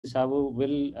Sabu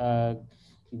will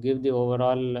give the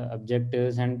overall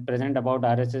objectives and present about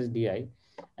RSSDI.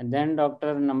 And then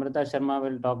Dr. Namrata Sharma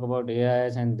will talk about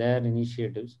AIOS and their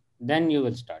initiatives. Then you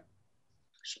will start.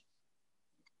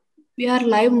 We are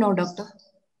live now, doctor.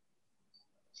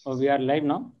 Oh, we are live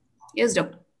now? Yes,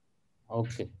 doctor.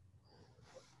 Okay.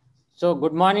 So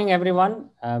good morning, everyone.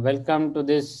 Welcome to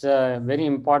this very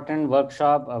important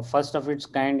workshop, first of its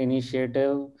kind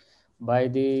initiative by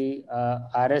the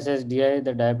RSSDI,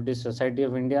 the Diabetes Society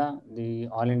of India, the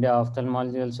All India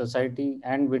Ophthalmological Society,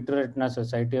 and Vitreoretina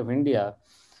Society of India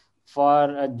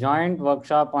for a joint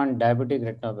workshop on diabetic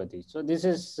retinopathy. So this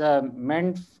is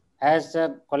meant as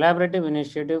a collaborative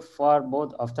initiative for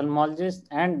both ophthalmologists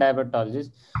and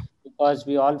diabetologists, because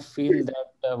we all feel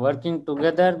that working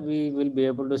together, we will be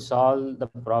able to solve the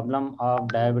problem of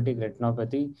diabetic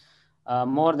retinopathy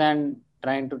more than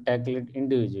trying to tackle it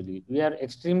individually. We are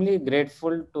extremely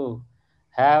grateful to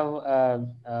have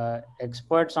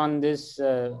experts on this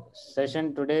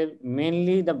session today,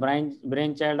 mainly the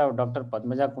brainchild of Dr.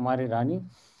 Padmaja Kumari Rani,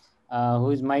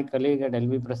 who is my colleague at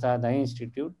LV Prasad Eye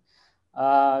Institute.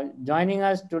 Joining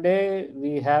us today,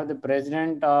 we have the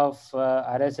president of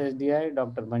RSSDI,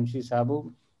 Dr. Banshi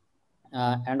Sabu,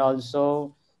 and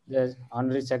also the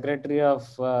honorary secretary of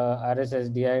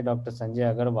RSSDI, Dr.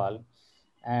 Sanjay Agarwal.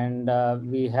 And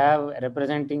we have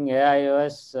representing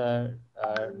AIOS,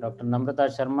 Dr. Namrata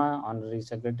Sharma, honorary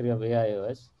secretary of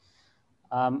AIOS.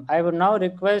 I would now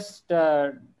request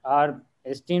our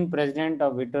esteemed president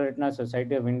of Vitreoretina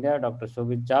Society of India, Dr.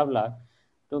 Shobhit Chawla,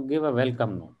 to give a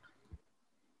welcome note.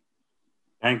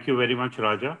 Thank you very much,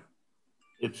 Raja.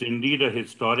 It's indeed a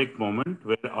historic moment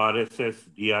where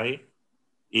RSSDI,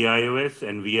 AIOS,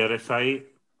 and VRSI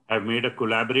have made a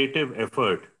collaborative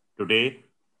effort today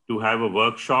to have a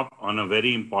workshop on a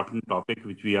very important topic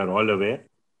which we are all aware,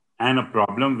 and a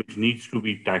problem which needs to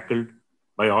be tackled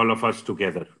by all of us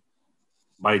together,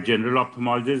 by general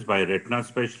ophthalmologists, by retina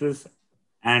specialists,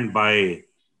 and by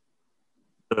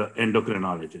the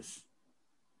endocrinologists.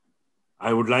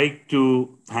 I would like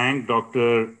to thank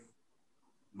Dr.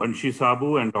 Banshi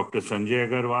Sabu and Dr. Sanjay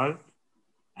Agarwal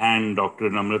and Dr.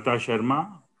 Namrata Sharma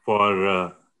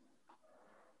for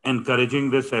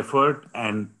encouraging this effort,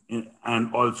 and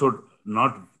also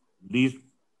not the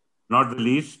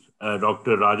least,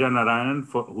 Dr. Raja Narayanan,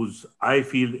 whose I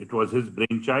feel it was his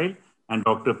brainchild, and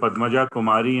Dr. Padmaja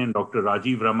Kumari and Dr.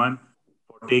 Rajiv Raman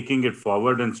for taking it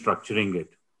forward and structuring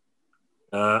it.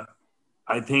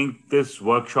 I think this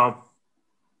workshop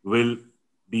will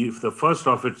be the first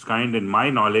of its kind, in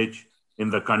my knowledge, in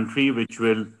the country, which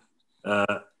will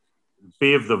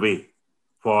pave the way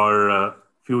for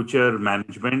future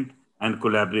management and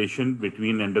collaboration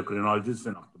between endocrinologists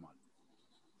and ophthalmologists.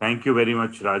 Thank you very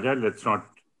much, Raja.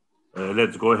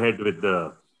 Let's go ahead with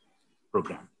the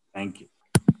program. Thank you.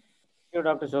 Thank you,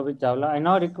 Dr. Shobhit Chawla. I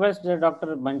now request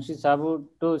Dr. Banshi Sabu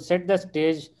to set the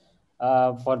stage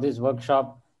for this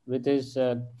workshop with his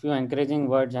few encouraging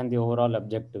words and the overall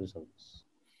objectives of this.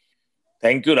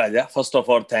 Thank you, Raja. First of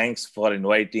all, thanks for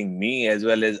inviting me as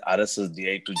well as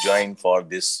RSSDI to join for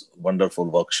this wonderful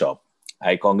workshop.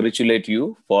 I congratulate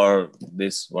you for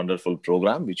this wonderful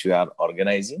program which we are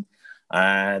organizing.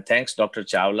 Thanks, Dr.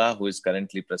 Chawla, who is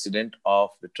currently president of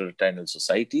Vitreoretinal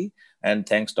Society, and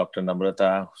thanks, Dr.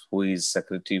 Namrata, who is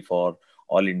secretary for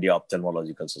All India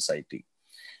Ophthalmological Society.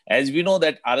 As we know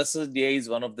that RSSDI is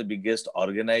one of the biggest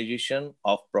organization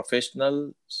of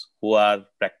professionals who are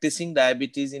practicing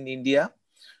diabetes in India.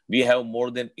 We have more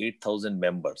than 8,000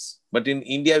 members. But in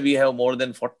India, we have more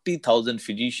than 40,000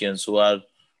 physicians who are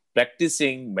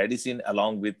practicing medicine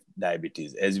along with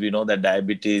diabetes. As we know that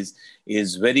diabetes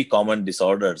is very common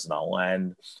disorders now,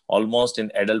 and almost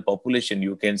in adult population,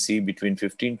 you can see between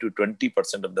 15 to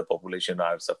 20% of the population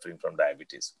are suffering from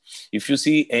diabetes. If you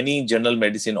see any general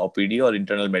medicine OPD or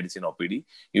internal medicine OPD,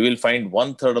 you will find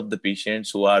 1/3 of the patients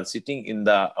who are sitting in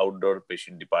the outdoor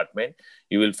patient department,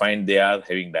 you will find they are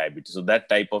having diabetes. So that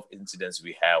type of incidence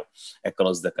we have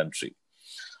across the country.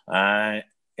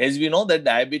 As we know that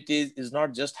diabetes is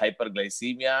not just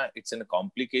hyperglycemia, it's a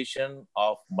complication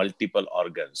of multiple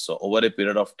organs. So over a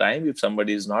period of time, if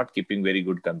somebody is not keeping very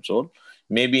good control,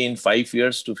 maybe in 5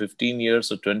 years to 15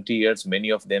 years or 20 years, many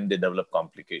of them, they develop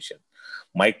complication.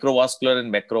 Microvascular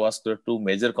and macrovascular, two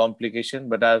major complications,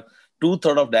 but are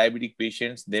 2/3 of diabetic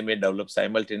patients, they may develop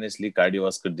simultaneously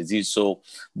cardiovascular disease. So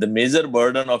the major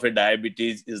burden of a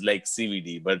diabetes is like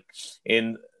CVD. But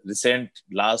in recent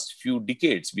last few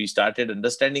decades, we started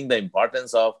understanding the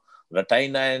importance of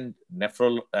retina and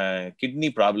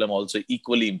kidney problem also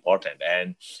equally important.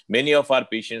 And many of our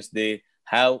patients, they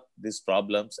have these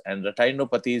problems. And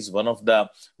retinopathy is one of the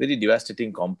very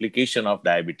devastating complication of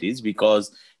diabetes,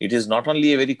 because it is not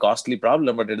only a very costly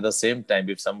problem, but at the same time,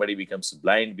 if somebody becomes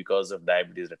blind because of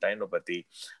diabetes retinopathy,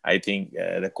 I think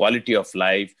the quality of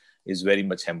life is very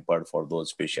much hampered for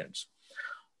those patients.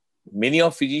 Many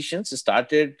of physicians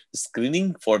started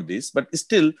screening for this, but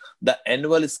still the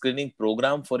annual screening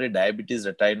program for a diabetes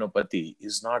retinopathy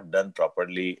is not done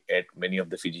properly at many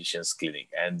of the physicians' clinic.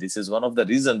 And this is one of the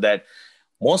reasons that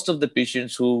most of the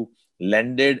patients who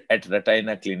landed at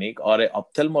retina clinic or a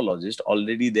ophthalmologist,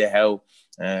 already they have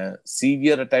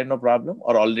severe retina problem,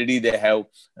 or already they have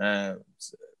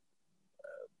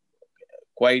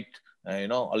quite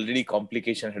already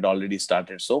complication had already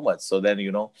started so much. So then,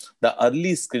 the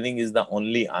early screening is the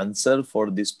only answer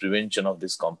for this prevention of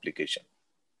this complication.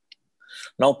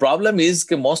 Now, problem is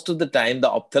that most of the time, the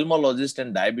ophthalmologist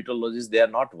and diabetologist, they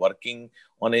are not working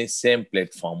on a same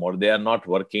platform, or they are not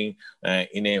working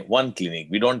in a one clinic.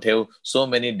 We don't have so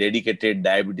many dedicated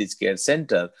diabetes care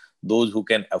center, those who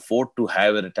can afford to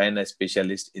have a retina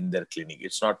specialist in their clinic.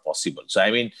 It's not possible. So, I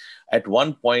mean, at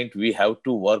one point, we have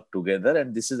to work together.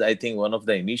 And this is, I think, one of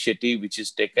the initiative which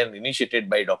is initiated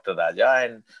by Dr. Raja.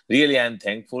 And really, I'm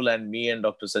thankful. And me and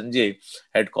Dr. Sanjay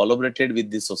had collaborated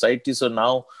with this society. So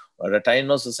now,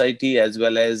 Retina Society as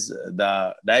well as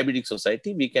the Diabetic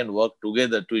Society, we can work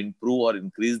together to improve or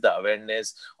increase the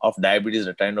awareness of diabetes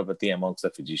retinopathy amongst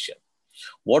the physicians.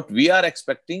 What we are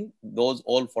expecting, those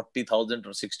all 40,000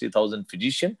 or 60,000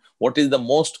 physicians, what is the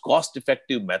most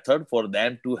cost-effective method for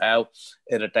them to have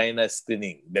a retina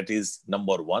screening? That is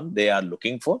number one, they are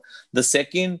looking for. The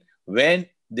second, when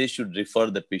they should refer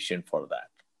the patient for that.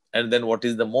 And then what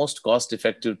is the most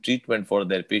cost-effective treatment for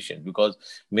their patient? Because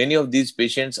many of these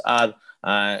patients are,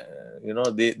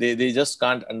 they just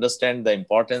can't understand the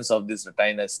importance of this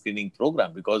retina screening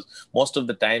program, because most of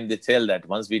the time they tell that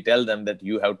once we tell them that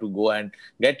you have to go and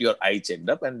get your eye checked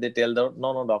up, and they tell them,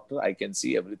 no, doctor, I can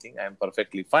see everything. I'm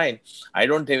perfectly fine. I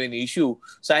don't have any issue.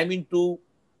 So I mean, to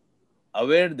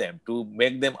aware them, to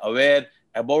make them aware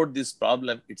about this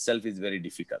problem itself is very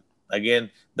difficult.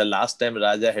 Again, the last time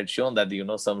Raja had shown that,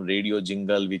 some radio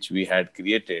jingle which we had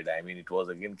created. I mean, it was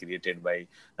again created by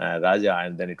Raja,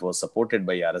 and then it was supported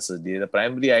by RSSDI. The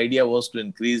primary idea was to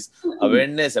increase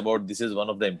awareness about this is one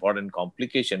of the important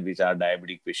complications which our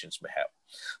diabetic patients may have.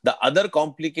 The other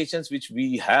complications which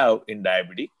we have in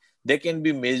diabetic, they can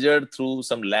be measured through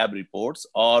some lab reports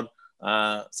or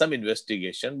some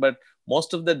investigation, but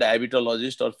most of the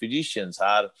diabetologists or physicians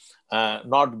are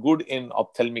not good in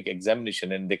ophthalmic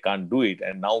examination, and they can't do it.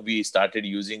 And now we started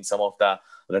using some of the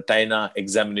retina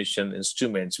examination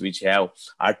instruments which have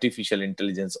artificial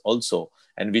intelligence also,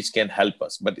 and which can help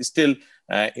us. But still,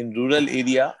 in rural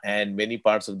area and many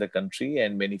parts of the country,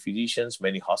 and many physicians,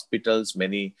 many hospitals,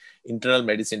 many internal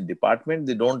medicine department,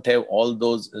 they don't have all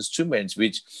those instruments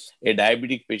which a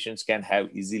diabetic patients can have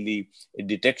easily a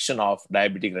detection of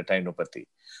diabetic retinopathy.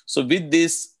 So with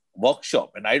this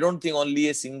workshop, and I don't think only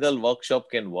a single workshop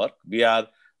can work, we are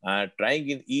trying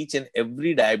in each and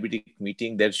every diabetic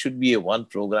meeting, there should be a one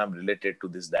program related to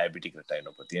this diabetic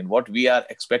retinopathy. And what we are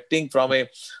expecting from a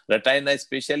retina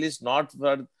specialist, not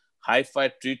for hi-fi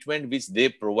treatment which they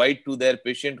provide to their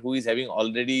patient who is having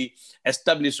already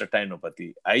established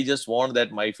retinopathy. I just want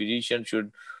that my physician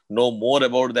should know more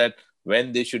about that,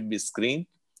 when they should be screened,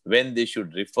 when they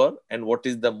should refer, and what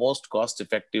is the most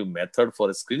cost-effective method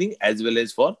for screening as well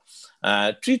as for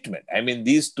treatment. I mean,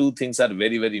 these two things are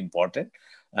very, very important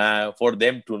for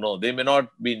them to know. They may not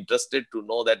be interested to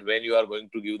know that when you are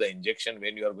going to give the injection,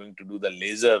 when you are going to do the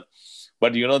laser,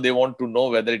 but they want to know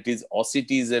whether it is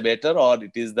OCT is a better, or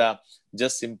it is the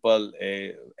just simple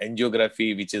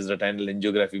angiography, which is retinal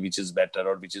angiography, which is better,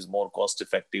 or which is more cost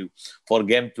effective for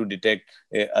them to detect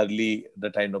early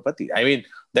retinopathy. I mean,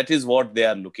 that is what they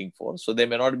are looking for. So they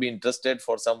may not be interested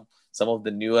for some of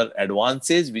the newer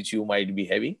advances which you might be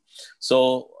having.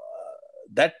 So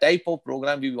that type of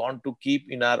program we want to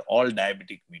keep in our all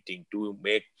diabetic meeting, to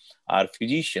make our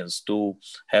physicians to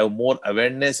have more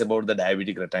awareness about the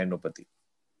diabetic retinopathy.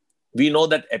 We know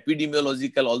that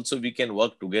epidemiological also we can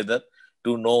work together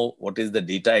to know what is the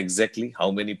data exactly,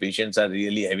 how many patients are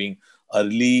really having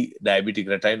early diabetic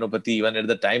retinopathy even at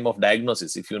the time of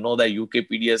diagnosis. If you know, the UK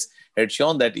PDS had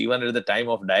shown that even at the time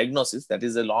of diagnosis, that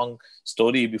is a long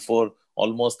story before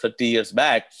almost 30 years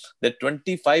back, that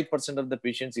 25% of the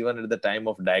patients even at the time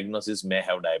of diagnosis may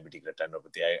have diabetic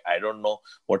retinopathy. I don't know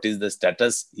what is the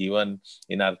status even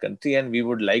in our country, and we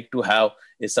would like to have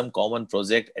is some common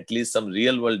project, at least some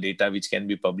real world data which can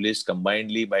be published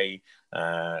combinedly by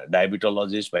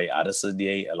diabetologists, by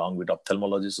RSSDI, along with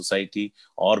Ophthalmology Society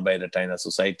or by Retina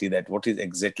Society, that what is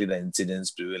exactly the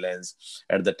incidence, prevalence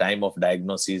at the time of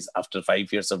diagnosis, after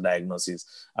 5 years of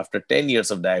diagnosis, after 10 years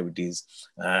of diabetes,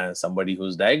 somebody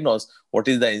who's diagnosed, what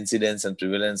is the incidence and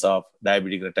prevalence of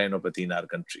diabetic retinopathy in our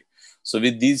country. So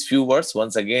with these few words,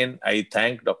 once again, I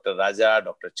thank Dr. Raja,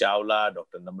 Dr. Chawla,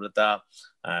 Dr. Namrata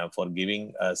for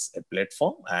giving us a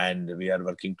platform, and we are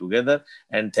working together.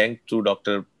 And thank to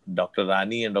Dr.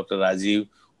 Rani and Dr. Rajiv,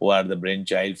 who are the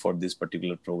brainchild for this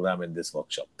particular program and this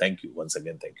workshop. Thank you once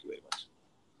again. Thank you very much.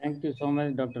 Thank you so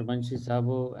much, Dr. Banshi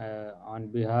Sabu. On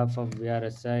behalf of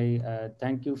VRSI,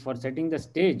 thank you for setting the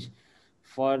stage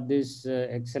for this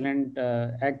excellent,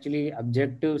 actually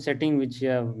objective setting which you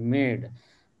have made.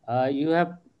 You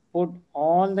have put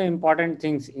all the important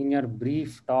things in your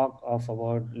brief talk of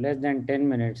about less than 10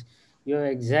 minutes. You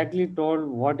have exactly told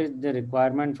what is the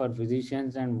requirement for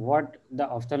physicians and what the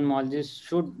ophthalmologists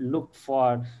should look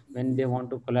for when they want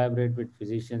to collaborate with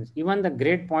physicians. Even the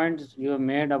great points you have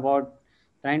made about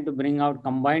trying to bring out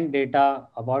combined data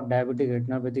about diabetic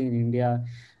retinopathy in India.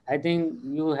 I think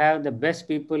you have the best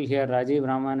people here, Rajiv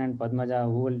Raman and Padmaja,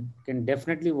 who can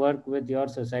definitely work with your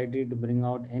society to bring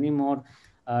out any more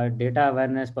data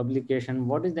awareness publication.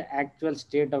 What is the actual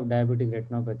state of diabetic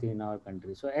retinopathy in our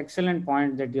country? So excellent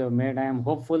point that you have made. I am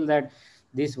hopeful that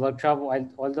this workshop,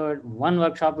 although one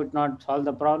workshop would not solve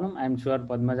the problem, I am sure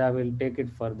Padmaja will take it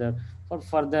further for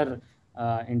further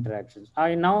interactions.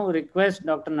 I now request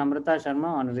Dr. Namrata Sharma,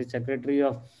 Honorary Secretary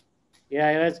of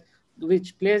AIOS,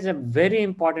 which plays a very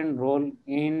important role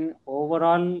in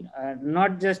overall,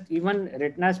 not just even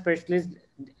retina specialists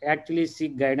actually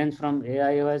seek guidance from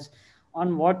AIOS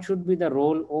on what should be the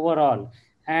role overall.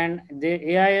 And the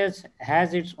AIOS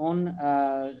has its own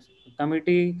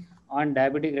committee on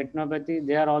diabetic retinopathy.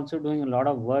 They are also doing a lot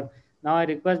of work. Now I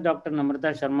request Dr.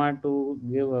 Namrata Sharma to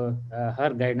give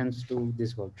her guidance to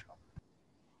this workshop.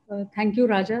 Thank you,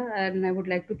 Raja. And I would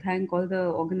like to thank all the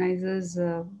organizers,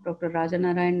 Dr.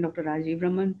 Rajanarayan, Dr. Rajiv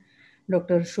Raman,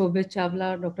 Dr. Shobhit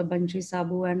Chawla, Dr. Banshi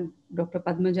Sabu, and Dr.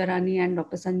 Padmajarani and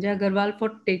Dr. Sanjay Agarwal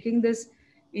for taking this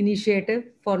initiative,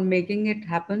 for making it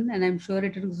happen. And I'm sure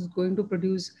it is going to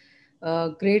produce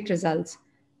great results.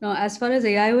 Now, as far as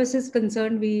AIOS is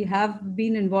concerned, we have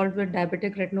been involved with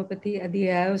diabetic retinopathy at the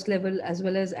AIOS level as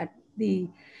well as at the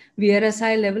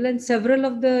VRSI level, and several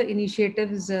of the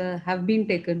initiatives have been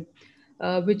taken,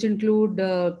 which include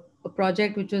a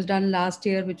project which was done last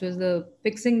year, which was the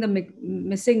Fixing the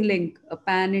Missing Link, a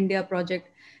pan-India project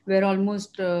where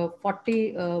almost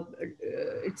 40,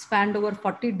 it spanned over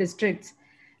 40 districts.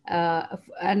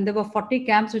 And there were 40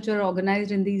 camps which were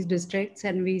organized in these districts,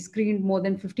 and we screened more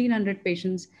than 1,500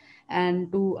 patients.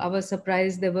 And to our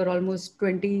surprise, there were almost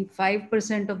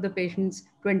 25% of the patients,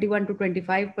 21 to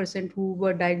 25%, who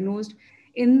were diagnosed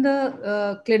in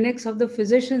the clinics of the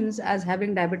physicians as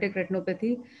having diabetic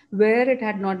retinopathy, where it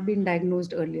had not been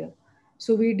diagnosed earlier.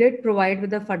 So we did provide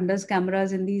with the fundus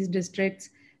cameras in these districts,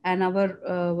 and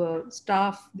our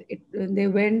staff, they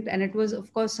went, and it was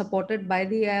of course supported by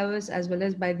the AIOS as well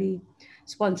as by the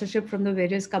sponsorship from the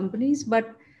various companies.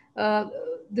 But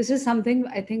this is something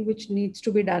I think which needs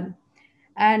to be done.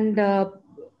 And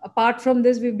apart from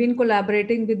this, we've been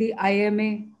collaborating with the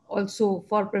IMA also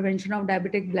for prevention of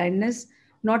diabetic blindness,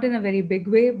 not in a very big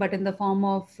way, but in the form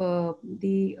of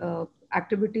the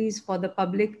activities for the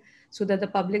public, so that the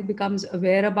public becomes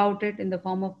aware about it in the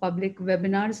form of public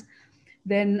webinars.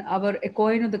 Then our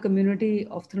ECOIN, of the community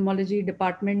ophthalmology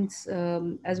departments,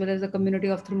 as well as the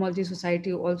community ophthalmology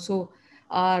society, also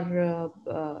are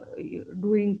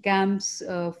doing camps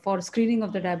for screening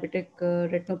of the diabetic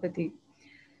retinopathy.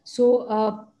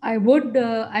 So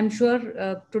I'm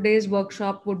sure today's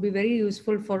workshop would be very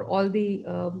useful for all the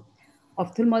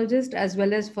ophthalmologists as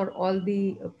well as for all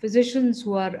the physicians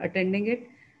who are attending it.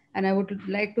 And I would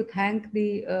like to thank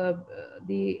the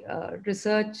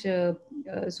Research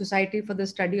Society for the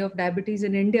Study of Diabetes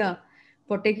in India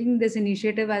for taking this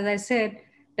initiative. As I said,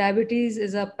 diabetes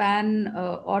is a pan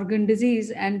organ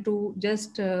disease, and to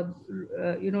just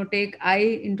take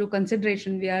eye into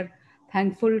consideration, we are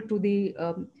thankful to the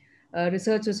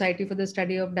Research Society for the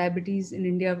Study of Diabetes in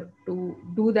India to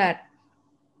do that.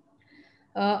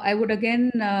 I would again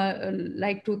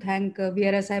like to thank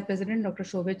VRSI President Dr.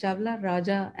 Shobhit Chawla,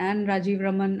 Raja, and Rajiv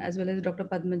Raman, as well as Dr.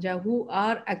 Padmaja, who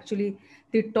are actually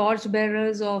the torch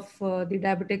bearers of the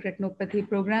diabetic retinopathy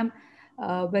program,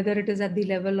 whether it is at the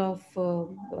level of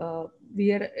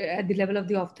at the level of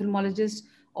the ophthalmologists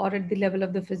or at the level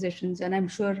of the physicians. And I'm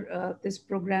sure this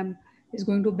program is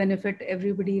going to benefit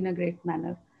everybody in a great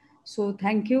manner. So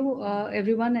thank you,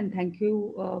 everyone, and thank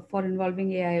you for involving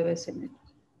AIOS in it.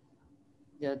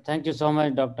 Yeah, thank you so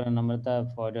much, Dr.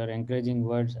 Namrata, for your encouraging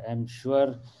words. I'm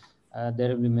sure there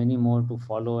will be many more to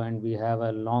follow, and we have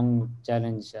a long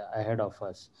challenge ahead of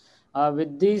us.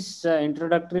 With these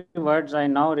introductory words, I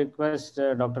now request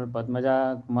Dr.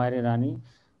 Padmaja Kumari Rani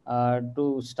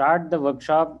to start the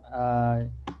workshop.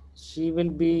 She will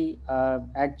be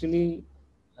actually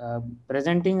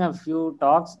presenting a few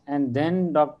talks, and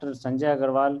then Dr. Sanjay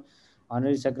Agarwal,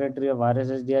 Honorary Secretary of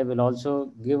RSSDI, will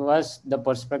also give us the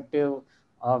perspective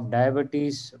of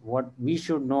diabetes, what we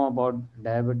should know about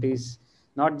diabetes,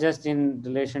 not just in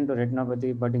relation to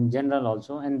retinopathy, but in general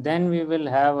also. And then we will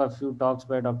have a few talks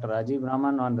by Dr. Rajiv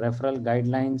Raman on referral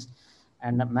guidelines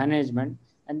and management.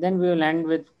 And then we will end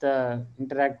with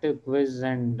interactive quiz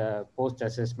and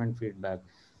post-assessment feedback.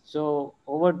 So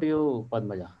over to you,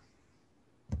 Padmaja.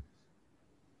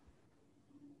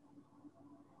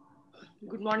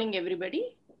 Good morning,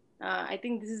 everybody. I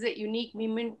think this is a unique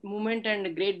moment and a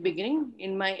great beginning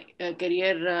in my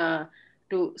career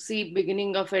to see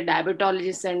beginning of a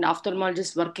diabetologist and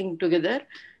ophthalmologist working together.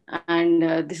 And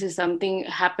this is something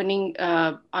happening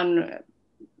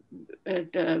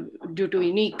due to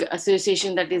unique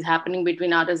association that is happening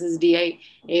between RSSDI,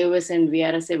 AIOS, and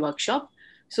VRSI workshop.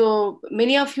 So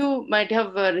many of you might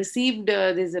have received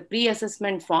this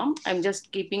pre-assessment form. I'm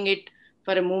just keeping it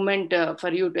for a moment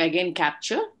for you to again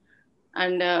capture.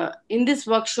 And in this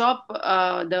workshop,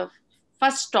 the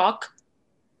first talk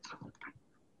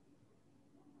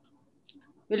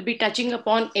will be touching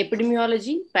upon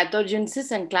epidemiology,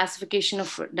 pathogenesis, and classification of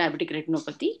diabetic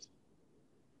retinopathy.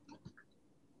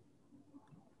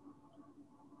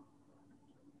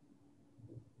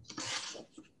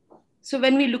 So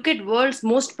when we look at world's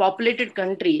most populated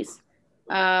countries,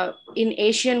 in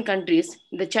Asian countries,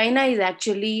 the China is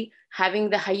actually having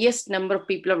the highest number of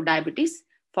people of diabetes,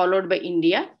 followed by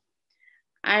India.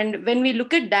 And when we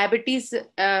look at diabetes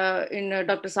in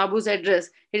Dr. Sabu's address,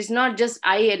 it is not just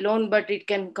eye alone, but it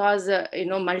can cause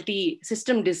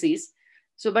multi-system disease.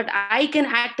 So, but eye can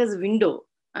act as a window,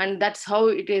 and that's how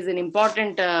it is an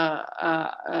important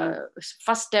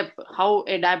first step. How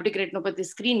a diabetic retinopathy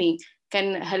screening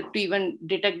can help to even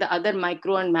detect the other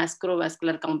micro and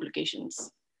macrovascular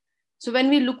complications. So, when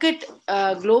we look at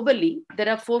globally, there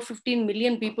are 415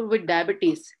 million people with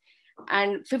diabetes,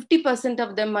 and 50%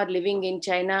 of them are living in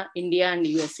China, India, and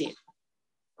USA.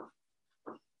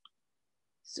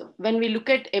 So when we look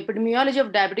at epidemiology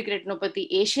of diabetic retinopathy,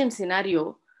 Asian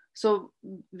scenario, so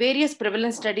various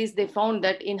prevalence studies, they found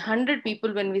that in 100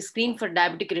 people, when we screen for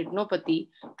diabetic retinopathy,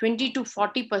 20 to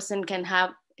 40% can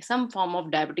have some form of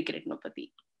diabetic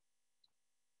retinopathy.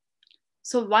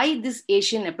 So why this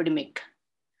Asian epidemic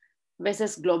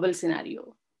versus global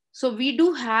scenario? So we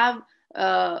do have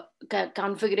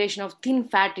configuration of thin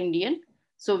fat Indian,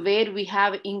 so where we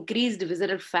have increased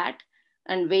visceral fat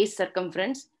and waist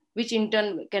circumference, which in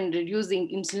turn can reduce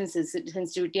insulin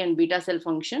sensitivity and beta cell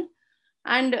function,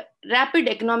 and rapid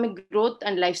economic growth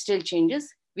and lifestyle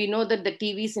changes. We know that the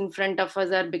TVs in front of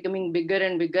us are becoming bigger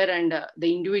and bigger, and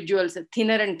the individuals are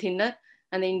thinner and thinner,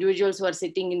 and the individuals who are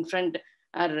sitting in front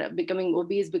are becoming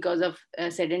obese because of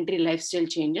sedentary lifestyle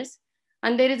changes.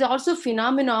 And there is also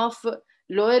phenomena of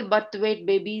lower birth weight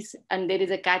babies, and there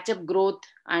is a catch-up growth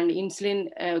and insulin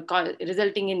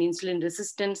resulting in insulin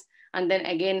resistance, and then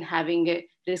again having a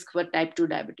risk for type 2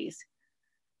 diabetes.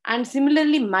 And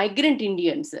similarly, migrant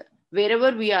Indians,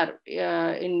 wherever we are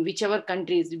in whichever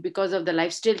countries, because of the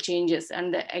lifestyle changes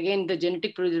and again the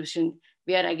genetic predisposition,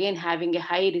 we are again having a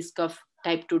high risk of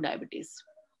type 2 diabetes.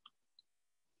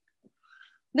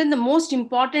 Then the most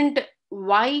important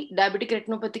why diabetic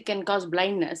retinopathy can cause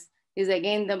blindness is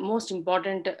again the most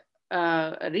important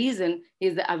reason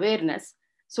is the awareness.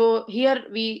 So here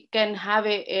we can have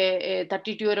a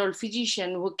 32-year-old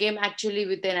physician who came actually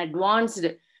with an advanced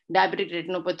diabetic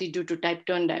retinopathy due to type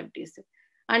 2 diabetes.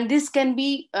 And this can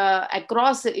be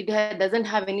across, doesn't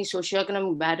have any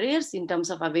socioeconomic barriers in terms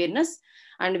of awareness.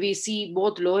 And we see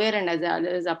both lower and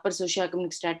as upper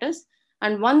socioeconomic status.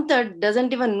 And 1/3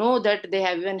 doesn't even know that they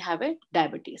even have a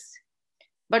diabetes.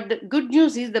 But the good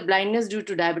news is the blindness due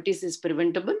to diabetes is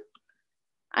preventable.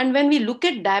 And when we look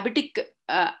at diabetic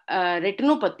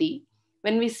retinopathy,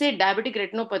 when we say diabetic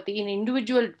retinopathy in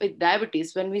individual with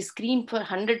diabetes, when we screen for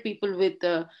 100 people with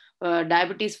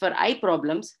diabetes for eye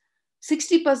problems,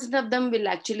 60% of them will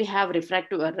actually have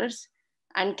refractive errors,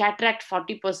 and cataract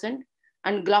 40%,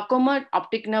 and glaucoma,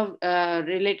 optic nerve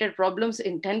related problems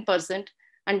in 10%,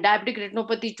 and diabetic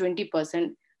retinopathy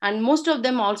 20%. And most of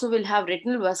them also will have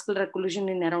retinal vascular occlusion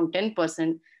in around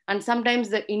 10%, And sometimes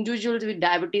the individuals with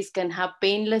diabetes can have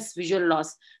painless visual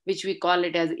loss, which we call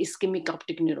it as ischemic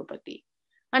optic neuropathy.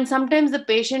 And sometimes the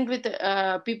patient with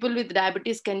people with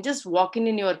diabetes can just walk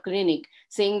in your clinic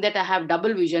saying that I have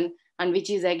double vision, and which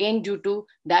is again due to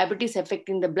diabetes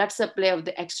affecting the blood supply of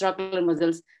the extraocular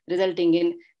muscles, resulting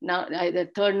in now either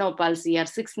third nerve palsy or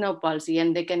sixth nerve palsy,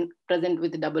 and they can present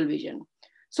with double vision.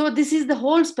 So this is the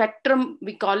whole spectrum.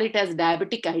 We call it as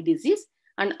diabetic eye disease,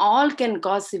 and all can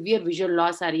cause severe visual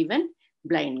loss or even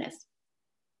blindness.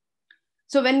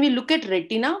 So when we look at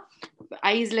retina,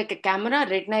 eye is like a camera.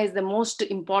 Retina is the most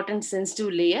important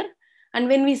sensitive layer. And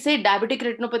when we say diabetic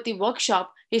retinopathy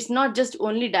workshop, it's not just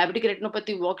only diabetic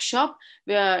retinopathy workshop,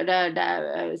 where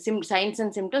the signs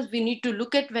and symptoms. We need to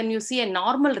look at when you see a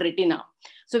normal retina.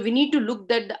 So we need to look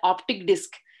at the optic disc,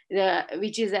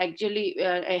 which is actually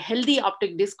a healthy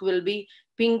optic disc will be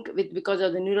pink because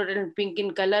of the neuroretinal pink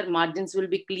in color. Margins will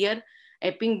be clear,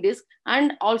 a pink disc,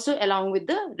 and also along with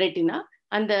the retina.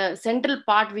 And the central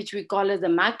part, which we call as the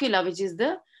macula, which is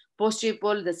the posterior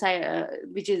pole,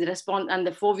 which is and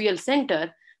the foveal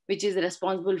center, which is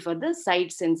responsible for the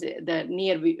sight sense, the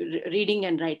near reading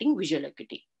and writing visual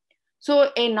acuity.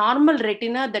 So a normal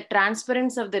retina, the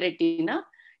transparency of the retina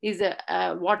is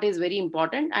what is very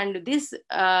important. And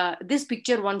this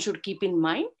picture one should keep in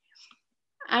mind.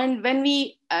 And when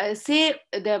we say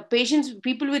the patients,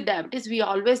 people with diabetes, we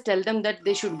always tell them that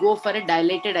they should go for a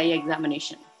dilated eye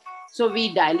examination. So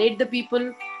we dilate the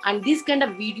people, and these kind of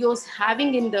videos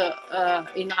having in the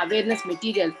in awareness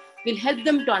material will help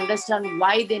them to understand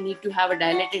why they need to have a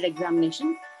dilated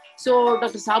examination. So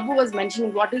Dr. Sabu was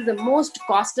mentioning what is the most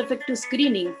cost-effective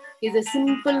screening is a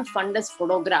simple fundus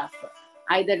photograph,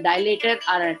 either dilated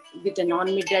or with a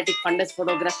non-mediatic fundus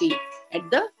photography at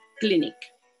the clinic.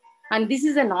 And this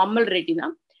is a normal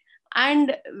retina.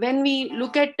 And when we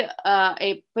look at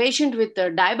a patient with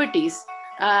diabetes,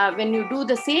 when you do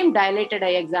the same dilated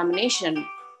eye examination,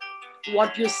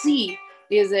 what you see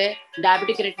is a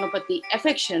diabetic retinopathy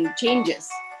affection changes,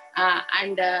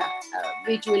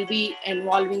 which will be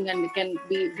involving, and can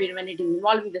be, when it is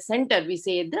involving the center, we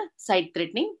say the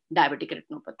sight-threatening diabetic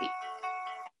retinopathy.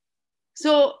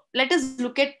 So let us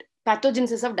look at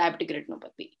pathogenesis of diabetic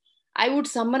retinopathy. I would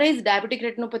summarize diabetic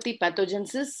retinopathy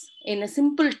pathogenesis in a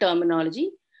simple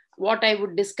terminology, what I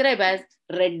would describe as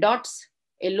red dots,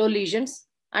 yellow lesions,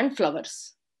 and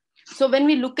flowers. So when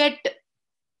we look at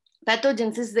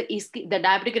pathogenesis, the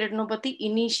diabetic retinopathy,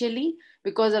 initially,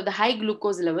 because of the high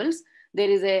glucose levels, there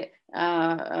is a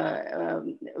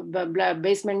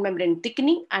basement membrane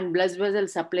thickening and blood vessel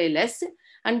supply less,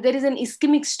 and there is an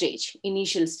ischemic stage,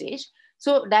 initial stage.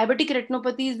 So diabetic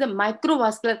retinopathy is the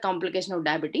microvascular complication of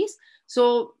diabetes.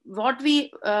 So what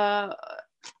we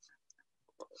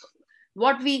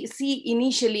see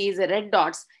initially is a red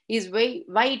dots. Is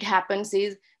why it happens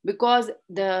is because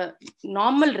the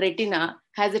normal retina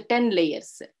has 10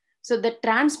 layers. So the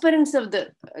transparency of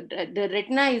the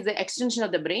retina is the extension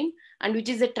of the brain, and which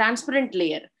is a transparent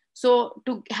layer. So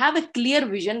to have a clear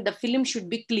vision, the film should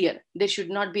be clear. There should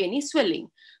not be any swelling.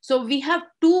 So we have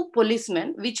two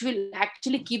policemen which will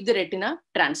actually keep the retina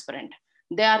transparent.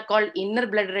 They are called inner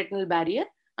blood retinal barrier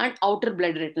and outer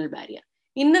blood retinal barrier.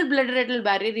 Inner blood retinal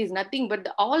barrier is nothing but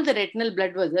all the retinal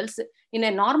blood vessels. In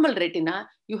a normal retina,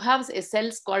 you have a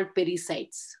cells called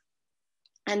pericytes.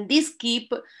 And these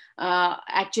keep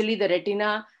actually the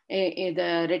retina,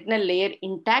 the retinal layer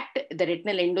intact, the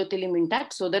retinal endothelium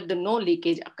intact, so that no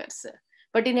leakage occurs.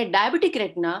 But in a diabetic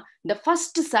retina, the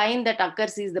first sign that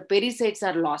occurs is the pericytes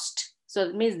are lost. So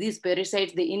it means these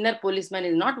pericytes, the inner policeman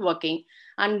is not working.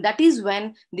 And that is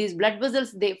when these blood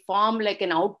vessels, they form like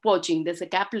an outpouching. There's a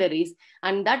capillaries.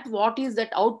 And that what is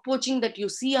that outpouching that you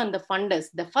see on the fundus,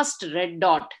 the first red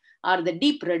dot or the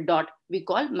deep red dot, we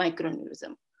call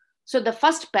microaneurysm. So the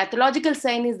first pathological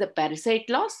sign is the pericyte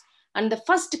loss. And the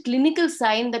first clinical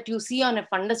sign that you see on a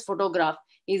fundus photograph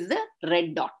is the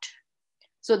red dot.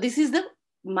 So this is the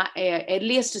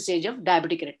earliest stage of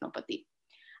diabetic retinopathy.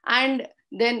 And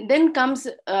then comes,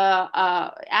 as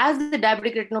the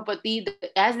diabetic retinopathy,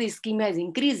 as the ischemia is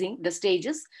increasing, the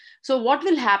stages. So what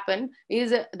will happen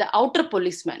is the outer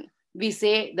policeman, we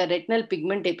say the retinal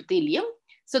pigment epithelium.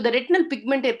 So the retinal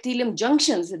pigment epithelium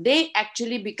junctions, they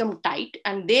actually become tight,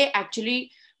 and they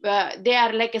actually, they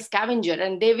are like a scavenger,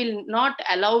 and they will not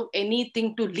allow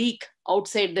anything to leak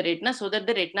outside the retina, so that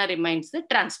the retina remains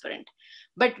transparent.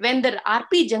 But when the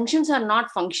RP junctions are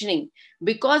not functioning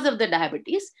because of the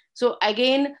diabetes, so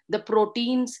again, the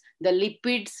proteins, the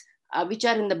lipids, which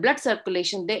are in the blood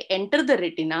circulation, they enter the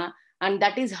retina, and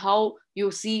that is how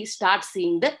you start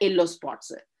seeing the yellow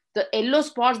spots. The yellow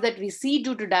spots that we see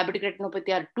due to diabetic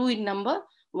retinopathy are two in number.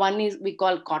 One is we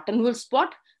call cotton wool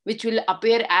spot, which will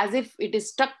appear as if it is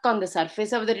stuck on the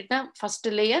surface of the retina, first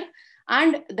layer.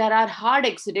 And there are hard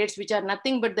exudates, which are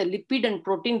nothing but the lipid and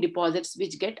protein deposits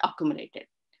which get accumulated.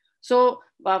 So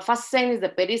first sign is the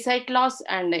pericyte loss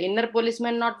and the inner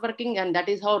policeman not working, and that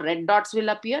is how red dots will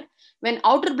appear. When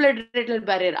outer blood retinal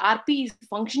barrier, RP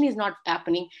function is not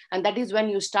happening, and that is when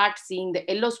you start seeing the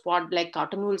yellow spot like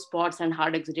cotton wool spots and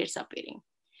hard exudates appearing.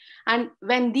 And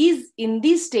when in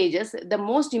these stages, the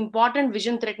most important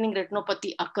vision threatening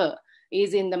retinopathy occur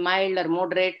is in the mild or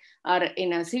moderate or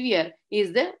in a severe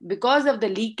is because of the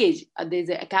leakage, there's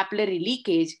a capillary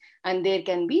leakage, and there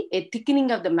can be a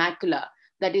thickening of the macula.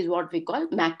 That is what we call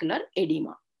macular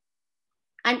edema.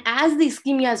 And as the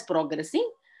ischemia is progressing,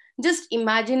 just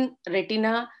imagine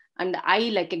retina and the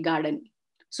eye like a garden.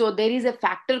 So there is a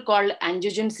factor called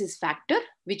angiogenesis factor,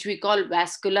 which we call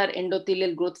vascular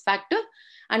endothelial growth factor,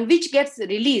 and which gets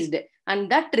released, and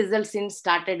that results in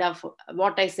started of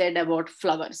what I said about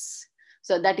flowers.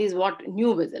 So that is what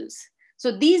new vessels.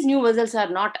 So these new vessels are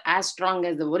not as strong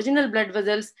as the original blood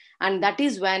vessels, and that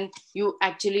is when you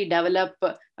actually develop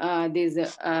the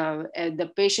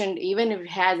patient, even if it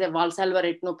has a Valsalva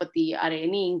retinopathy or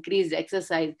any increased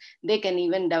exercise, they can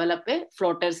even develop a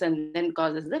floaters and then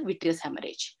causes the vitreous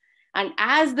hemorrhage. And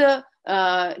as the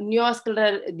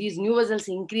neovascular, these new vessels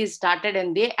increase started,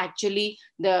 and they actually,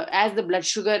 as the blood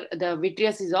sugar, the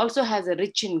vitreous is also has a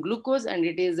rich in glucose, and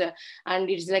it is and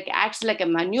it's like acts like a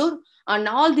manure, and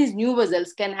all these new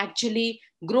vessels can actually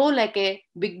grow like a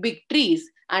big trees.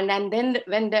 And then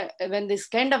when this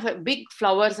kind of big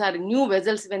flowers are new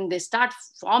vessels, when they start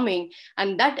forming,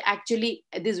 and that actually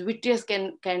this vitreous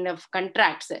can kind of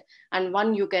contracts, and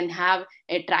one you can have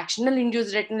a tractional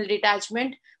induced retinal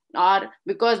detachment, or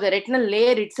because the retinal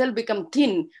layer itself become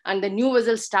thin and the new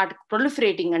vessels start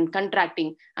proliferating and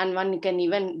contracting, and one can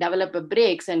even develop a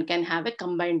breaks and can have a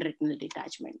combined retinal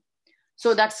detachment.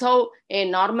 So that's how a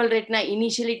normal retina,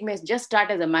 initially it may just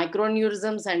start as a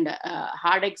microaneurysms and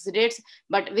hard exudates,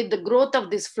 but with the growth of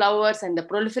these flowers and the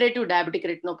proliferative diabetic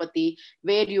retinopathy,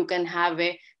 where you can have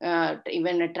a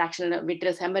even a tractional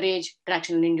vitreous hemorrhage,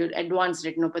 tractional induced advanced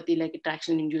retinopathy like a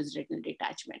tractional induced retinal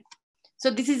detachment. So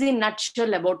this is in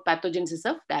nutshell about pathogenesis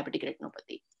of diabetic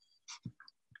retinopathy.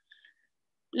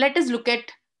 Let us look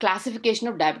at classification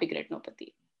of diabetic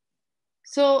retinopathy.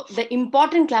 So the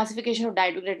important classification of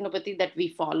diabetic retinopathy that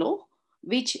we follow,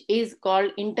 which is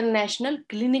called International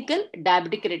Clinical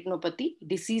Diabetic Retinopathy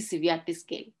Disease Severity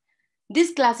Scale.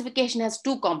 This classification has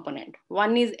two components.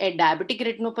 One is a diabetic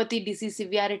retinopathy disease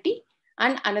severity,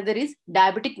 and another is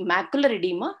diabetic macular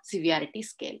edema severity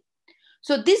scale.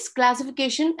 So this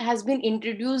classification has been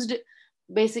introduced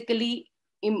basically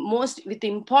with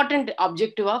important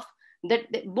objective of that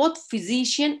both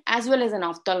physician as well as an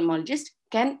ophthalmologist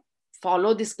can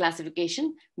follow this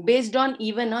classification based on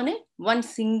even on one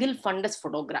single fundus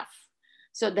photograph.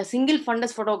 So the single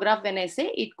fundus photograph, when I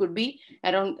say, it could be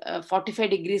around 45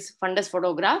 degrees fundus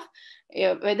photograph,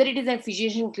 whether it is a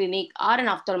physician clinic or an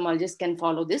ophthalmologist can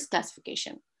follow this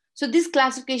classification. So this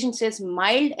classification says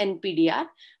mild NPDR,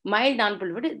 mild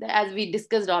non-proliferative, as we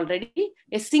discussed already,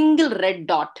 a single red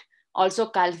dot also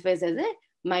classifies as a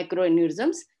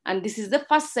microaneurysms. And this is the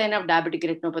first sign of diabetic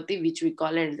retinopathy, which we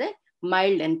call it as a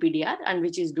mild NPDR, and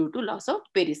which is due to loss of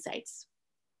pericytes.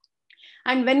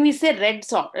 And when we say red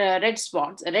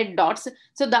dots,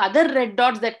 so the other red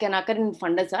dots that can occur in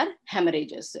fundus are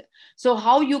hemorrhages. So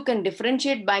how you can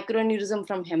differentiate microaneurysm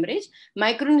from hemorrhage?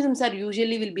 Microaneurysms are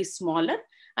usually will be smaller,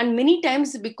 and many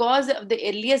times because of the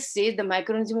earliest stage, the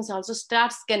microaneurysms also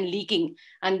can leaking,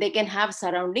 and they can have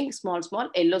surrounding small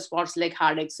yellow spots like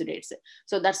hard exudates.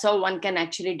 So that's how one can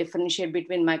actually differentiate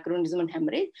between microaneurysm and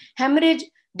hemorrhage. Hemorrhage,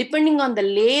 depending on the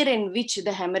layer in which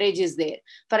the hemorrhage is there.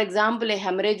 For example, a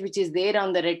hemorrhage which is there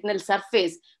on the retinal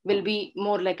surface will be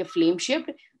more like a flame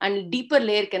shaped, and deeper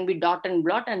layer can be dot and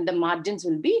blot, and the margins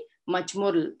will be much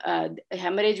more,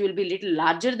 hemorrhage will be little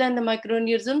larger than the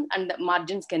microaneurysm, and the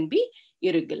margins can be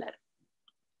irregular.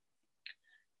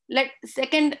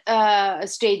 Second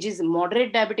stage is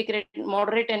moderate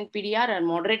NPDR and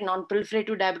moderate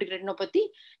non-proliferative diabetic retinopathy.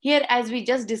 Here, as we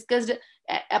just discussed,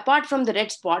 apart from the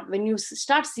red spot, when you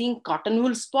start seeing cotton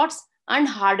wool spots and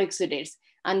hard exudates,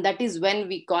 and that is when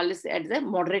we call this as a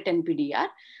moderate NPDR.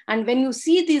 And when you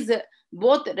see these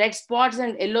both red spots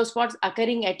and yellow spots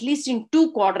occurring at least in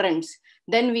 2 quadrants,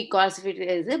 then we classify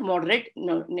it as a moderate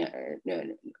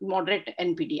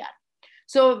NPDR.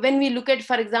 So when we look at,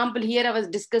 for example, here I was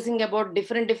discussing about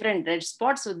different red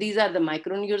spots. So these are the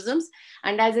microaneurysms.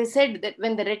 And as I said, that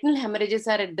when the retinal hemorrhages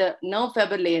are at the nerve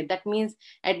fiber layer, that means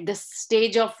at the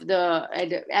stage of the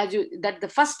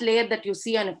first layer that you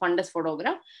see on a fundus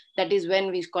photograph, that is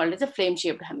when we call it as a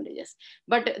flame-shaped hemorrhages.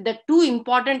 But the two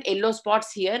important yellow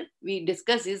spots here we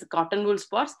discuss is cotton wool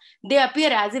spots. They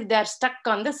appear as if they are stuck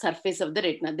on the surface of the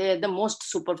retina. They are the most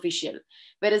superficial,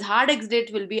 whereas hard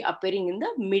exudate will be appearing in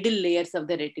the middle layers of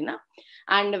the retina,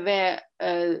 and where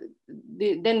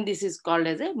then this is called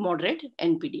as a moderate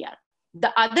NPDR.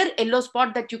 The other yellow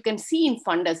spot that you can see in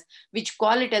fundus, which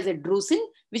call it as a drusen,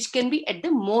 which can be at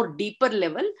the more deeper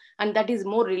level, and that is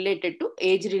more related to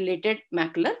age-related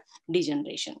macular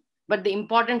degeneration. But the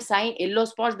important sign, yellow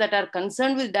spots that are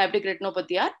concerned with diabetic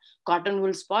retinopathy are cotton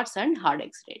wool spots and hard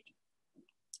exudate.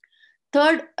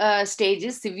 Third stage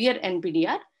is severe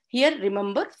NPDR. Here,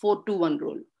 remember 4-2-1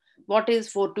 rule. What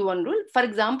is 4-2-1 rule? For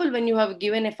example, when you have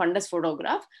given a fundus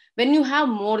photograph, when you have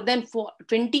more than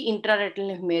 20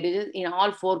 intraretinal hemorrhages in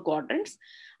all 4 quadrants,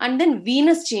 and then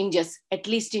venous changes at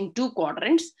least in 2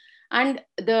 quadrants, and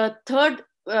the third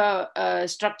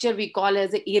structure we call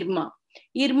as a IRMA.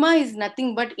 IRMA is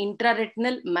nothing but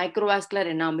intraretinal microvascular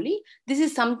anomaly. This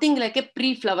is something like a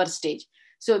pre-flower stage.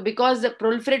 So because the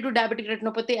proliferative diabetic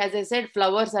retinopathy, as I said,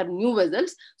 flowers are new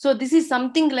vessels. So this is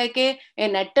something like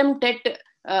an attempt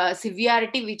at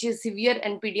severity, which is severe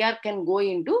NPDR can go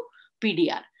into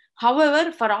PDR.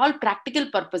 However, for all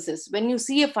practical purposes, when you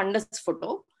see a fundus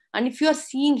photo, and if you are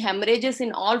seeing hemorrhages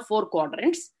in all 4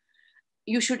 quadrants,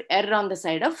 you should err on the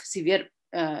side of severe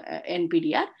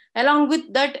NPDR. Along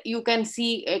with that, you can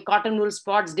see cotton wool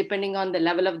spots depending on the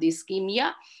level of the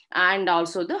ischemia and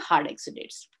also the hard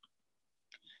exudates.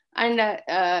 And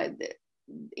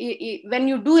when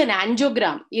you do an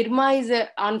angiogram, IRMA is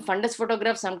on fundus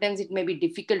photograph, sometimes it may be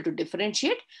difficult to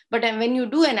differentiate. But when you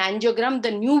do an angiogram,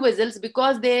 the new vessels,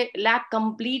 because they lack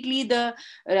completely the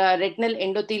retinal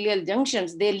endothelial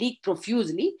junctions, they leak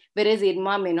profusely, whereas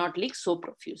IRMA may not leak so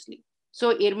profusely.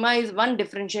 So IRMA is one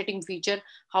differentiating feature,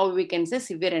 how we can say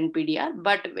severe NPDR.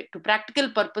 But to practical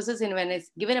purposes, when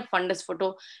it's given a fundus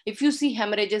photo, if you see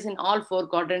hemorrhages in all 4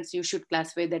 quadrants, you should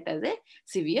classify that as a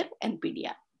severe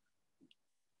NPDR.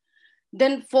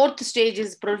 Then fourth stage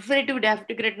is proliferative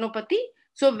diabetic retinopathy.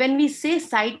 So when we say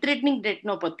sight-threatening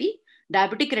retinopathy,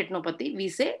 diabetic retinopathy, we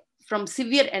say from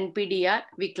severe NPDR,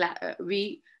 we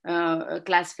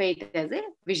classify it as a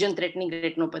vision-threatening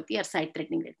retinopathy or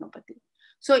sight-threatening retinopathy.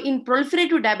 So in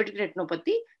proliferative diabetic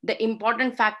retinopathy, the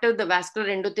important factor, the vascular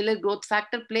endothelial growth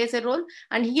factor, plays a role.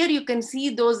 And here you can see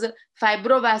those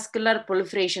fibrovascular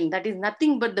proliferation. That is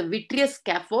nothing but the vitreous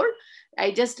scaffold.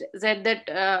 I just said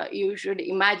that you should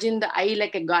imagine the eye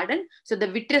like a garden. So the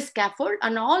vitreous scaffold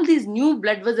and all these new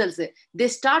blood vessels, they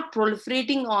start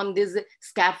proliferating on this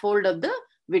scaffold of the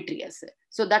vitreous.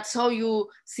 So that's how you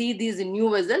see these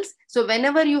new vessels. So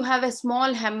whenever you have a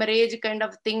small hemorrhage kind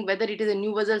of thing, whether it is a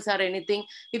new vessels or anything,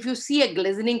 if you see a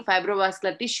glistening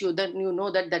fibrovascular tissue, then you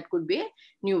know that that could be a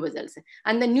new vessels.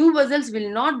 And the new vessels will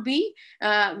not be,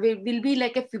 will be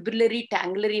like a fibrillary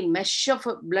tangulary mesh of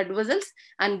blood vessels.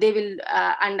 And they will,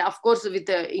 and of course, with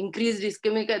increased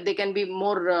ischemic, they can be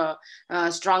more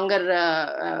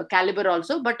stronger caliber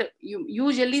also, but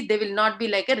usually they will not be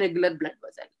like a regular blood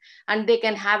vessel. And they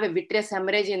can have a vitreous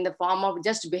hemorrhage in the form of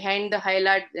just behind the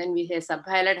hyaloid, and we have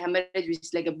subhyaloid hemorrhage, which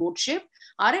is like a boat shape,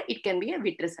 or it can be a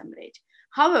vitreous hemorrhage.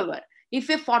 However, if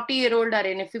a 40-year-old or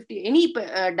any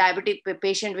diabetic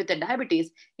patient with a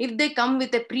diabetes, if they come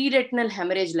with a pre-retinal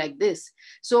hemorrhage like this,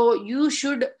 so you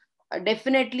should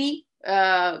definitely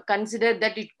consider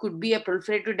that it could be a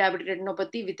proliferative diabetic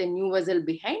retinopathy with a new vessel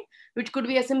behind, which could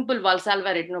be a simple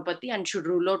Valsalva retinopathy, and should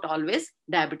rule out always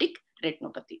diabetic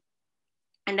retinopathy.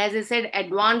 And as I said,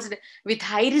 advanced with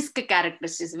high risk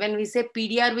characteristics. When we say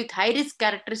PDR with high risk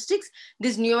characteristics,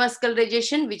 this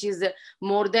neovascularization, which is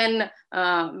more than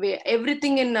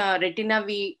everything in retina,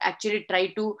 we actually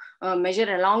try to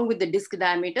measure along with the disc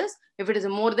diameters. If it is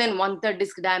more than 1/3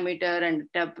 disc diameter and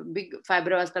big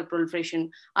fibrovascular proliferation,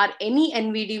 or any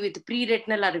NVD with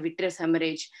pre-retinal or vitreous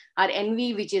hemorrhage, or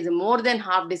NV which is more than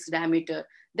half disc diameter,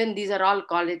 then these are all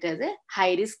called it as a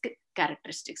high risk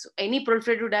characteristics. So any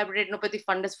proliferative diabetic retinopathy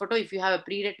fundus photo, if you have a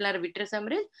pre-retinal or vitreous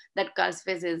hemorrhage, that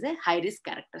classifies as a high risk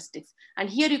characteristics. And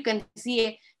here you can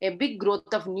see a big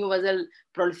growth of new vessel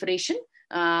proliferation,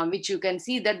 which you can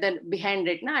see that the behind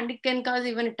retina, and it can cause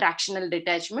even a tractional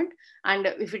detachment. And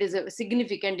if it is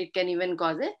significant, it can even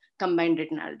cause a combined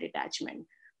retinal detachment.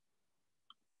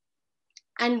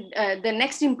 And the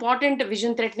next important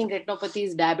vision-threatening retinopathy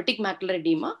is diabetic macular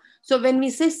edema. So when we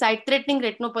say sight-threatening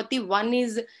retinopathy, one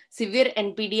is severe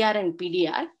NPDR and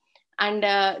PDR. And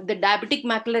the diabetic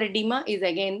macular edema is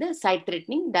again the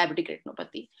sight-threatening diabetic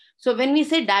retinopathy. So when we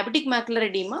say diabetic macular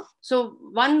edema, so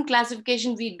one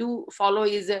classification we do follow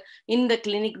is in the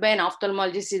clinic by an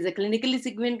ophthalmologist is a clinically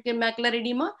significant macular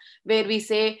edema, where we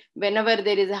say whenever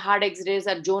there is a hard X-rays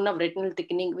or zone of retinal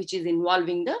thickening which is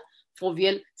involving the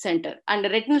foveal center, and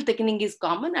retinal thickening is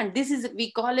common, and this is,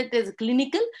 we call it as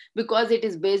clinical because it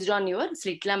is based on your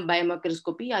slit lamp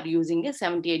biomicroscopy or using a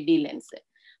 78D lens.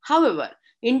 However,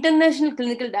 International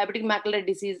Clinical Diabetic Macular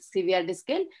Disease Severity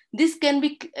Scale,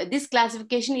 this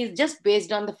classification is just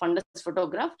based on the fundus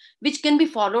photograph, which can be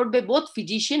followed by both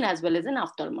physician as well as an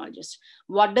ophthalmologist.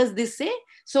 What does this say?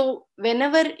 So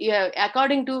whenever,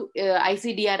 according to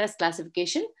ICDRS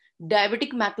classification,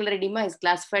 diabetic macular edema is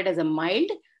classified as a mild,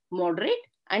 moderate,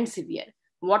 and severe.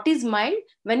 What is mild?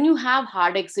 When you have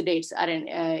hard exudates or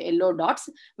yellow dots,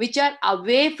 which are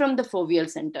away from the foveal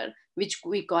center, which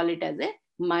we call it as a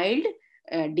mild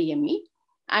DME.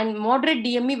 And moderate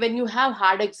DME, when you have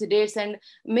hard exudates, and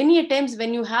many times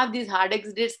when you have these hard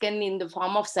exudates can in the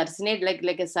form of sarcinate,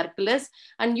 like a circulus,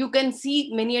 and you can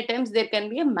see many times there can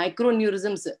be a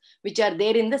microaneurysms which are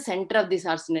there in the center of this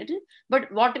sarcinate. But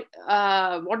what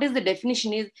is the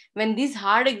definition is, when these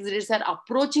hard exudates are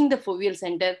approaching the foveal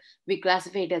center, we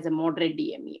classify it as a moderate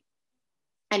DME.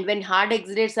 And when hard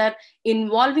exudates are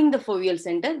involving the foveal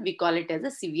center, we call it as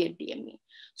a severe DME.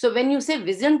 So when you say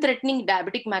vision threatening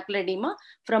diabetic macular edema,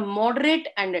 from moderate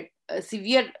and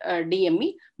severe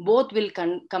DME, both will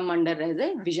come under as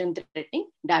a vision threatening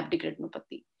diabetic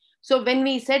retinopathy. So when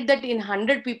we said that in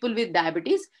 100 people with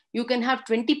diabetes, you can have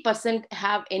 20%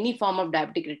 have any form of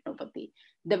diabetic retinopathy.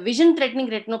 The vision threatening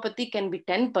retinopathy can be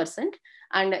 10%,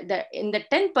 and in the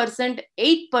 10%,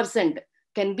 8%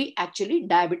 can be actually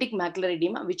diabetic macular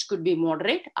edema, which could be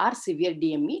moderate or severe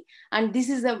DME. And this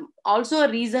is also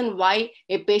a reason why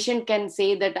a patient can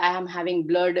say that I am having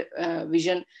blurred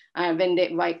vision when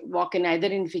they walk in either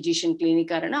in physician clinic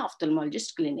or an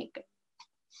ophthalmologist clinic.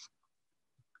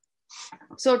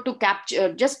 So to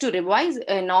capture, just to revise,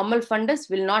 a normal fundus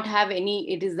will not have any,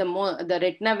 it is the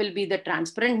retina will be the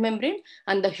transparent membrane,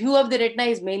 and the hue of the retina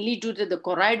is mainly due to the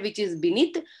choroid which is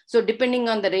beneath. So depending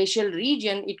on the racial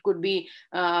region, it could be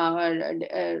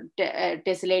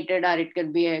tessellated, or it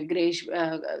could be a grayish,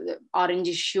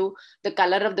 orangish hue. The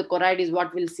color of the choroid is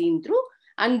what we'll see through.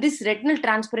 And this retinal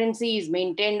transparency is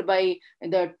maintained by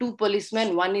the two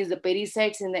policemen. One is the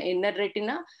pericytes in the inner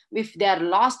retina. If they are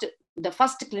lost, the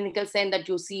first clinical sign that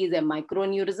you see is a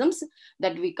microaneurysms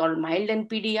that we call mild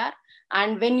NPDR.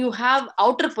 And when you have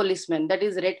outer policemen, that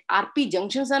is red RP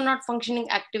junctions are not functioning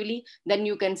actively, then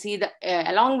you can see the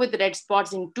along with red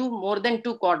spots in more than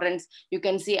two quadrants, you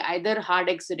can see either hard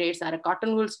exudates or a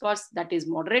cotton wool spots, that is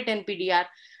moderate NPDR.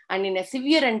 And in a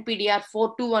severe NPDR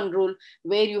 4-2-1 rule,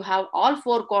 where you have all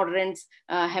four quadrants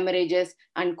hemorrhages,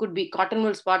 and could be cotton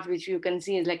wool spots, which you can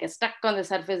see is like a stuck on the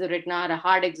surface of retina or a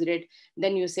hard exudate,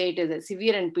 then you say it is a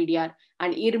severe NPDR.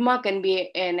 And IRMA can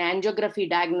be an angiography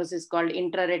diagnosis called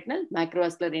intraretinal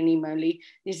macrovascular anomaly.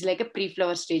 This is like a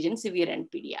pre-flower stage in severe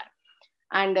NPDR.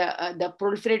 And the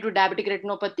proliferative diabetic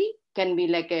retinopathy can be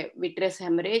like a vitreous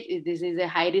hemorrhage. This is a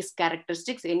high-risk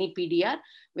characteristics, any PDR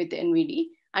with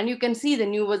NVD. And you can see the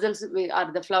new vessels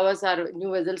or the flowers or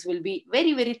new vessels will be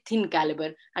very, very thin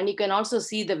caliber. And you can also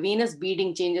see the venous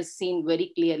beading changes seen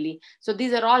very clearly. So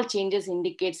these are all changes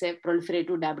indicates a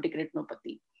proliferative diabetic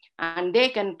retinopathy. And they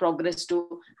can progress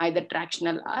to either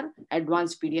tractional or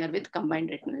advanced PDR with combined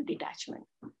retinal detachment.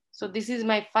 So this is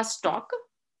my first talk.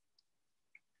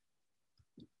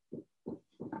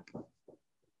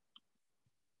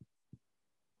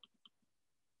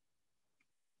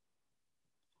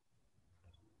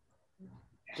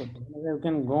 So you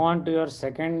can go on to your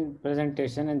second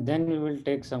presentation, and then we will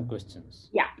take some questions.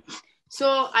 Yeah.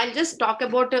 So I'll just talk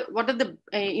about what are the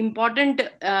important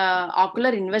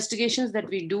ocular investigations that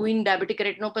we do in diabetic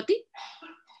retinopathy.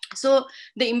 So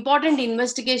the important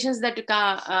investigations that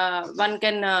one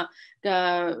can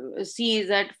see is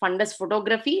that fundus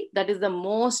photography. That is the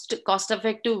most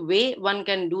cost-effective way one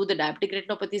can do the diabetic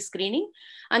retinopathy screening.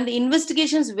 And the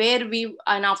investigations where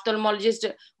an ophthalmologist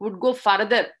would go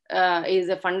further is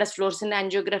a fundus fluorescent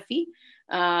angiography,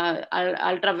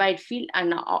 ultra wide field,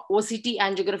 and OCT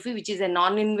angiography, which is a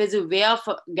non-invasive way of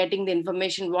getting the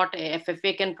information what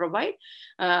FFA can provide.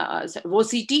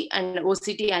 OCT and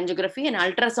OCT angiography and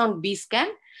ultrasound B scan.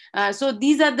 So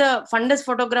these are the fundus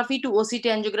photography to OCT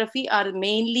angiography are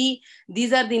mainly,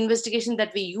 these are the investigations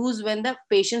that we use when the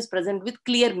patients present with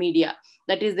clear media.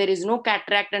 That is, there is no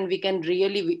cataract and we can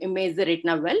really image the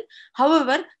retina well.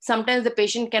 However, sometimes the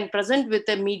patient can present with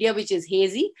a media which is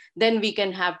hazy, then we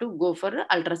can have to go for an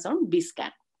ultrasound B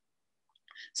scan.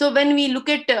 So when we look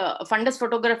at fundus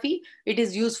photography, it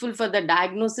is useful for the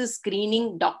diagnosis,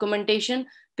 screening, documentation,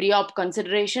 pre-op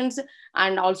considerations,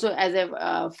 and also as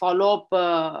a follow-up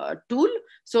tool.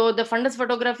 So the fundus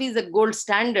photography is a gold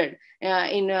standard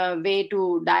in a way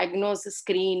to diagnose,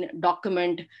 screen,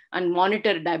 document, and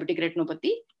monitor diabetic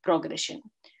retinopathy progression.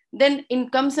 Then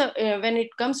when it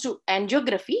comes to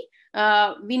angiography,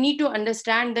 we need to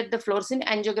understand that the fluorescein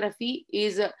angiography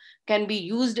can be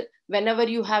used whenever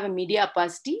you have a media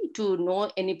opacity to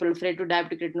know any proliferative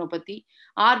diabetic retinopathy,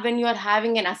 or when you are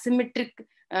having an asymmetric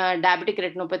diabetic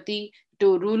retinopathy,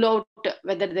 to rule out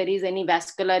whether there is any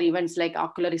vascular events like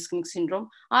ocular ischemic syndrome,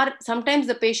 or sometimes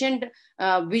the patient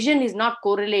vision is not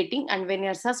correlating, and when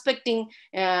you're suspecting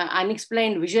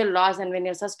unexplained visual loss, and when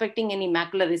you're suspecting any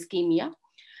macular ischemia,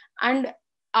 and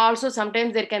also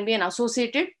sometimes there can be an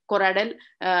associated choroidal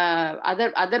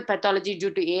other pathology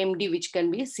due to AMD, which can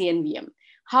be CNVM.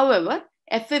 However,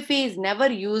 FFA is never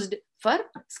used for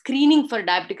screening for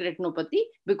diabetic retinopathy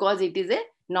because it is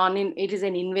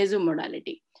an invasive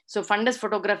modality. So fundus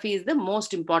photography is the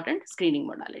most important screening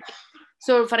modality.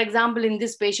 So for example, in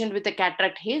this patient with a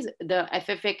cataract haze, the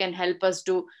FFA can help us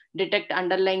to detect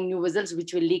underlying new vessels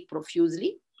which will leak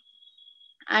profusely.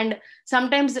 And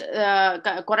sometimes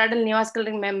choroidal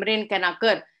neovascular membrane can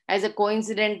occur as a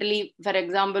coincidentally, for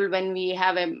example, when we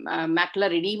have a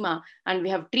macular edema and we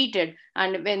have treated,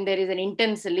 and when there is an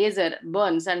intense laser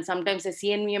burns, and sometimes a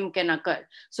CNVM can occur.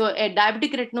 So a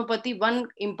diabetic retinopathy, one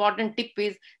important tip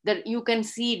is that you can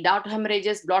see dot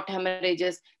hemorrhages, blot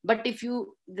hemorrhages, but the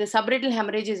subretinal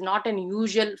hemorrhage is not an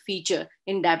usual feature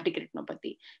in diabetic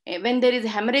retinopathy. When there is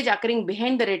hemorrhage occurring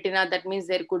behind the retina, that means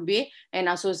there could be an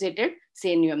associated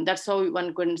CNVM. That's how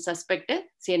one could suspect a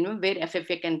CNVM where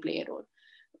FFA can play a role.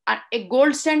 A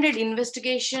gold standard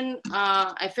investigation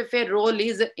FFA role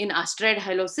is in asteroid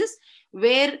hyalosis,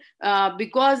 where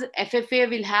because FFA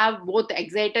will have both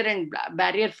exciter and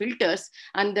barrier filters,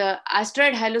 and the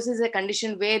asteroid hyalosis is a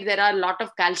condition where there are a lot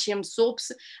of calcium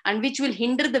soaps, and which will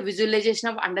hinder the visualization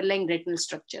of underlying retinal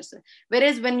structures.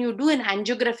 Whereas when you do an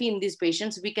angiography in these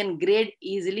patients, we can grade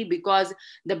easily because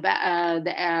all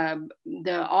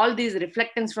these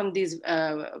reflectance from these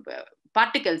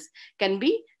particles can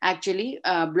be actually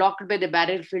blocked by the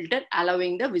barrier filter,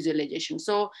 allowing the visualization.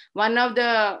 So one of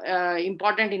the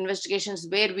important investigations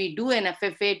where we do an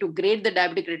FFA to grade the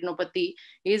diabetic retinopathy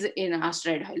is in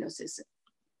asteroid hyalosis.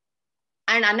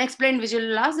 And unexplained visual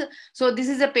loss. So this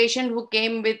is a patient who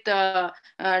came with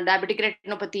diabetic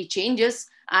retinopathy changes,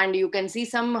 and you can see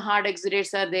some hard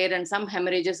exudates are there and some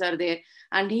hemorrhages are there.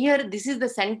 And here, this is the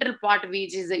central part,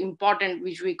 which is important,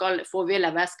 which we call foveal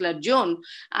avascular zone.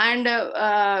 And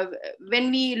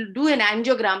when we do an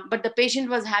angiogram, but the patient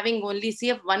was having only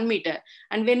CF 1 meter.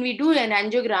 And when we do an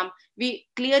angiogram, we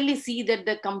clearly see that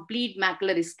the complete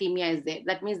macular ischemia is there.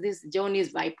 That means this zone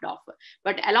is wiped off.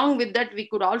 But along with that, we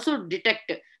could also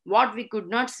detect what we could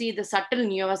not see, the subtle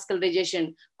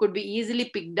neovascularization could be easily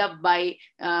picked up by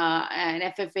an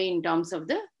FFA in terms of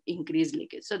the increased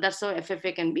leakage. So that's how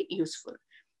FFA can be useful.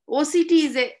 OCT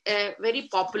is a very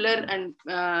popular and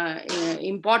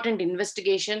important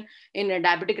investigation in a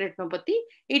diabetic retinopathy.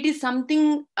 It is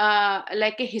something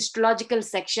like a histological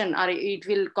section, or it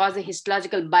will cause a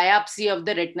histological biopsy of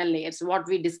the retinal layers, what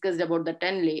we discussed about the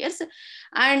 10 layers.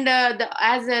 And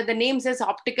as the name says,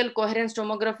 optical coherence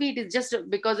tomography, it is just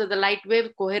because of the light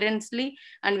wave coherently,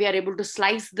 and we are able to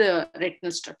slice the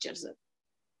retinal structures.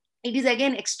 It is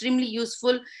again extremely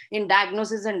useful in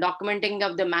diagnosis and documenting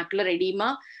of the macular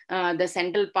edema, the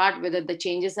central part, whether the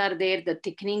changes are there, the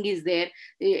thickening is there.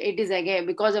 It is again,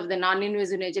 because of the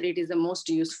non-invasive nature, it is the most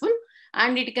useful.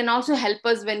 And it can also help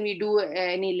us when we do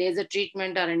any laser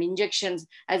treatment or an injections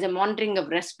as a monitoring of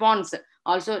response.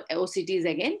 Also, OCT is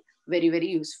again very, very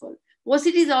useful.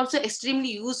 OCT is also extremely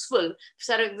useful.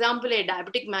 For example, a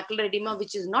diabetic macular edema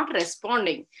which is not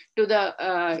responding to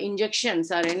the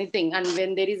injections or anything, and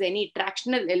when there is any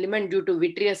tractional element due to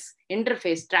vitreous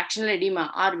interface, tractional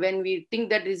edema, or when we think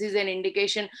that this is an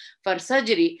indication for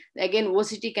surgery, again,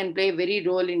 OCT can play a very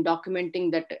role in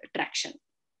documenting that traction.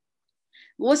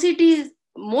 OCT's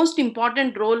most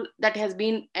important role that has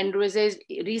been envisaged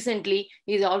recently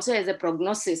is also as a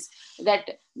prognosis, that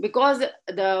because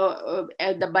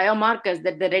the biomarkers,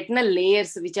 that the retinal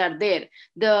layers which are there,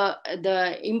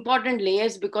 the important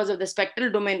layers, because of the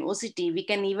spectral domain OCT, we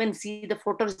can even see the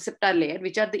photoreceptor layer,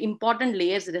 which are the important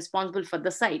layers responsible for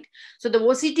the sight. So the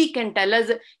OCT can tell us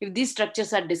if these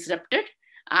structures are disrupted,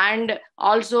 and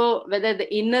also whether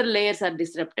the inner layers are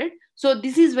disrupted. So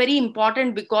this is very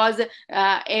important because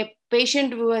a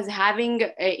patient who is having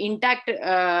intact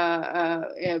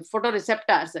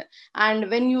photoreceptors, and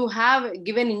when you have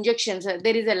given injections,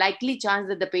 there is a likely chance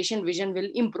that the patient vision will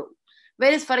improve.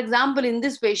 Whereas, for example, in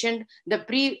this patient, the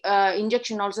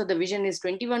pre-injection also the vision is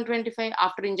 21-25,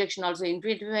 after injection also in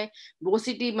 25,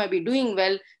 OCT might be doing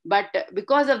well, but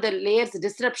because of the layers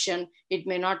disruption, it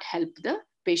may not help the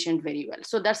patient very well.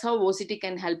 So that's how OCT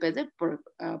can help as a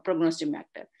prognostic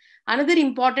factor. Another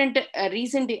important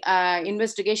recent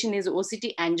investigation is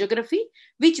OCT angiography,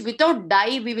 which without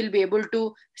dye, we will be able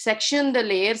to section the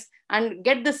layers and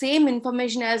get the same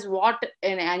information as what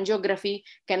an angiography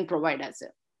can provide us.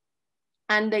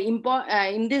 And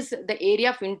in this, the area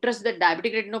of interest, the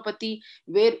diabetic retinopathy,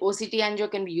 where OCT angio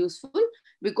can be useful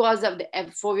because of the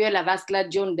foveal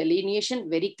avascular zone delineation,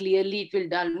 very clearly it will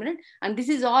dominate. And this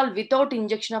is all without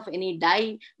injection of any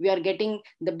dye. We are getting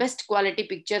the best quality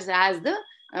pictures as the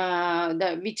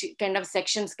which kind of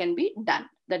sections can be done.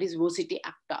 That is OCT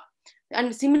ACTA.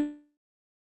 And similarly,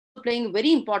 playing a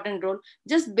very important role.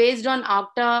 Just based on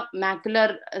octa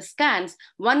macular scans,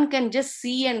 one can just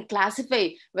see and classify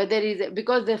whether is,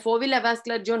 because the foveal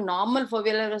avascular zone, normal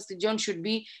foveal avascular zone should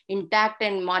be intact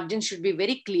and margins should be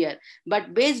very clear.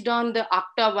 But based on the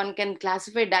octa, one can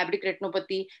classify diabetic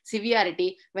retinopathy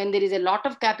severity. When there is a lot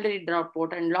of capillary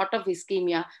dropout and lot of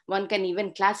ischemia, one can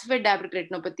even classify diabetic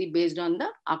retinopathy based on the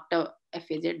octa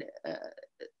FAZ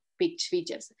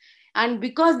features. And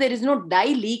because there is no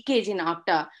dye leakage in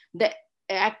octa, the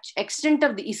extent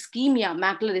of the ischemia,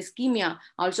 macular ischemia,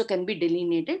 also can be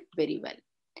delineated very well.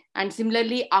 And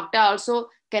similarly, octa also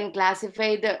can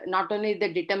classify the, not only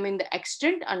the determine the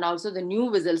extent, and also the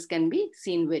new vessels can be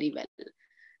seen very well.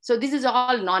 So this is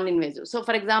all non-invasive. So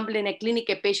for example, in a clinic,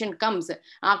 a patient comes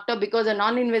after, because a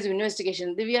non-invasive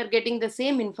investigation, we are getting the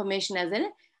same information as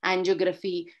an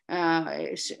angiography.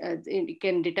 It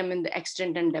can determine the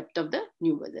extent and depth of the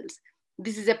new vessels.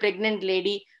 This is a pregnant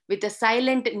lady with a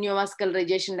silent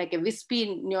neovascularization, like a wispy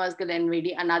neovascular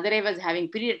NVD. Another eye was having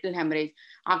periretinal hemorrhage.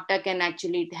 Octa can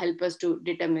actually help us to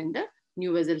determine the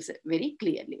new vessels very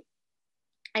clearly.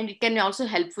 And it can also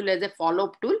helpful as a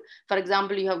follow-up tool. For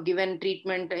example, you have given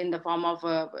treatment in the form of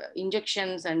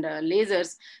injections and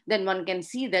lasers, then one can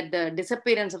see that the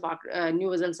disappearance of new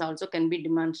vessels also can be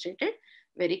demonstrated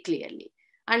very clearly.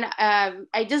 And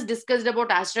I just discussed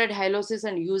about asteroid hyalosis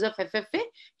and use of FFA.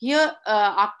 Here,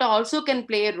 octa also can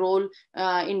play a role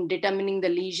in determining the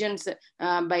lesions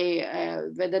by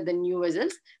whether the new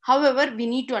vessels. However, we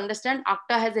need to understand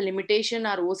octa has a limitation,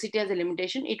 or OCT has a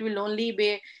limitation. It will only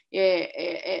be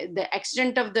the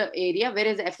extent of the area,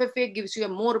 whereas FFA gives you a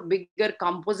more bigger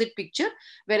composite picture,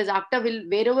 whereas octa will,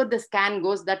 wherever the scan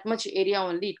goes, that much area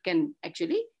only it can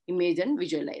actually image and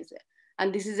visualize.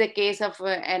 And this is a case of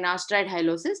an asteroid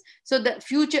hyalosis. So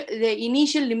the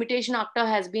initial limitation octa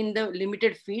has been the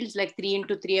limited fields like 3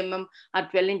 into 3 mm or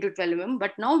 12 into 12 mm.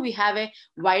 But now we have a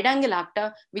wide angle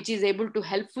octa, which is able to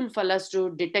helpful for us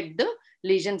to detect the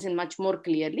lesions in much more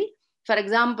clearly. For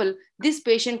example, this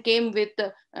patient came with,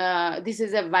 this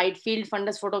is a wide field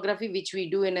fundus photography, which we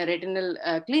do in a retinal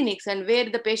clinics, and where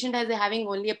the patient has having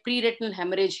only a pre-retinal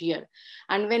hemorrhage here.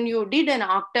 And when you did an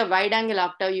octa, wide angle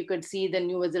octa, you could see the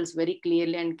new vessels very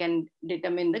clearly and can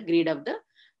determine the grade of the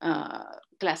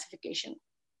classification.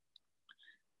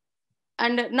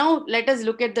 And now let us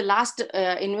look at the last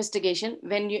investigation.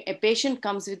 When a patient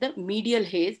comes with a medial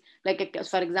haze, like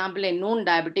for example, a known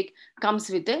diabetic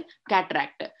comes with a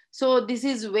cataract. So this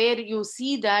is where you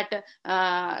see that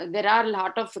there are a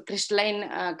lot of crystalline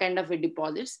kind of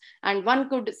deposits, and one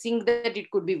could think that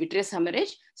it could be vitreous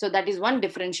hemorrhage. So that is one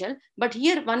differential. But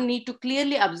here one need to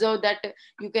clearly observe that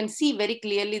you can see very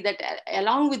clearly that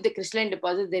along with the crystalline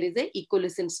deposits, there is a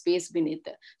equiescent space beneath.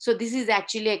 So this is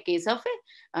actually a case of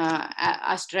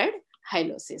asteroid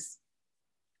hyalosis.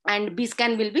 And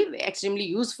B-scan will be extremely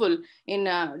useful in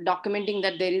documenting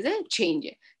that there is a change.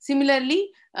 Similarly,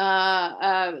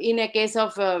 in a case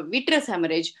of vitreous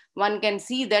hemorrhage, one can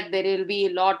see that there will be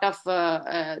a lot of,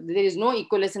 there is no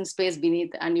equiescent space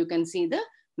beneath, and you can see the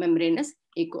membranous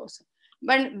echoes.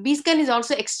 But B-scan is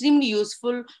also extremely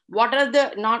useful. What are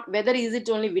the, not whether is it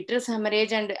only vitreous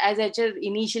hemorrhage, and as I said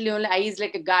initially, only eye is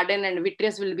like a garden and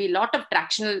vitreous will be a lot of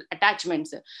tractional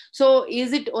attachments. So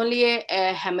is it only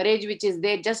a hemorrhage which is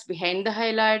there just behind the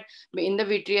hyaloid in the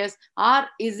vitreous, or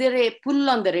is there a pull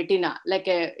on the retina like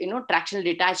a tractional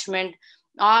detachment,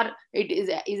 or is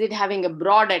it having a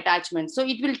broad attachment? So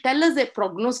it will tell us a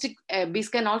prognostic.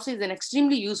 B-scan also is an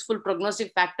extremely useful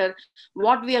prognostic factor,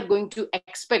 what we are going to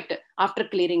expect after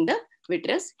clearing the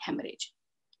vitreous hemorrhage.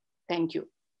 Thank you.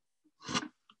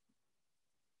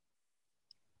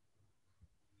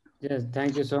 Yes,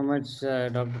 thank you so much,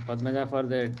 Dr. Padmaja, for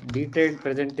the detailed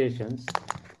presentations.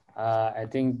 I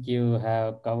think you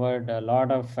have covered a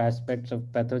lot of aspects of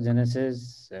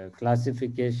pathogenesis,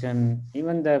 classification,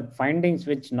 even the findings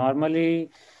which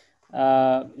normally,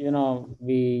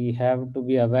 we have to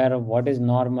be aware of what is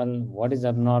normal, what is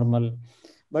abnormal.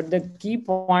 But the key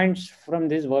points from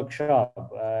this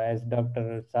workshop, as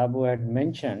Dr. Sabu had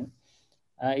mentioned,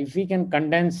 if we can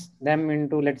condense them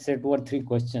into, let's say, two or three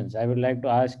questions, I would like to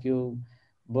ask you.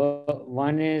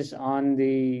 One is on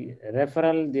the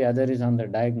referral, the other is on the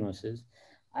diagnosis.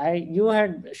 You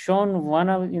had shown one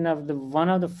of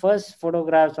the first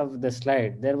photographs of the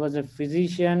slide. There was a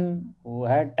physician who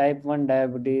had type 1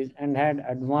 diabetes and had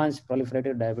advanced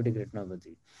proliferative diabetic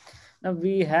retinopathy. Now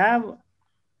we have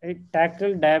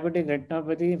tackled diabetic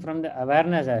retinopathy from the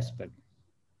awareness aspect.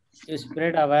 You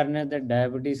spread awareness that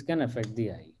diabetes can affect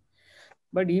the eye.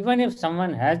 But even if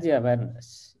someone has the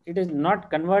awareness, it is not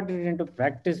converted into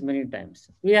practice many times.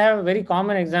 We have a very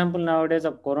common example nowadays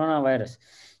of coronavirus.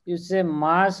 You say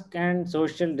mask and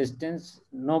social distance,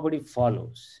 nobody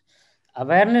follows.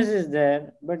 Awareness is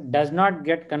there, but does not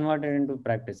get converted into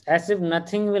practice, as if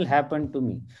nothing will happen to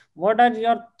me. What are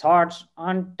your thoughts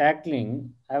on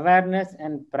tackling awareness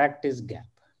and practice gap?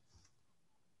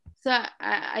 So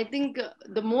I think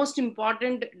the most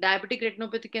important diabetic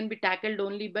retinopathy can be tackled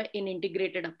only by an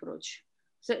integrated approach.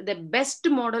 So the best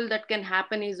model that can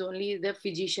happen is only the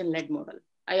physician-led model.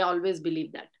 I always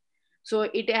believe that. So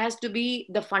it has to be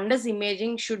the fundus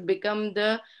imaging should become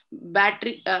the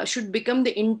should become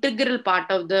the integral part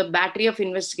of the battery of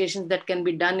investigations that can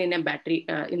be done in a battery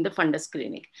in the fundus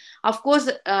clinic. Of course,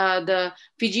 the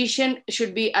physician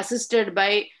should be assisted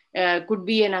by could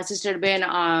be an assisted by an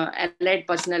allied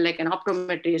personnel like an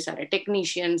optometrist or a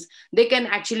technicians. They can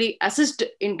actually assist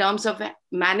in terms of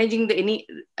managing the any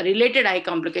related eye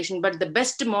complication, but the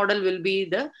best model will be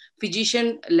the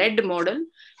physician led model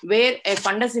where a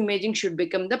fundus imaging should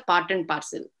become the part and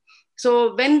parcel.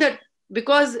 So when the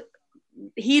because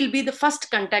he'll be the first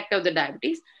contact of the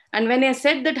diabetes. And when I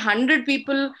said that 100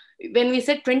 people, when we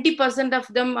said 20%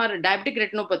 of them are diabetic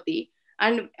retinopathy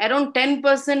and around 10%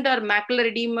 are macular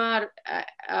edema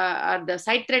or the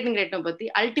sight-threatening retinopathy,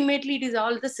 ultimately it is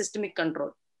all the systemic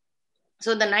control.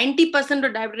 So the 90%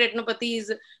 of diabetic retinopathy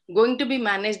is going to be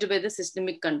managed by the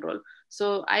systemic control.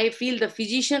 So I feel the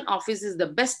physician office is the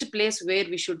best place where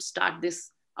we should start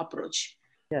this approach.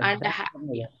 Yes, And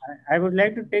definitely. I would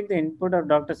like to take the input of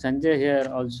Dr. Sanjay here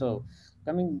also.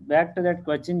 Coming back to that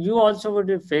question, you also would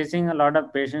be facing a lot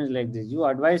of patients like this. You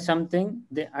advise something,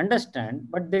 they understand,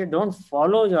 but they don't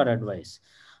follow your advice.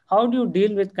 How do you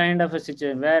deal with kind of a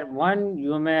situation where one,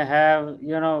 you may have,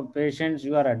 patients,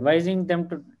 you are advising them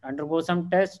to undergo some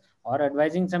tests or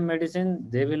advising some medicine,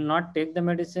 they will not take the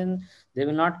medicine, they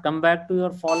will not come back to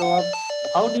your follow-up.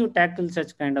 How do you tackle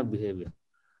such kind of behavior?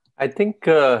 I think,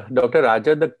 Dr.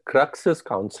 Raja, the crux is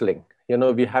counseling.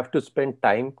 We have to spend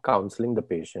time counseling the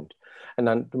patient.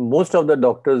 And most of the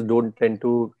doctors don't tend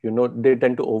to, they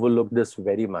tend to overlook this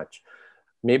very much.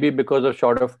 Maybe because of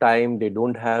short of time, they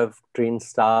don't have trained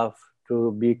staff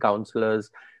to be counselors.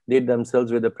 They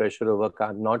themselves, with the pressure of work,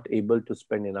 are not able to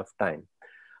spend enough time.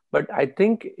 But I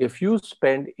think if you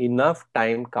spend enough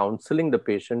time counseling the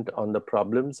patient on the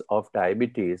problems of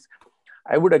diabetes,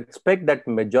 I would expect that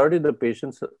majority of the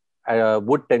patients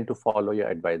would tend to follow your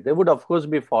advice. There would, of course,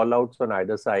 be fallouts on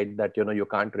either side that you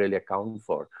can't really account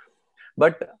for.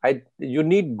 But you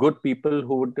need good people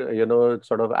who would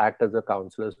sort of act as a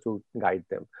counselors to guide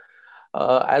them.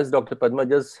 As Dr.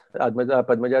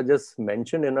 Padmaja just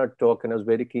mentioned in her talk, and I was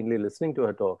very keenly listening to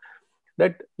her talk,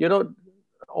 that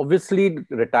obviously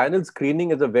retinal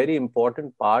screening is a very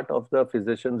important part of the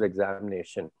physician's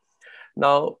examination.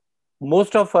 Now,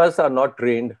 most of us are not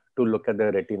trained to look at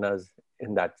the retinas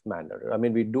in that manner. I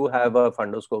mean, we do have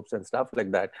fundoscopes and stuff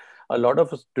like that. A lot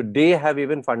of us today have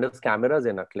even fundus cameras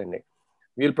in our clinic.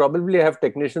 We'll probably have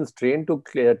technicians trained to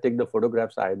take the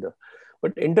photographs either.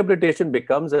 But interpretation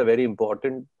becomes a very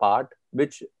important part,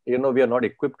 which, we are not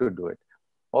equipped to do it.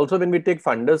 Also, when we take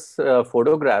fundus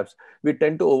photographs, we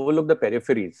tend to overlook the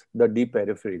peripheries, the deep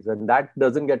peripheries, and that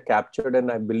doesn't get captured.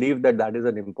 And I believe that that is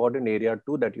an important area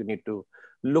too that you need to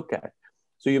look at.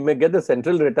 So you may get the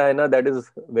central retina that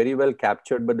is very well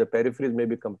captured, but the peripheries may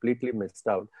be completely missed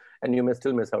out, and you may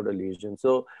still miss out a lesion.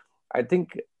 So I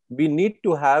think we need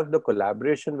to have the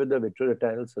collaboration with the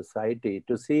Vitreoretinal Society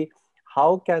to see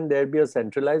how can there be a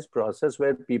centralized process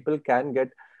where people can get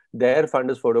their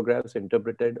fundus photographs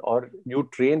interpreted, or you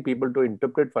train people to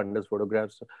interpret fundus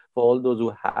photographs for all those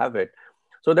who have it.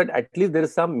 so that at least there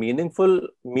is some meaningful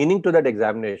meaning to that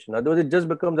examination. Otherwise, it just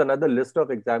becomes another list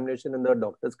of examination in the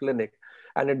doctor's clinic,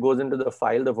 and it goes into the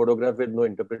file, the photograph, with no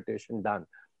interpretation done.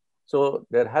 So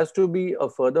there has to be a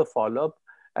further follow-up.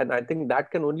 And I think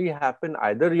that can only happen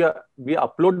either we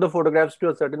upload the photographs to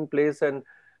a certain place and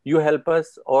you help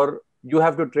us, or you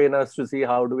have to train us to see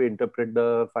how do we interpret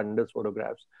the fundus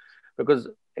photographs. Because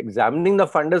examining the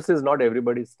fundus is not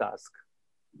everybody's task.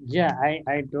 Yeah,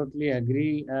 I totally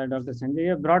agree, Dr. Sanjay.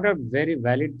 You brought up very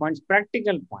valid points,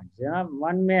 practical points. Yeah,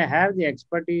 one may have the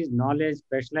expertise, knowledge,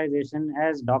 specialization.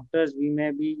 As doctors, we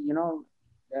may be,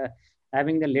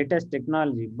 having the latest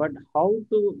technology, but how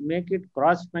to make it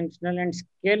cross-functional and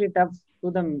scale it up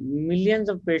to the millions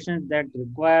of patients that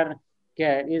require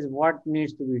care is what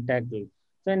needs to be tackled.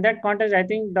 So in that context, I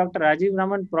think Dr. Rajiv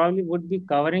Raman probably would be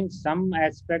covering some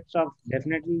aspects of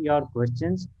definitely your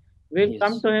questions. We'll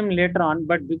come Yes. to him later on,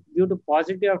 but due to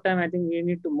paucity of time, I think we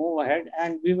need to move ahead.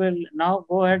 And we will now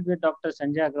go ahead with Dr.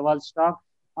 Sanjay Agrawal's talk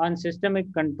on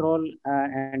systemic control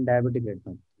and diabetic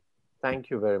retinopathy. Thank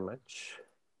you very much.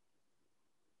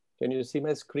 Can you see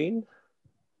my screen?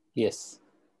 Yes.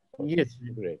 Yes.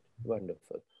 Great.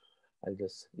 Wonderful. I'll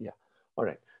just, yeah. All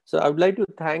right. So I would like to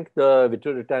thank the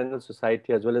Vitreoretinal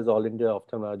Society as well as All India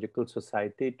Ophthalmological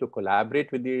Society to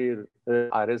collaborate with the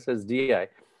RSSDI.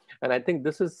 And I think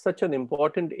this is such an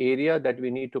important area that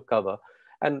we need to cover.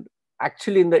 And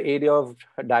actually in the area of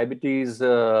diabetes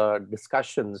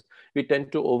discussions, we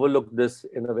tend to overlook this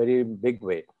in a very big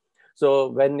way. So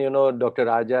when, Dr.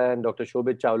 Raja and Dr.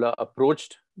 Shobhit Chawla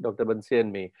approached Dr. Bansi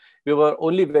and me, we were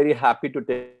only very happy to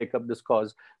take up this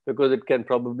cause because it can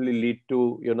probably lead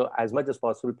to, as much as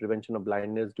possible prevention of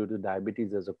blindness due to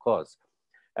diabetes as a cause.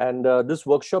 And this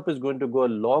workshop is going to go a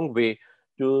long way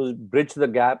to bridge the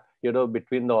gap,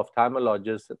 between the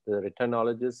ophthalmologists, the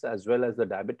retinologists, as well as the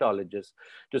diabetologists,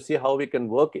 to see how we can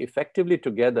work effectively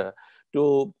together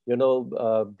to,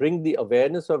 bring the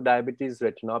awareness of diabetes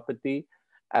retinopathy,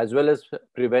 as well as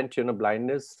prevent,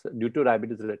 blindness due to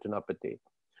diabetes retinopathy.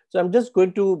 So I'm just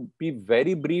going to be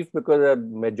very brief because the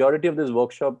majority of this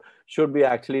workshop should be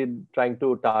actually trying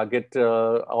to target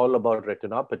all about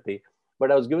retinopathy.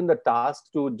 But I was given the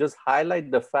task to just highlight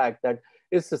the fact that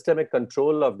is systemic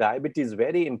control of diabetes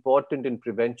very important in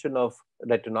prevention of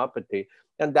retinopathy.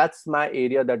 And that's my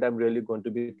area that I'm really going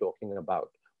to be talking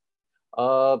about.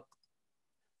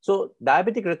 So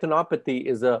diabetic retinopathy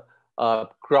is a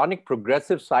chronic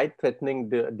progressive sight-threatening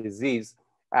disease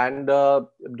and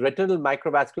retinal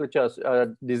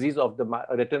microvasculature, disease of the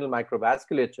retinal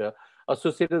microvasculature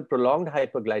associated with prolonged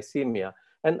hyperglycemia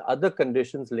and other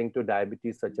conditions linked to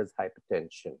diabetes such as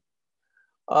hypertension.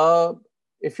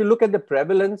 If you look at the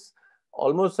prevalence,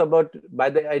 almost about by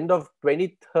the end of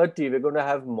 2030, we're going to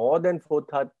have more than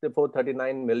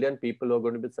 439 million people who are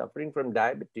going to be suffering from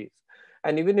diabetes.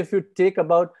 And even if you take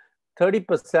about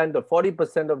 30% or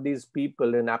 40% of these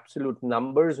people in absolute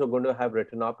numbers who are going to have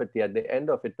retinopathy at the end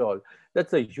of it all,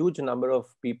 that's a huge number of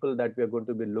people that we are going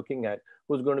to be looking at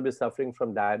who's going to be suffering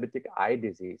from diabetic eye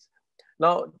disease.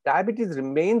 Now, diabetes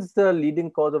remains the leading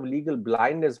cause of legal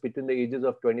blindness between the ages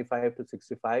of 25 to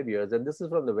 65 years. And this is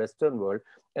from the Western world.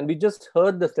 And we just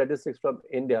heard the statistics from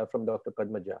India from Dr.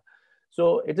 Padmaja.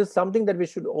 So it is something that we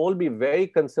should all be very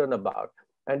concerned about,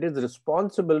 and is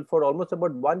responsible for almost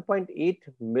about 1.8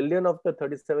 million of the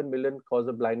 37 million cause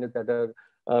of blindness that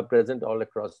are present all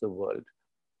across the world.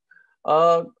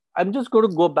 I'm just going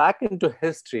to go back into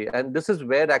history, and this is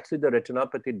where actually the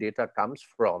retinopathy data comes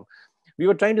from. We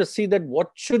were trying to see that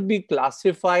what should be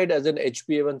classified as an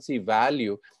HbA1c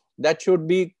value that should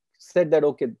be said that,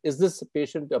 okay, is this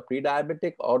patient a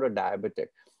pre-diabetic or a diabetic?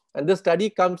 And this study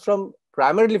comes from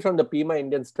primarily from the PIMA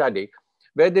Indian study,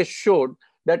 where they showed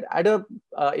that at a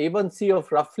A1C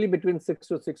of roughly between 6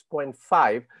 to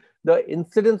 6.5, the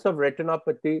incidence of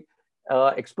retinopathy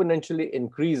exponentially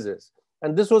increases.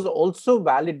 And this was also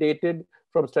validated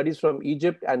from studies from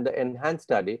Egypt and the ENHANCE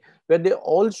study, where they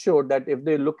all showed that if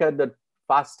they look at the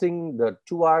fasting, the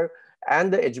 2-hour,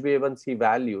 and the HbA1c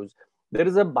values, there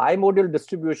is a bimodal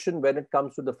distribution when it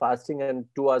comes to the fasting and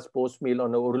 2 hours post-meal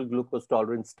on an oral glucose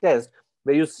tolerance test,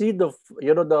 where you see the,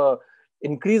 the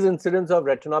increased incidence of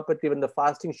retinopathy when the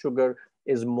fasting sugar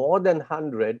is more than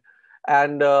 100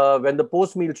 and when the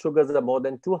post-meal sugars are more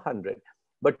than 200.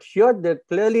 But here,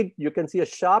 clearly, you can see a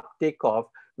sharp takeoff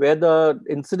where the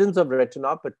incidence of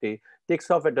retinopathy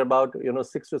takes off at about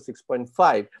 6 to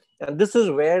 6.5. And this is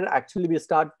where actually we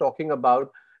start talking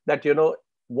about that,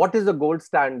 what is the gold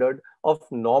standard of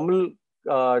normal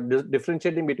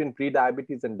differentiating between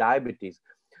pre-diabetes and diabetes.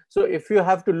 So if you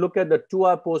have to look at the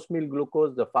 2-hour post-meal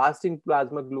glucose, the fasting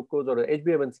plasma glucose, or the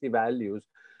HbA1c values,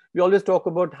 we always talk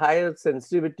about higher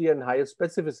sensitivity and higher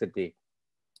specificity.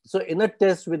 So in a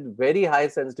test with very high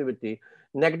sensitivity,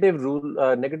 negative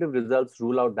results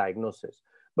rule out diagnosis.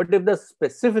 But if the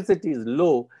specificity is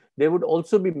low, there would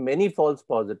also be many false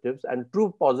positives, and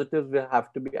true positives will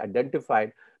have to be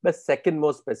identified by second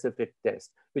most specific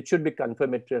test, which should be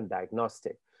confirmatory and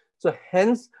diagnostic. So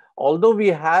hence, although we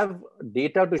have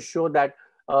data to show that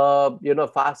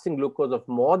fasting glucose of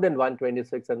more than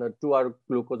 126 and a 2-hour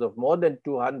glucose of more than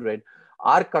 200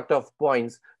 are cutoff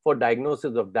points for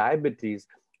diagnosis of diabetes,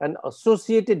 and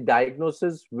associated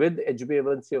diagnosis with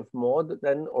HbA1c of more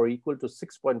than or equal to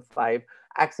 6.5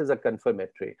 acts as a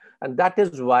confirmatory. And that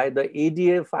is why the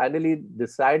ADA finally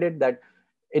decided that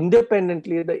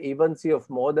independently, the A1C of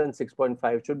more than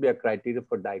 6.5 should be a criteria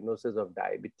for diagnosis of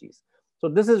diabetes. So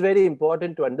this is very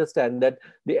important to understand, that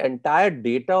the entire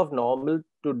data of normal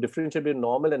to differentiate between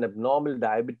normal and abnormal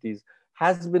diabetes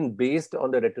has been based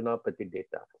on the retinopathy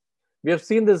data. We have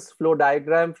seen this flow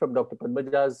diagram from Dr.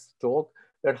 Padmaja's talk,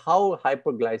 that how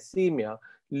hyperglycemia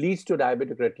leads to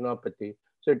diabetic retinopathy.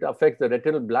 So it affects the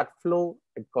retinal blood flow,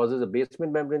 it causes a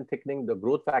basement membrane thickening, the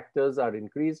growth factors are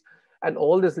increased, and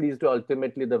all this leads to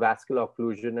ultimately the vascular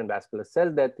occlusion and vascular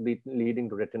cell death, leading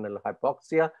to retinal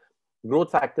hypoxia,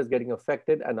 growth factors getting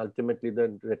affected, and ultimately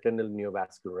the retinal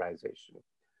neovascularization.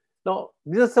 Now,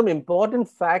 these are some important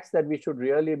facts that we should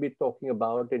really be talking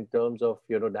about in terms of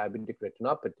diabetic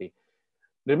retinopathy.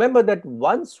 Remember that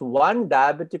once one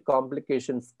diabetic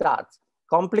complication starts,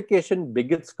 complication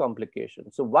begets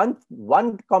complication. So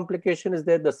one complication is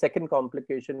there, the second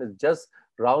complication is just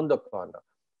round the corner.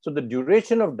 So the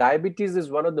duration of diabetes is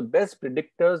one of the best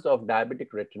predictors of diabetic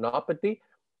retinopathy.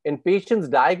 In patients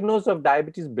diagnosed of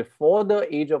diabetes before the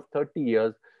age of 30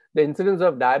 years, the incidence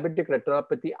of diabetic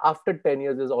retinopathy after 10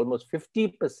 years is almost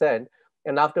 50%,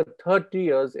 and after 30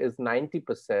 years is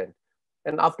 90%.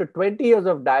 And after 20 years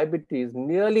of diabetes,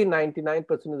 nearly 99%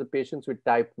 of the patients with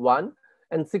type 1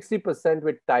 and 60%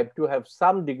 with type 2 have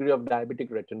some degree of diabetic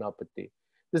retinopathy.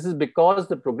 This is because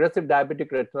the progressive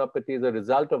diabetic retinopathy is a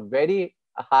result of very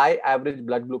high average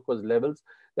blood glucose levels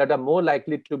that are more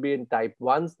likely to be in type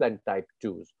 1s than type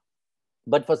 2s.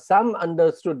 But for some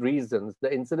understood reasons,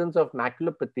 the incidence of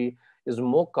maculopathy is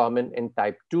more common in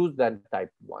type 2s than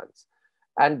type 1s.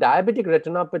 And diabetic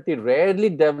retinopathy rarely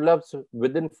develops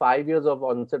within 5 years of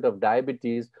onset of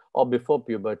diabetes or before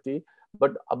puberty,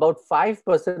 but about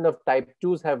 5% of type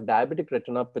 2s have diabetic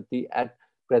retinopathy at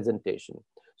presentation.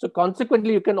 So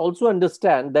consequently, you can also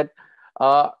understand that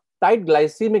tight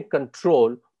glycemic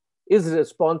control is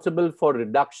responsible for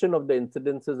reduction of the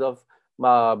incidences of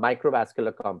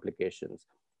microvascular complications.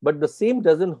 But the same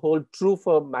doesn't hold true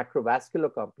for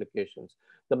macrovascular complications.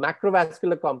 The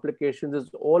macrovascular complications is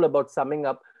all about summing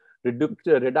up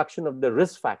reduction of the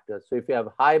risk factors. So if you have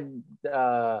high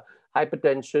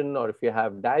hypertension, or if you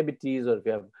have diabetes, or if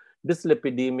you have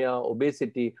dyslipidemia,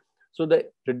 obesity, so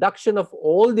the reduction of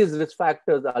all these risk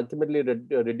factors ultimately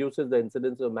reduces the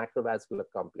incidence of macrovascular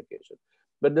complications.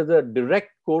 But there's a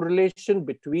direct correlation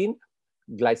between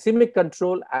glycemic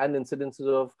control and incidences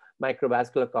of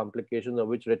microvascular complications, of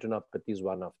which retinopathy is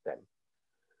one of them.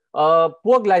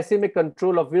 Poor glycemic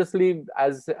control, obviously,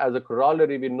 as a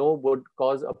corollary, we know would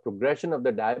cause a progression of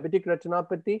the diabetic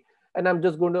retinopathy. And I'm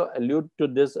just going to allude to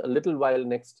this a little while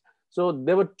next. So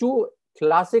there were two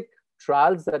classic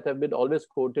trials that have been always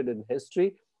quoted in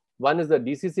history. One is the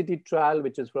DCCT trial,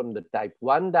 which is from the type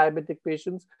 1 diabetic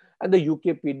patients, and the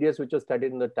UK-PDS, which was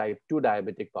studied in the type 2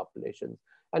 diabetic populations.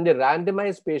 And they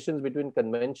randomized patients between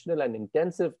conventional and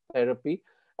intensive therapy.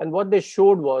 And what they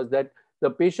showed was that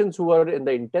the patients who were in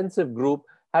the intensive group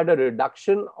had a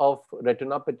reduction of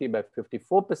retinopathy by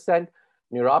 54%,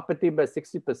 neuropathy by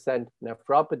 60%,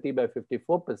 nephropathy by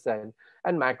 54%,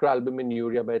 and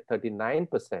macroalbuminuria by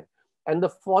 39%. And the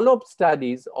follow-up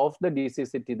studies of the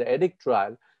DCCT, the EDIC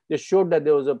trial, they showed that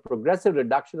there was a progressive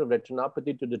reduction of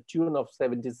retinopathy to the tune of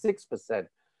 76%.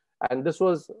 And this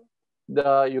was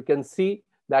you can see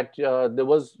that there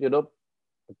was, there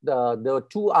were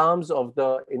two arms of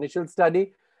the initial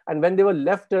study. And when they were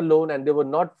left alone and they were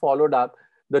not followed up,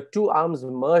 the two arms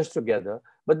merged together.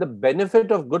 But the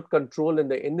benefit of good control in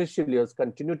the initial years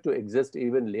continued to exist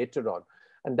even later on.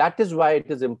 And that is why it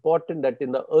is important that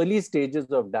in the early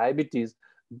stages of diabetes,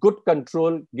 good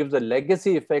control gives a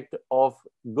legacy effect of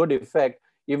good effect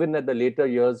even at the later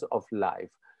years of life.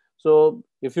 So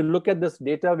if you look at this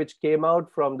data which came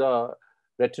out from the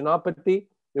retinopathy,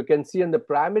 you can see in the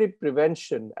primary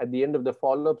prevention at the end of the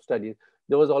follow-up studies,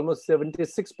 there was almost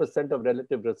 76% of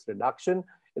relative risk reduction.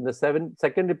 In the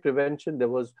secondary prevention, there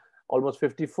was almost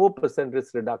 54%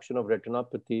 risk reduction of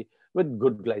retinopathy with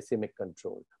good glycemic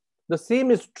control. The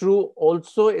same is true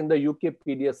also in the UK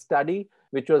PDS study,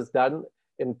 which was done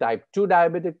in type 2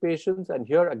 diabetic patients. And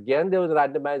here again, there was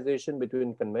randomization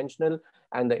between conventional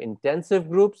and the intensive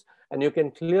groups. And you can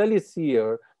clearly see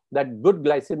here that good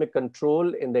glycemic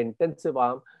control in the intensive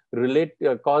arm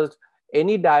caused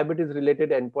any diabetes-related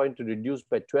endpoint to reduce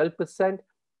by 12%,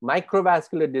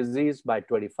 microvascular disease by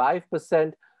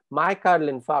 25%,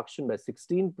 myocardial infarction by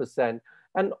 16%,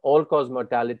 and all-cause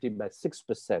mortality by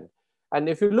 6%. And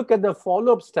if you look at the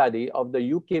follow-up study of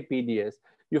the UK PDS,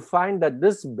 you find that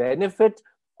this benefit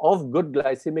of good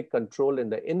glycemic control in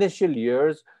the initial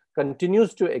years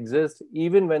continues to exist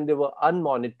even when they were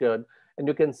unmonitored. And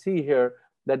you can see here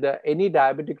that any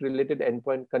diabetic-related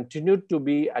endpoint continued to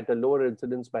be at a lower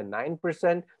incidence by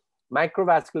 9%,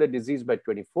 microvascular disease by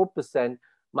 24%,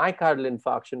 myocardial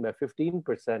infarction by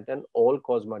 15%, and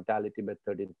all-cause mortality by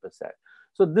 13%.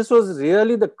 So this was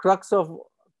really the crux of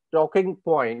talking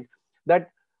point,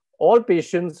 that all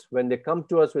patients, when they come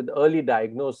to us with early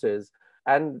diagnosis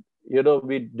and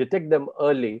we detect them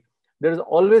early, there's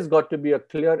always got to be a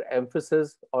clear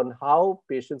emphasis on how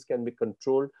patients can be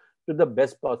controlled to the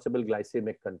best possible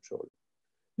glycemic control.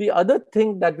 The other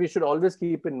thing that we should always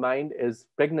keep in mind is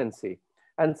pregnancy.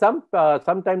 And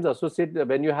sometimes associated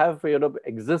when you have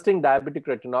existing diabetic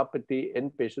retinopathy in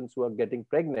patients who are getting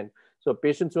pregnant. So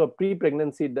patients who are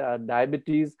pre-pregnancy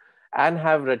diabetes and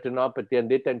have retinopathy, and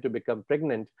they tend to become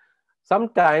pregnant.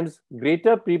 Sometimes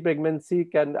greater pre-pregnancy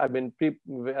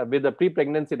with a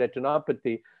pre-pregnancy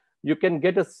retinopathy, you can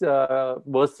get a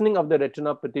worsening of the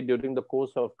retinopathy during the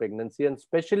course of pregnancy, and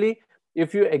especially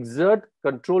if you exert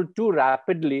control too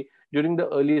rapidly during the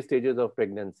early stages of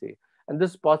pregnancy. And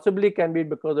this possibly can be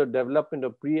because of development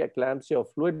of preeclampsia or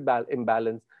fluid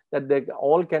imbalance, that they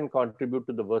all can contribute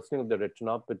to the worsening of the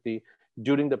retinopathy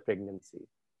during the pregnancy.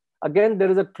 Again, there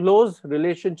is a close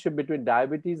relationship between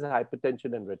diabetes,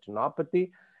 hypertension, and retinopathy.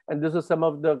 And this is some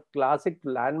of the classic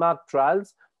landmark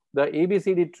trials. The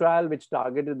ABCD trial, which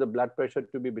targeted the blood pressure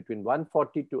to be between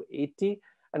 140 to 80.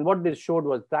 And what they showed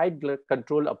was tight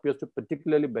control appears to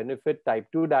particularly benefit type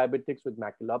 2 diabetics with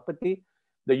maculopathy.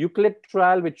 The Euclid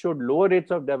trial, which showed lower rates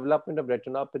of development of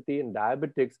retinopathy in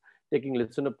diabetics taking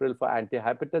lisinopril for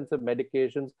antihypertensive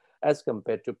medications as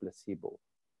compared to placebo.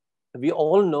 We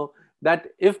all know that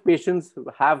if patients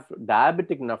have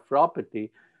diabetic nephropathy,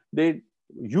 they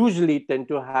usually tend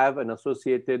to have an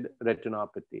associated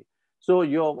retinopathy. So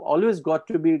you've always got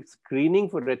to be screening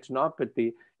for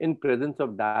retinopathy in presence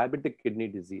of diabetic kidney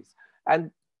disease. And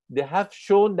they have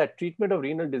shown that treatment of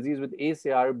renal disease with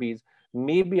ACE-ARBs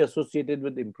may be associated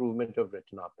with improvement of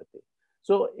retinopathy.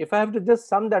 So if I have to just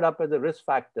sum that up as a risk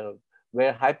factor,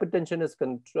 where hypertension is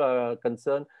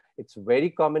concerned, it's very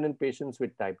common in patients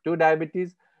with type 2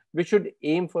 diabetes. We should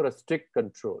aim for a strict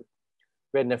control.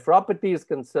 Where nephropathy is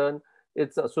concerned,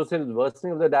 it's associated with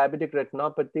worsening of the diabetic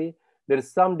retinopathy. There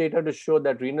is some data to show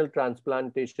that renal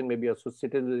transplantation may be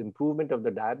associated with improvement of the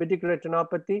diabetic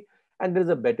retinopathy, and there is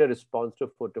a better response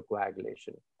to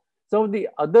photocoagulation. Some of the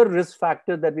other risk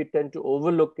factors that we tend to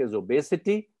overlook is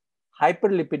obesity,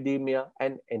 hyperlipidemia,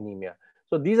 and anemia.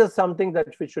 So these are some things that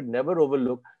we should never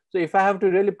overlook. So if I have to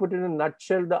really put in a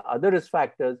nutshell, the other risk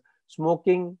factors,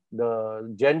 smoking,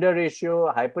 the gender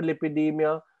ratio,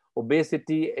 hyperlipidemia,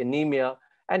 obesity, anemia,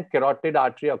 and carotid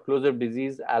artery occlusive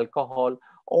disease, alcohol,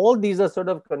 all these are sort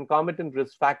of concomitant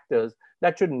risk factors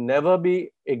that should never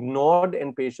be ignored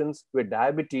in patients with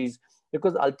diabetes,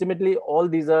 because ultimately all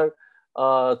these are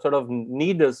sort of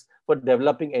need us for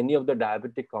developing any of the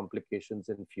diabetic complications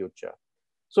in future.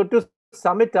 So to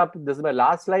sum it up, this is my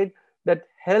last slide, that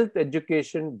health,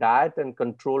 education, diet, and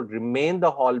control remain the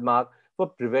hallmark for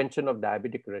prevention of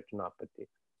diabetic retinopathy.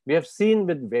 We have seen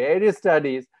with various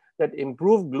studies that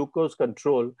improved glucose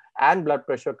control and blood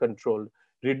pressure control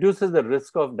reduces the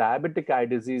risk of diabetic eye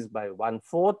disease by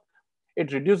 1/4.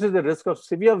 It reduces the risk of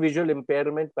severe visual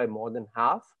impairment by more than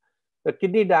half, the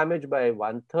kidney damage by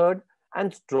 1/3,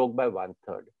 and stroke by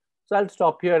 1/3. So I'll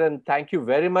stop here and thank you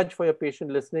very much for your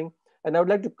patient listening. And I would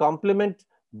like to compliment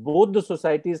both the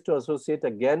societies to associate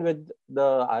again with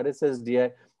the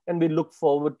RSSDI, and we look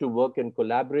forward to work in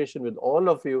collaboration with all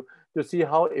of you to see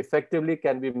how effectively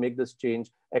can we make this change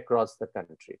across the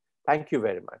country. Thank you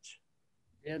very much.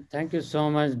 Yeah, thank you so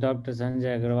much, Dr.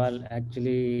 Sanjay Agarwal.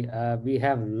 Actually, we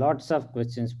have lots of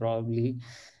questions probably,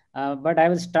 but I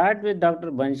will start with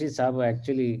Dr. Banshi Sabu.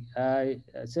 Actually,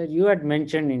 sir, you had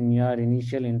mentioned in your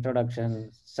initial introduction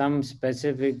some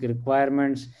specific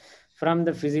requirements from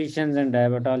the physicians and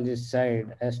diabetologists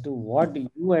side as to what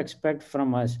you expect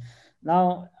from us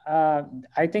Now,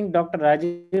 I think Dr.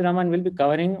 Rajiv Raman will be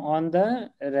covering on the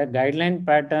guideline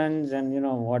patterns and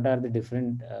what are the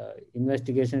different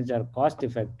investigations that are cost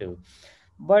effective.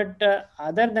 But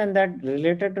other than that,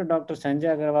 related to Dr.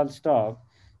 Sanjay Agarwal's talk,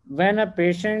 when a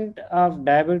patient of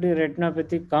diabetic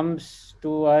retinopathy comes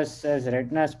to us as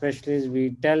retina specialists,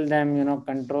 we tell them,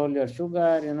 control your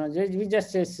sugar, we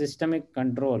just say systemic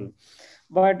control.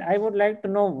 But I would like to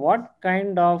know what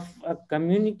kind of a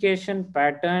communication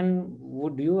pattern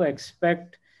would you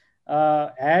expect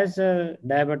as a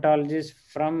diabetologist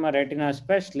from a retina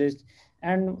specialist?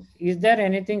 And is there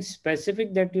anything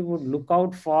specific that you would look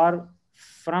out for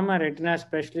from a retina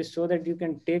specialist so that you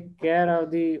can take care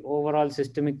of the overall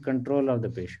systemic control of the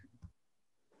patient?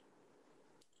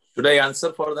 Should I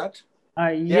answer for that?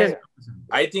 Yes.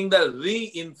 I think the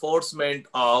reinforcement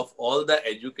of all the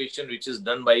education which is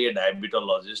done by a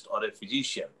diabetologist or a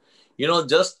physician,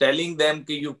 just telling them,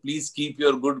 "Can you please keep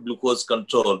your good glucose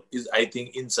control," is, I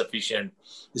think, insufficient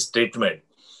statement.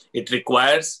 It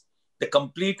requires the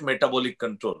complete metabolic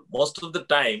control. Most of the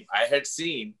time, I had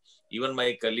seen even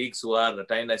my colleagues who are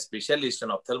retina specialists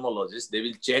and ophthalmologists, they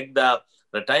will check the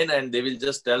retina and they will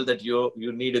just tell that you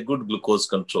need a good glucose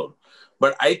control.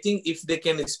 But I think if they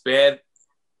can spare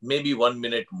maybe 1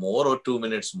 minute more or 2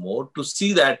 minutes more to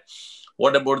see that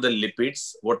what about the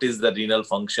lipids, what is the renal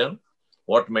function,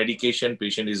 what medication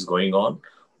patient is going on,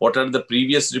 what are the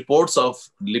previous reports of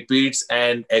lipids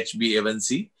and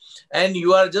HbA1c, and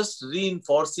you are just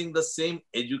reinforcing the same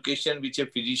education which a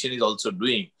physician is also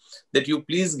doing, that you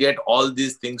please get all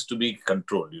these things to be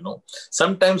controlled.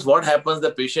 Sometimes what happens,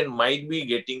 the patient might be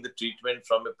getting the treatment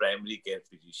from a primary care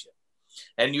physician,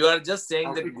 and you are just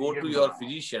saying that go to your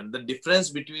physician. The difference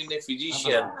between a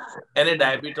physician and a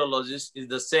diabetologist is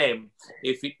the same.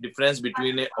 If it difference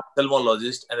between an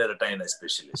ophthalmologist and a retina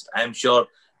specialist, I am sure,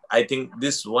 I think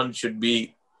this one should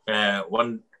be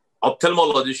one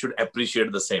ophthalmologist should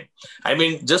appreciate the same. I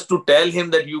mean, just to tell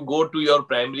him that you go to your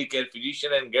primary care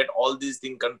physician and get all these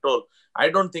things controlled, I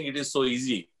don't think it is so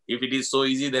easy. If it is so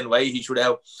easy, then why he should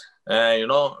have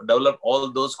develop all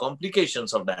those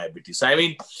complications of diabetes? I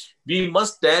mean, we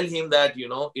must tell him that,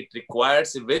 it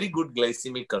requires a very good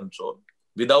glycemic control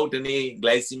without any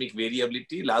glycemic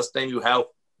variability. Last time you have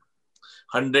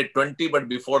 120, but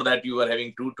before that you were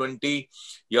having 220.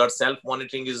 Your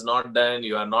self-monitoring is not done.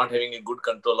 You are not having a good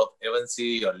control of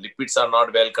A1C. Your lipids are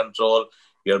not well controlled.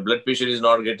 Your blood pressure is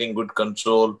not getting good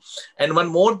control. And one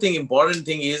more thing, important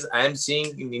thing is, I am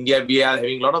seeing in India, we are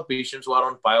having a lot of patients who are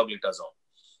on pioglitazone.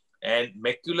 And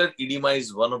macular edema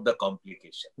is one of the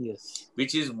complications. Yes.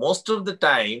 Which is most of the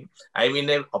time, I mean,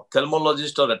 an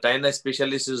ophthalmologist or retina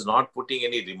specialist is not putting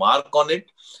any remark on it,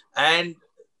 and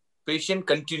patient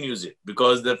continues it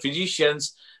because the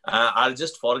physicians are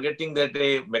just forgetting that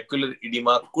a macular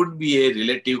edema could be a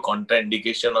relative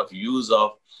contraindication of use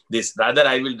of this. Rather,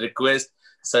 I will request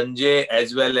Sanjay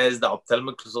as well as the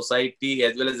Ophthalmic Society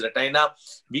as well as Retina,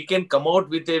 we can come out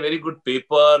with a very good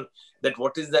paper that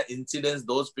what is the incidence,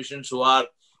 those patients who are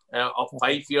of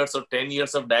 5 years or 10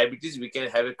 years of diabetes, we can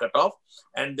have a cutoff.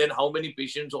 And then how many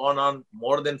patients on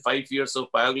more than 5 years of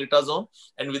pioglitazone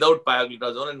and without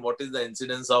pioglitazone, and what is the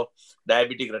incidence of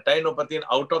diabetic retinopathy, and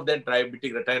out of that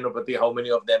diabetic retinopathy, how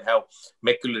many of them have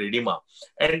macular edema.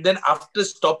 And then after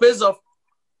stoppage of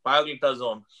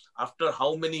pioglitazone, after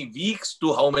how many weeks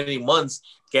to how many months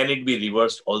can it be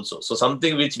reversed also? So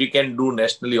something which we can do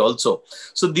nationally also.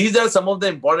 So these are some of the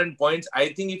important points. I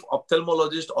think if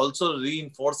ophthalmologist also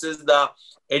reinforces the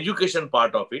education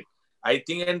part of it, I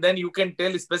think, and then you can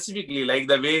tell specifically, like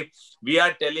the way we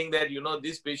are telling that,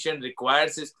 this patient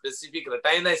requires a specific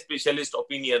retina specialist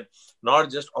opinion,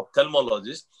 not just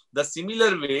ophthalmologist. The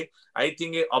similar way, I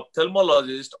think a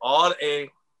ophthalmologist or a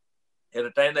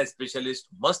retina specialist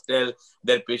must tell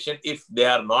their patient, if they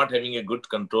are not having a good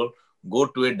control, go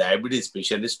to a diabetes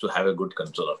specialist to have a good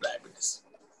control of diabetes.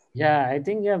 Yeah, I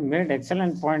think you have made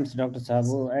excellent points, Dr.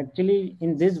 Sabu. Actually,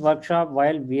 in this workshop,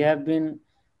 while we have been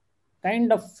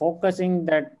kind of focusing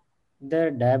that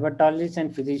the diabetologist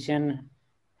and physician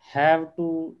have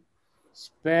to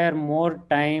spare more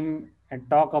time and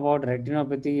talk about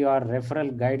retinopathy or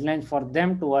referral guidelines for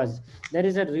them to us, there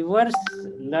is a reverse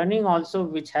learning also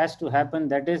which has to happen.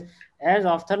 That is, as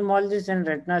ophthalmologists and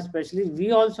retina specialists,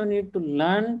 we also need to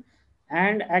learn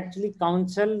and actually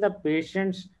counsel the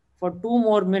patients for 2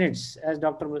 more minutes, as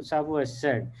Dr. Sabu has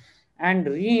said, and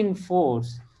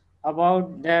reinforce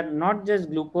about their not just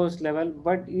glucose level,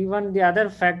 but even the other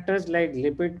factors like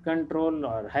lipid control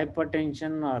or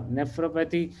hypertension or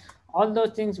nephropathy. All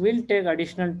those things will take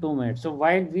additional 2 minutes. So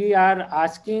while we are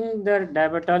asking the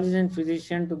diabetologist and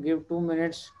physician to give 2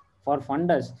 minutes for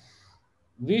fundus,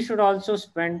 we should also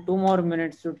spend 2 more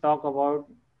minutes to talk about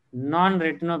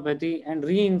non-retinopathy and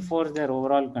reinforce their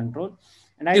overall control.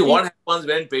 And I See, think what happens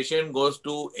when patient goes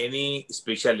to any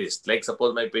specialist, like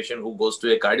suppose my patient who goes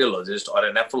to a cardiologist or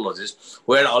a nephrologist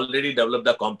who had already developed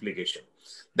the complication,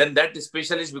 then that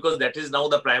specialist, because that is now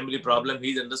the primary problem,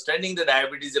 he is understanding that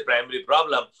diabetes is a primary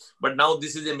problem, but now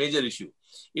this is a major issue.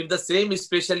 If the same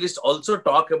specialist also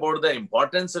talk about the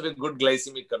importance of a good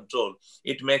glycemic control,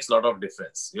 it makes a lot of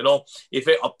difference. You know, if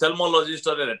a ophthalmologist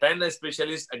or a retina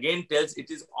specialist again tells it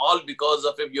is all because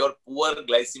of your poor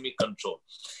glycemic control,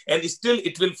 and still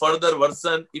it will further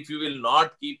worsen if you will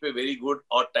not keep a very good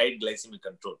or tight glycemic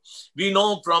control. We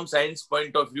know from science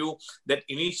point of view that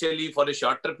initially for a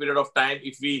shorter period of time,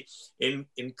 if we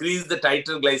increase the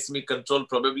tighter glycemic control,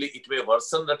 probably it may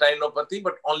worsen retinopathy,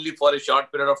 but only for a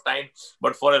short period of time.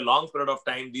 But for a long period of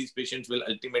time, these patients will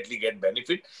ultimately get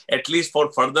benefit, at least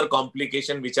for further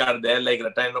complications which are there, like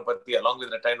retinopathy. Along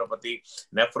with retinopathy,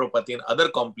 nephropathy and other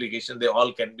complications, they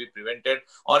all can be prevented,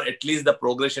 or at least the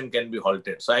progression can be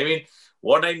halted. So I mean,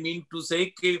 what I mean to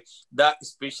say, the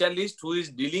specialist who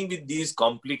is dealing with these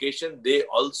complications, they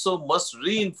also must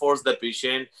reinforce the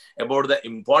patient about the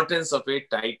importance of a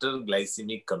tighter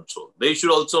glycemic control. They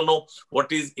should also know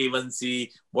what is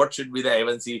A1C, what should be the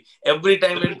A1C. Every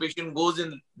time when patient goes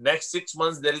in next 6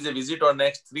 months, there is a visit, or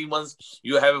next 3 months,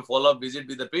 you have a follow-up visit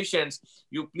with the patients,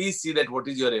 you please see that what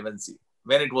is your A1C,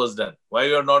 when it was done, why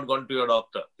you are not gone to your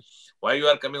doctor, why you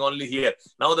are coming only here.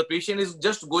 Now the patient is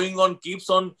just going on, keeps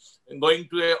on going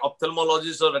to a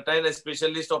ophthalmologist or retina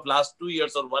specialist of last 2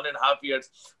 years or 1.5 years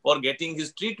for getting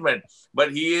his treatment,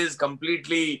 but he is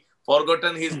completely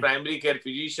forgotten his primary care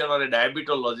physician or a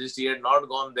diabetologist. He had not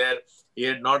gone there. He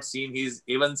had not seen his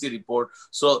A1C report.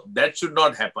 So that should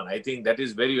not happen. I think that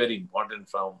is very, very important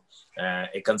from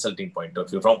a consulting point of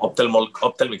view, from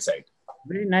ophthalmic side.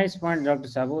 very nice point, Dr.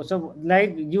 Sabu. So,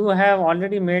 like you have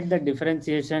already made the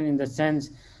differentiation in the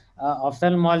sense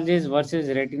ophthalmologist versus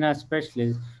retina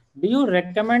specialist. Do you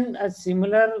recommend a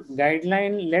similar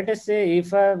guideline? Let us say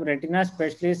if a retina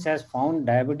specialist has found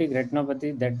diabetic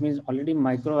retinopathy, that means already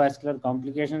microvascular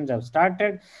complications have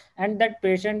started, and that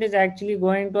patient is actually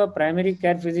going to a primary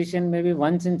care physician maybe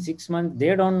once in 6 months.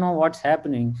 They don't know what's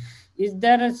happening. Is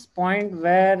there a point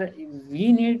where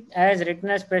we need, as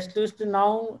retina specialists, to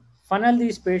now funnel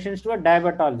these patients to a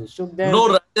diabetologist? Should there No,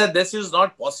 be? Raja, this is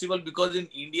not possible because in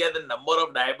India, the number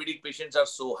of diabetic patients are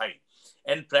so high.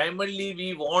 And primarily,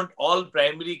 we want all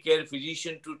primary care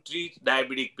physicians to treat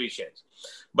diabetic patients.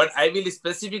 But I will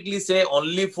specifically say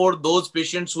only for those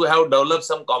patients who have developed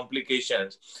some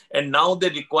complications and now they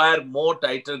require more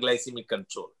tighter glycemic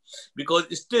control. Because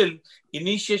still,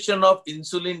 initiation of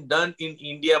insulin done in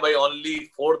India by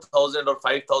only 4,000 or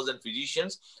 5,000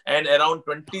 physicians, and around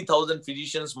 20,000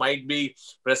 physicians might be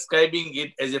prescribing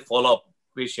it as a follow-up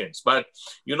patients. But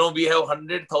you know, we have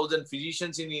 100,000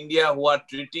 physicians in India who are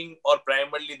treating, or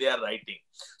primarily they are writing.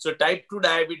 So type 2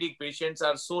 diabetic patients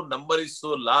are so, number is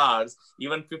so large,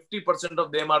 even 50%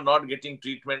 of them are not getting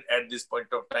treatment at this point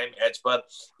of time as per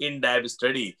in diabetes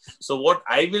study. So what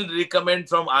I will recommend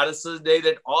from RSSDI,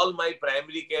 that all my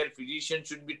primary care physicians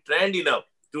should be trained enough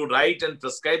to write and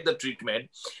prescribe the treatment,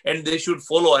 and they should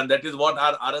follow. And that is what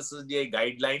our RSSDI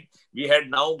guideline. We had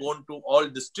now gone to all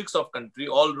districts of country.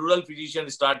 All rural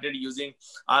physicians started using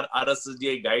our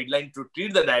RSSDI guideline to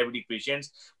treat the diabetic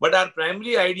patients. But our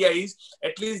primary idea is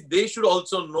at least they should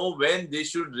also know when they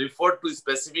should refer to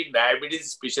specific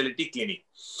diabetes specialty clinic.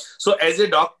 So as a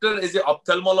doctor, as an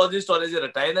ophthalmologist or as a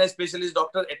retina specialist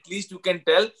doctor, at least you can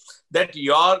tell that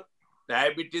your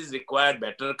diabetes require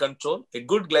better control. A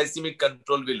good glycemic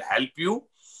control will help you.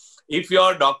 If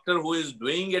your doctor who is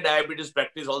doing a diabetes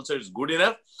practice also is good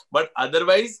enough, but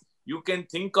otherwise you can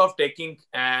think of taking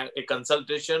a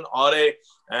consultation or a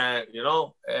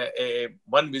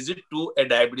one visit to a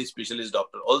diabetes specialist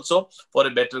doctor also for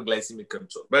a better glycemic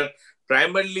control. But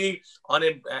primarily on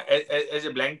as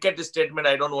a blanket statement,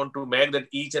 I don't want to make that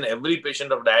each and every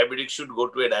patient of diabetic should go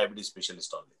to a diabetes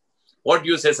specialist only. What do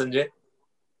you say, Sanjay?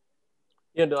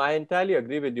 Yeah, no, I entirely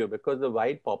agree with you because the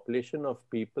wide population of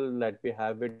people that we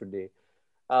have it today,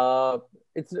 uh,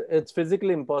 it's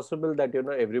physically impossible that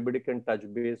everybody can touch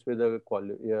base with a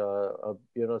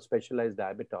specialized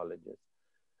diabetologist.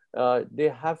 They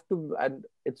have to, and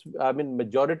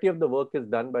majority of the work is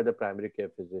done by the primary care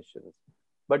physicians,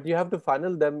 but you have to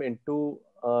funnel them into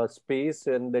space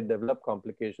and they develop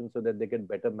complications so that they get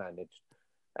better managed.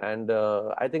 And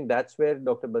I think that's where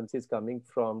Dr. Bansi is coming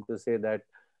from to say that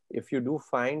if you do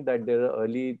find that there are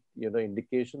early,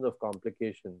 indications of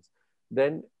complications,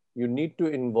 then you need to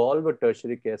involve a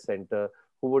tertiary care center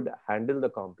who would handle the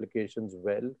complications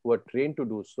well, who are trained to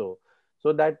do so.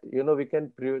 so that, we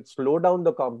can slow down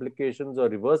the complications or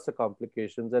reverse the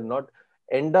complications and not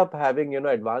end up having,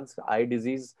 advanced eye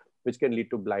disease, which can lead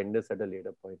to blindness at a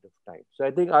later point of time. So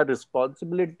I think our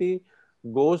responsibility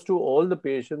goes to all the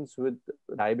patients with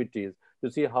diabetes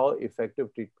to see how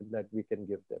effective treatment that we can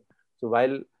give them. So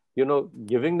while,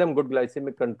 giving them good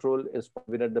glycemic control is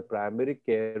probably at the primary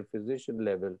care physician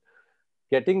level,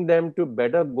 getting them to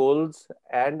better goals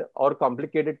and or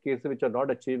complicated cases which are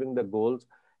not achieving the goals,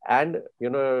 and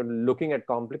looking at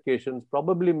complications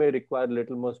probably may require a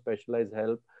little more specialized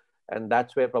help, and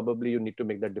that's where probably you need to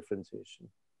make that differentiation.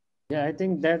 Yeah, I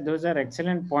think that those are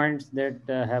excellent points that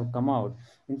have come out.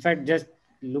 In fact, just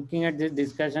looking at this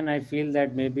discussion, I feel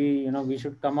that maybe we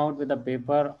should come out with a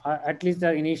paper, at least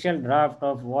the initial draft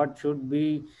of what should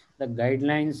be the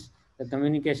guidelines, the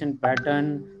communication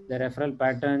pattern, the referral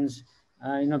patterns,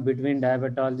 between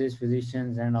diabetologists,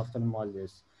 physicians, and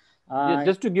ophthalmologists.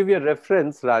 Just to give you a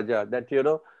reference, Raja, that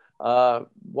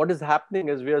what is happening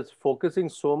is we are focusing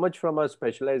so much from our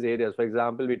specialized areas. For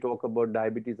example, we talk about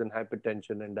diabetes and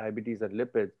hypertension and diabetes and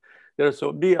lipids. There are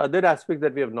so many other aspects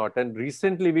that we have not. And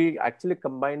recently, we actually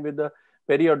combined with the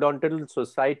Periodontal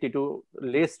Society to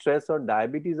lay stress on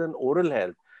diabetes and oral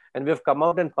health. And we have come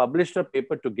out and published a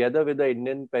paper together with the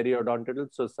Indian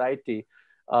Periodontal Society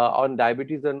on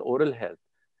diabetes and oral health.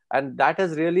 And that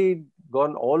has really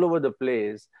gone all over the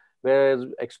place, where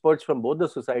experts from both the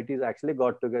societies actually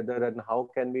got together and how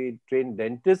can we train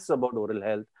dentists about oral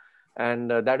health. And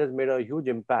that has made a huge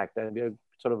impact, and we are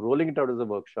sort of rolling it out as a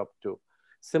workshop too.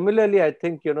 Similarly, I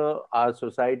think, our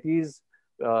societies,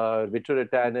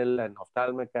 Vitreoretinal and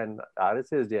Ophthalmic and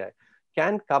RSSDI,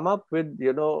 can come up with,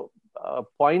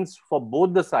 points for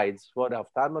both the sides, for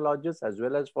ophthalmologists as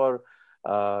well as for,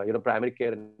 primary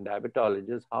care and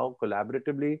diabetologists, how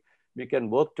collaboratively we can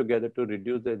work together to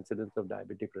reduce the incidence of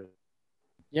diabetic retinopathy.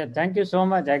 Yeah, thank you so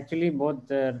much. Actually, both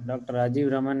Dr.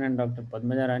 Rajiv Raman and Dr.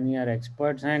 Padmaja Rani are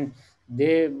experts, and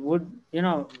they would, they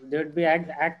would be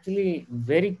actually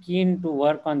very keen to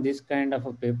work on this kind of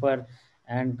a paper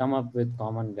and come up with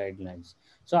common guidelines.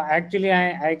 So actually,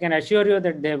 I can assure you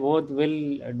that they both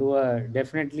will do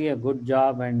definitely a good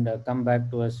job and come back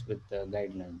to us with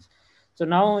guidelines. So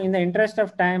now, in the interest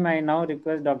of time, I now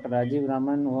request Dr. Rajiv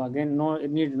Raman, who again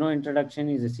needs no introduction.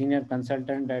 He's a senior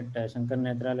consultant at Shankar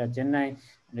Netralaya, Chennai,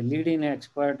 the leading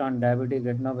expert on diabetic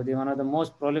retinopathy, one of the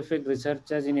most prolific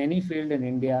researchers in any field in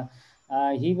India.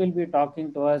 He will be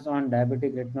talking to us on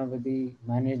diabetic retinopathy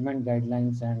management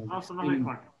guidelines and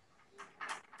screening.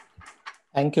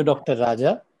 Thank you, Dr.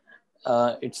 Raja.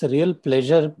 It's a real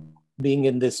pleasure being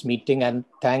in this meeting, and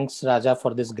thanks, Raja,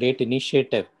 for this great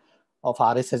initiative of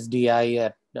RSSDI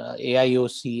at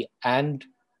AIOC and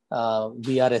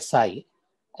VRSI.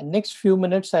 And next few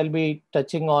minutes, I'll be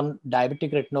touching on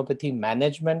diabetic retinopathy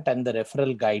management and the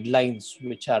referral guidelines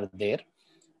which are there.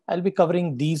 I'll be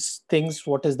covering these things.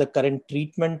 What is the current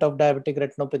treatment of diabetic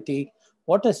retinopathy?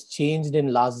 What has changed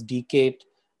in last decade?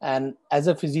 And as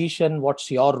a physician, what's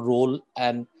your role?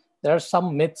 And there are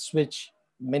some myths which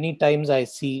many times I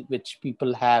see which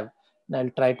people have, and I'll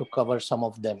try to cover some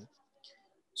of them.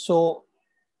 So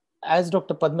as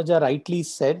Dr. Padmaja rightly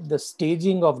said, the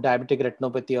staging of diabetic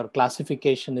retinopathy or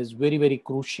classification is very, very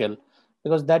crucial,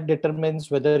 because that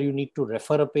determines whether you need to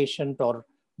refer a patient or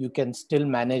you can still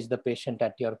manage the patient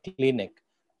at your clinic.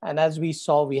 And as we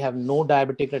saw, we have no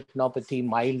diabetic retinopathy,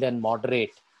 mild and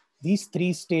moderate. These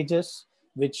three stages,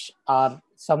 which are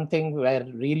something where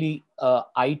really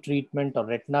eye treatment or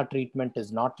retina treatment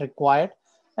is not required.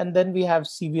 And then we have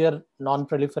severe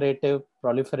non-proliferative,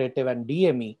 proliferative, and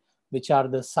DME, which are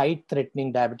the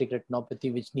sight-threatening diabetic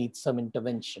retinopathy, which needs some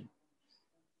intervention.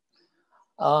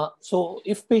 So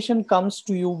if patient comes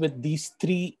to you with these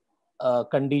three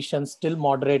conditions, still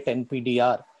moderate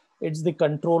NPDR, it's the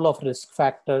control of risk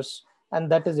factors,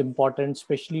 and that is important,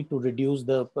 especially to reduce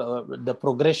the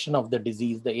progression of the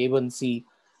disease, the A1C,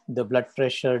 the blood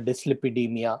pressure,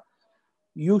 dyslipidemia.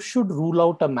 You should rule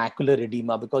out a macular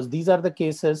edema, because these are the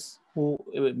cases who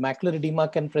macular edema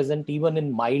can present even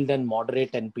in mild and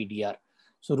moderate NPDR.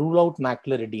 So rule out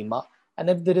macular edema. And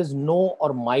if there is no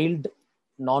or mild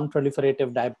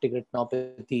non-proliferative diabetic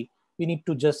retinopathy, we need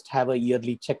to just have a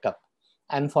yearly checkup.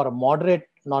 And for a moderate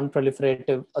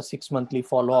non-proliferative, a 6-monthly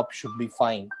follow-up should be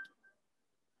fine.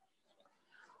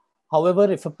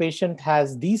 However, if a patient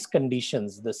has these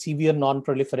conditions, the severe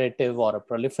non-proliferative or a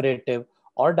proliferative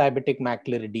or diabetic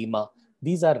macular edema,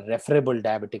 these are referable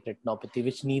diabetic retinopathy,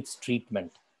 which needs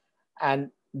treatment.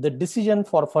 And the decision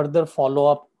for further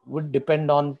follow-up would depend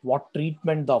on what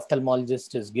treatment the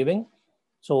ophthalmologist is giving.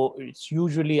 So it's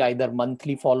usually either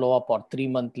monthly follow-up or 3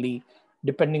 monthly,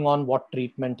 depending on what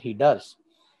treatment he does.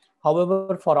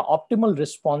 However, for an optimal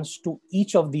response to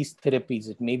each of these therapies,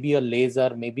 it may be a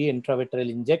laser, maybe intravitreal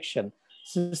injection,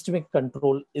 systemic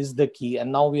control is the key.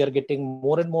 And now we are getting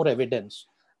more and more evidence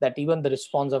that even the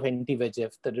response of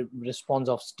anti-VEGF, the response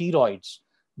of steroids,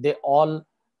 they all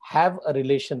have a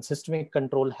relation. Systemic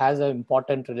control has an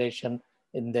important relation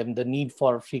in them. The need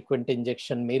for frequent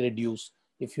injection may reduce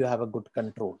if you have a good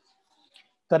control.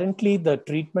 Currently, the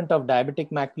treatment of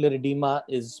diabetic macular edema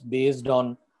is based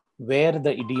on where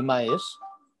the edema is.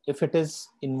 If it is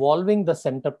involving the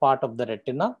center part of the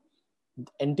retina,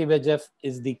 anti-VEGF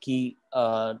is the key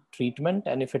treatment.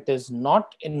 And if it is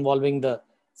not involving the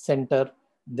center,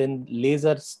 then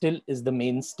laser still is the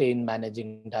mainstay in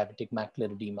managing diabetic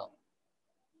macular edema.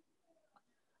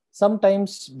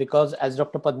 Sometimes, because as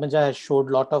Dr. Padmaja has showed,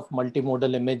 a lot of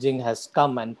multimodal imaging has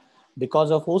come, and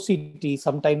because of OCT,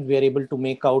 sometimes we are able to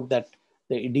make out that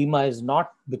the edema is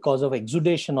not because of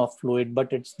exudation of fluid,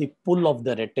 but it's the pull of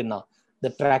the retina, the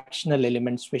tractional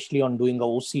element, especially on doing a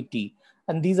OCT.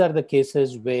 And these are the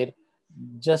cases where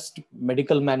just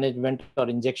medical management or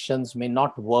injections may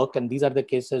not work. And these are the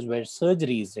cases where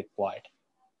surgery is required.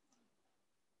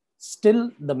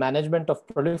 Still, the management of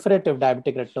proliferative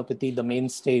diabetic retinopathy, the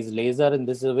mainstay is laser. And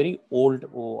this is a very old,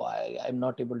 I'm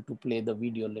not able to play the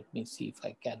video. Let me see if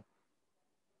I can.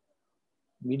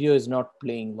 Video is not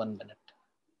playing, 1 minute.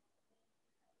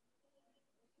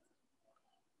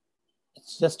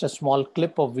 It's just a small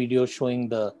clip of video showing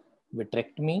the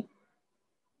vitrectomy.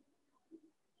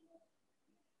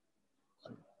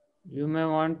 You may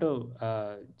want to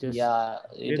just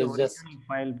it is just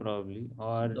file probably,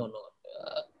 or no.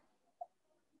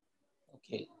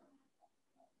 Okay,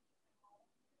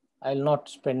 I'll not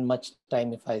spend much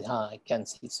time if I can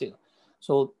see.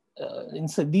 So in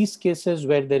these cases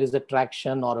where there is a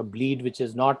traction or a bleed which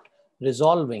is not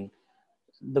resolving,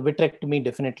 the vitrectomy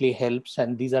definitely helps.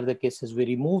 And these are the cases we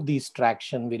remove these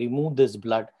traction, we remove this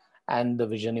blood, and the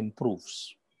vision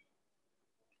improves.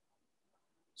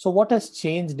 So what has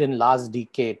changed in last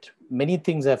decade? Many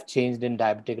things have changed in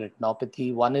diabetic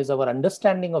retinopathy. One is our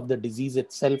understanding of the disease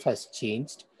itself has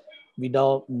changed. We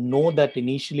now know that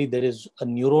initially there is a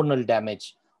neuronal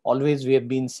damage. Always we have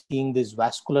been seeing this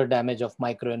vascular damage of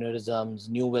microaneurysms,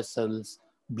 new vessels,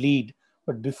 bleed.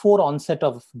 But before onset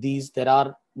of these, there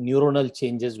are neuronal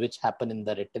changes which happen in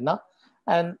the retina.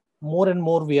 And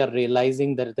more we are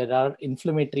realizing that there are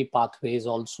inflammatory pathways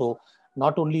also,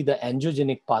 not only the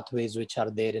angiogenic pathways which are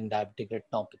there in diabetic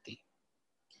retinopathy.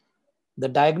 The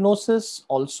diagnosis,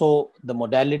 also the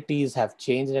modalities have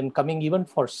changed, and coming even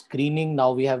for screening,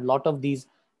 now we have a lot of these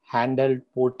handheld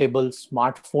portable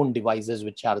smartphone devices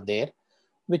which are there,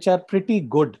 which are pretty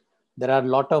good. There are a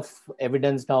lot of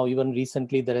evidence now. Even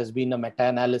recently, there has been a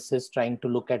meta-analysis trying to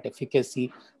look at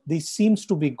efficacy. This seems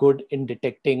to be good in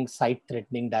detecting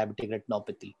sight-threatening diabetic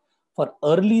retinopathy. For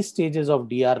early stages of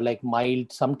DR, like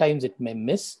mild, sometimes it may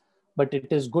miss, but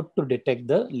it is good to detect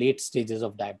the late stages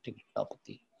of diabetic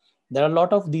retinopathy. There are a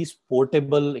lot of these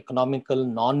portable, economical,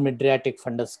 non-mydriatic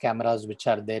fundus cameras which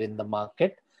are there in the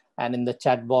market. And in the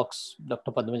chat box,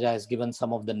 Dr. Padmaja has given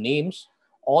some of the names.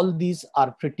 All these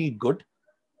are pretty good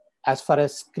as far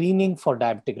as screening for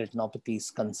diabetic retinopathy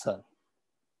is concerned.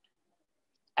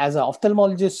 As an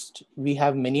ophthalmologist, we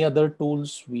have many other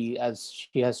tools. As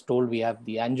she has told, we have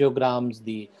the angiograms,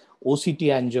 the OCT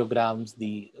angiograms,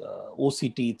 the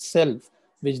OCT itself,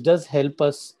 which does help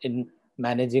us in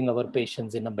managing our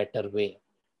patients in a better way.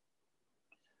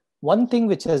 One thing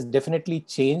which has definitely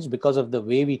changed because of the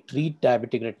way we treat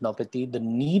diabetic retinopathy, the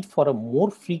need for a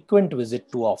more frequent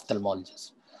visit to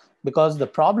ophthalmologist. Because the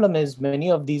problem is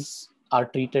many of these are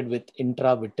treated with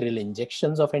intravitreal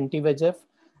injections of anti-VEGF,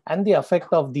 and the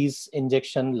effect of these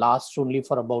injections lasts only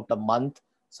for about a month.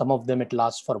 Some of them it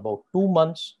lasts for about 2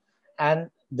 months. And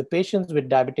the patients with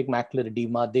diabetic macular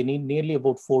edema, they need nearly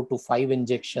about 4 to 5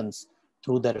 injections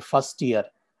through their first year.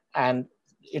 And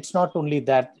it's not only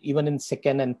that, even in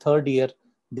second and third year,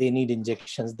 they need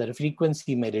injections. The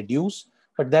frequency may reduce,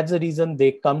 but that's the reason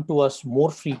they come to us more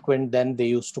frequent than they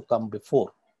used to come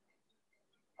before.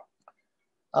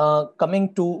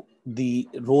 Coming to the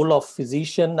role of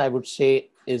physician, I would say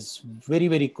is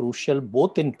very crucial,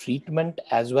 both in treatment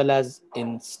as well as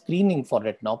in screening for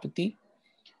retinopathy.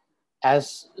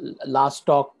 As last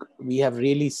talk, we have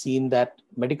really seen that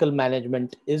medical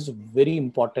management is very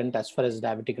important as far as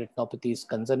diabetic retinopathy is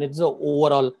concerned. It's the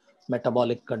overall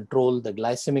metabolic control, the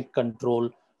glycemic control,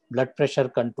 blood pressure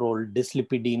control,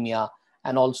 dyslipidemia,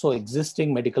 and also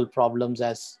existing medical problems,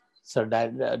 as Sir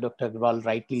Dr. Agrawal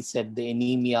rightly said, the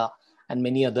anemia and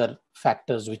many other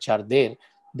factors which are there.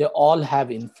 They all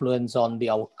have influence on the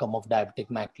outcome of diabetic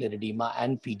macular edema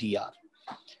and PDR.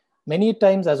 Many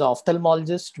times as an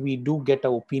ophthalmologist, we do get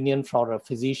an opinion from a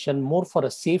physician more for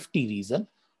a safety reason.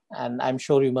 And I'm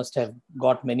sure you must have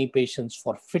got many patients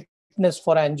for fitness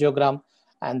for angiogram,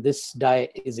 and this dye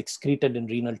is excreted in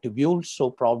renal tubules, so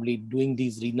probably doing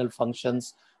these renal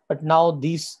functions. But now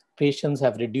these patients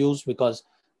have reduced because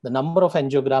the number of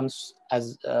angiograms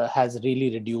has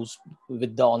really reduced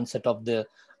with the onset of the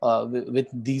with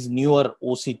these newer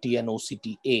OCT and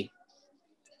OCTA.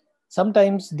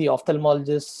 Sometimes the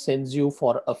ophthalmologist sends you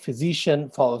for a physician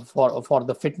for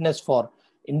the fitness for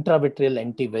intravitreal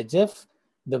anti-VEGF.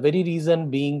 The very reason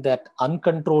being that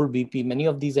uncontrolled BP, many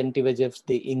of these anti-VEGFs,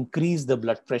 they increase the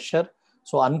blood pressure.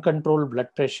 So uncontrolled blood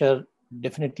pressure,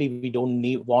 definitely we don't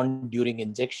want during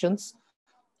injections.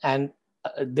 And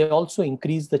they also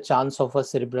increase the chance of a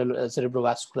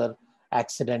cerebrovascular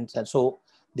accident. And so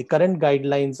the current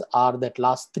guidelines are that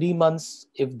last 3 months,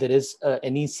 if there is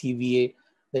any CVA,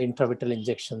 the intravitreal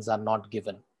injections are not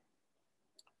given.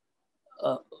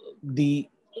 The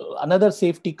another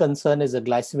safety concern is a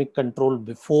glycemic control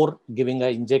before giving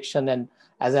an injection. And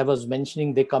as I was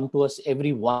mentioning, they come to us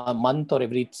every 1 month or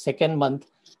every second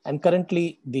month. And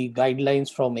currently the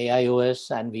guidelines from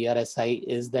AIOS and VRSI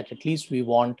is that at least we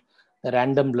want the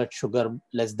random blood sugar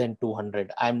less than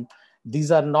 200.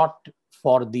 These are not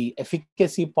for the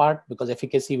efficacy part, because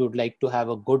efficacy we would like to have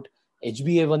a good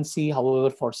HbA1c. However,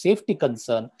 for safety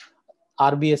concern,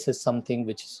 RBS is something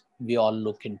which we all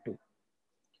look into.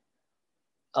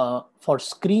 For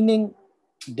screening,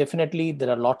 definitely there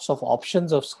are lots of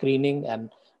options of screening,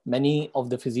 and many of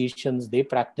the physicians, they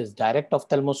practice direct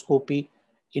ophthalmoscopy.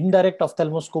 Indirect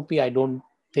ophthalmoscopy, I don't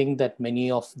think that many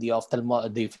of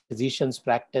the physicians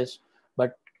practice,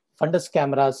 but fundus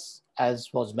cameras,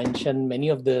 as was mentioned, many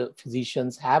of the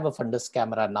physicians have a fundus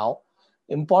camera now.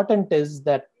 Important is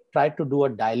that try to do a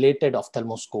dilated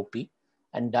ophthalmoscopy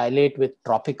and dilate with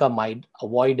tropicamide,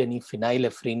 avoid any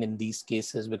phenylephrine in these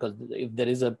cases, because if there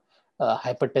is a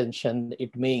hypertension,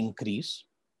 it may increase.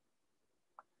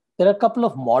 There are a couple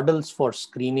of models for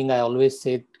screening. I always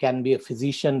say it can be a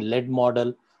physician-led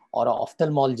model or an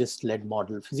ophthalmologist-led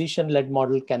model. Physician-led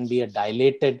model can be a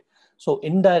dilated. So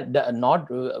in not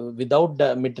without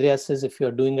the mydriasis, if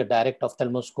you're doing a direct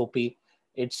ophthalmoscopy,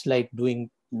 it's like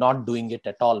not doing it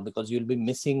at all, because you'll be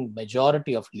missing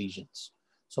majority of lesions.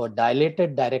 So a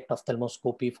dilated direct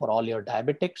ophthalmoscopy for all your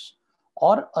diabetics,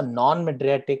 or a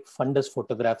non-mydriatic fundus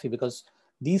photography, because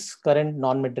these current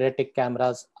non-mydriatic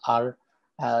cameras are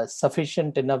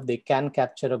sufficient enough. They can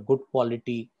capture a good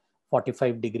quality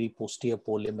 45-degree posterior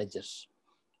pole images.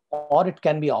 Or it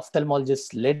can be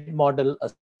ophthalmologist-led model, a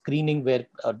screening where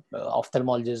an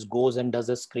ophthalmologist goes and does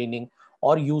a screening,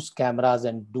 or use cameras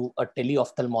and do a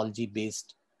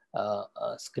teleophthalmology-based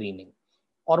screening.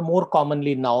 Or more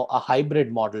commonly now, a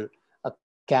hybrid model, a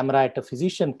camera at a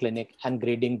physician clinic and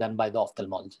grading done by the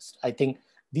ophthalmologist. I think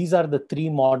these are the three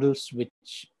models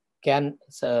which can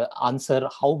answer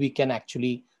how we can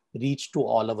actually reach to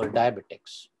all our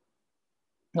diabetics.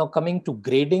 Now coming to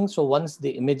grading, so once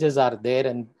the images are there,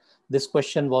 and this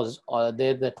question was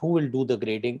there that who will do the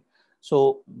grading.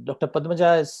 So Dr.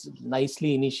 Padmaja has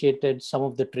nicely initiated some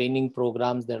of the training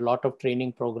programs. There are a lot of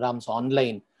training programs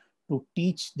online to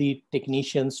teach the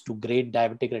technicians to grade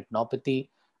diabetic retinopathy,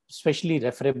 especially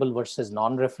referable versus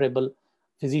non-referable.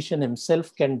 Physician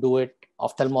himself can do it.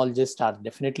 Ophthalmologists are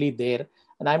definitely there.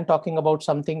 And I'm talking about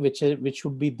something which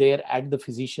should be there at the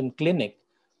physician clinic.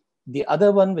 The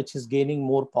other one which is gaining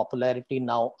more popularity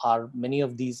now are many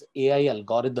of these AI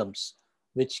algorithms,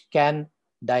 which can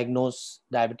diagnose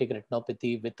diabetic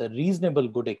retinopathy with a reasonable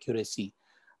good accuracy.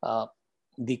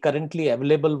 The currently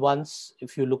available ones,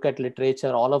 if you look at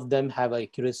literature, all of them have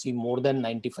accuracy more than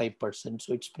 95%.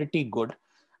 So it's pretty good.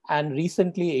 And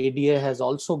recently ADA has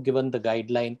also given the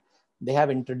guideline. They have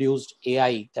introduced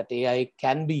AI, that AI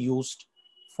can be used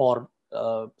for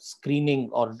screening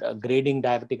or grading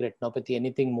diabetic retinopathy,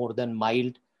 anything more than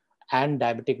mild and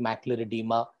diabetic macular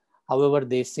edema. However,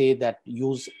 they say that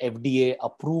use FDA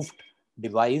approved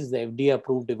device. The FDA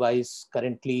approved device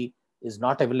currently is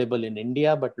not available in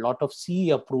India, but a lot of CE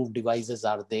approved devices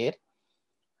are there.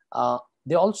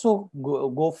 They also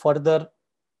go further,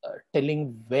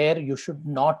 telling where you should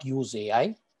not use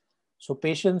AI. So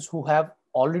patients who have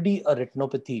already a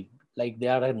retinopathy, like they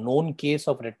are a known case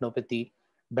of retinopathy,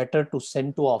 better to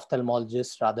send to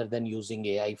ophthalmologist rather than using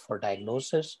AI for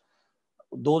diagnosis.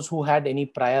 Those who had any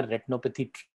prior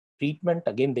retinopathy treatment,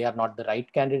 again, they are not the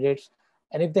right candidates.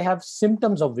 And if they have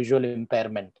symptoms of visual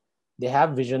impairment, they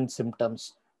have vision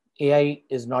symptoms, AI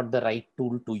is not the right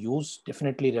tool to use.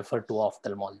 Definitely refer to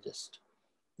ophthalmologist.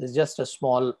 This is just a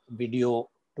small video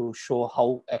to show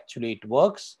how actually it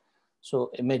works.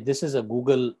 So this is a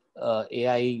Google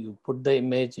AI, you put the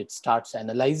image, it starts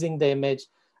analyzing the image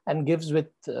and gives with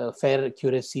fair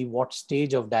accuracy what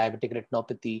stage of diabetic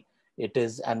retinopathy it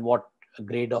is and what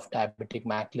grade of diabetic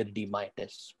macular edema it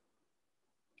is.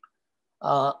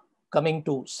 Coming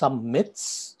to some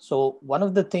myths. So one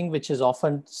of the things which is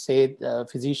often said,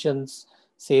 physicians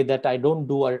say that I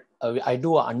do a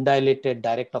undilated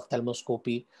direct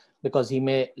ophthalmoscopy because he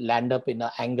may land up in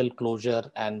an angle closure,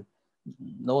 and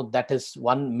no, that is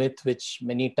one myth which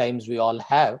many times we all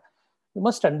have. You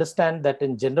must understand that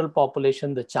in general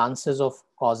population, the chances of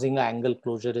causing an angle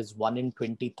closure is 1 in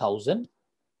 20,000.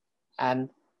 And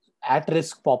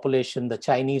at-risk population, the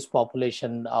Chinese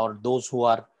population, or those who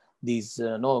are these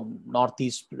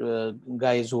Northeast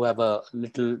guys who have a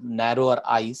little narrower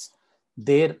eyes,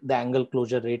 there the angle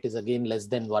closure rate is again less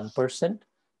than 1%.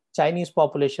 Chinese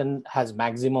population has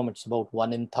maximum, it's about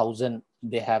 1 in 1,000.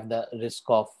 They have the risk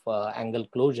of angle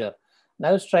closure. And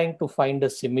I was trying to find a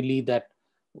simile that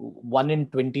 1 in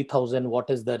 20,000, what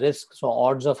is the risk? So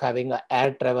odds of having an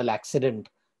air travel accident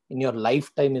in your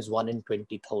lifetime is 1 in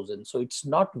 20,000. So it's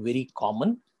not very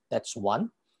common. That's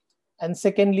one. And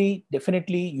secondly,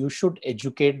 definitely you should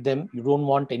educate them. You don't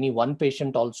want any one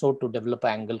patient also to develop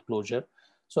angle closure.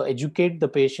 So educate the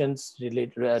patients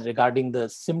regarding the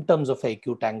symptoms of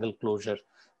acute angle closure.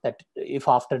 That if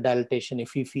after dilatation,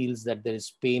 if he feels that there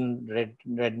is pain,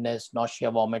 redness,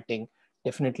 nausea, vomiting,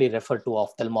 definitely refer to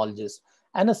ophthalmologist.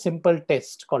 And a simple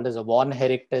test called as a Von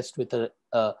Herrick test with a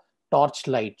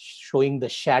torchlight showing the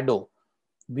shadow.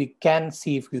 We can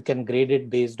see if you can grade it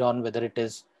based on whether it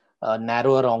is a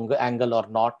narrower angle or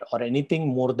not, or anything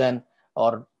more than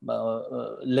or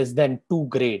less than 2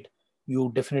 grade.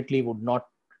 You definitely would not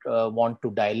want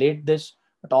to dilate this,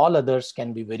 but all others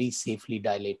can be very safely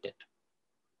dilated.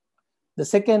 The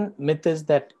second myth is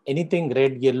that anything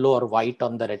red, yellow, or white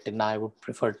on the retina, I would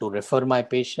prefer to refer my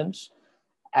patients.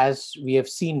 As we have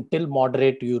seen, till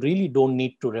moderate, you really don't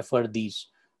need to refer these.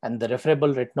 And the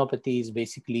referable retinopathy is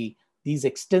basically these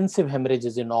extensive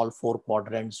hemorrhages in all 4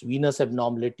 quadrants, venous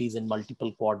abnormalities in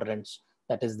multiple quadrants,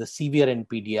 that is the severe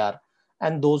NPDR,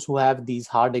 and those who have these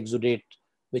hard exudate,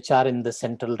 which are in the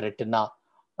central retina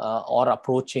or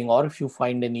approaching, or if you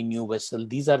find any new vessel,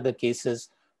 these are the cases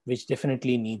which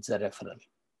definitely needs a referral.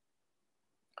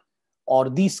 Or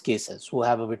these cases who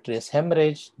have a vitreous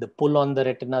hemorrhage, the pull on the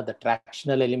retina, the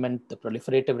tractional element, the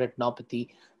proliferative retinopathy,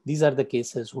 these are the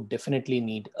cases who definitely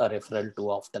need a referral to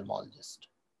ophthalmologist.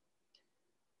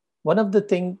 One of the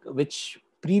things which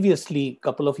previously, a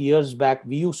couple of years back,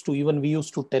 we used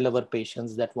to tell our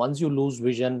patients that once you lose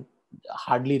vision,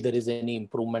 hardly there is any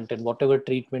improvement, and whatever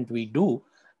treatment we do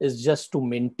is just to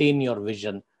maintain your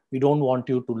vision. We don't want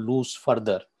you to lose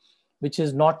further, which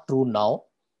is not true now,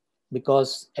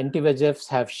 because anti-VEGFs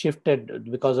have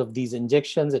shifted because of these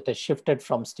injections. It has shifted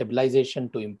from stabilization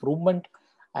to improvement,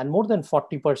 and more than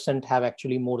 40% have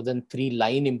actually more than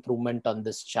 3-line improvement on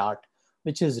this chart,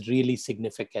 which is really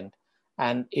significant.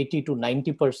 And 80 to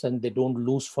 90%, they don't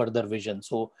lose further vision.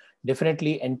 So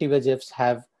definitely anti-VEGFs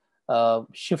have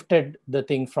shifted the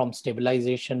thing from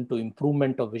stabilization to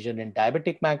improvement of vision in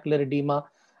diabetic macular edema.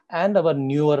 And our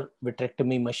newer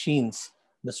vitrectomy machines,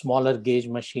 the smaller gauge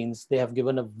machines, they have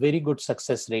given a very good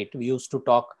success rate. We used to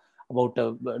talk about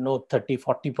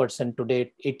 30-40%.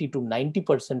 Today 80 to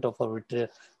 90% of our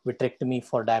vitrectomy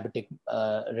for diabetic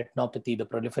retinopathy, the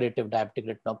proliferative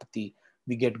diabetic retinopathy,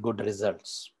 we get good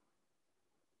results.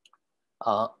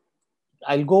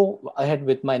 I'll go ahead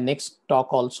with my next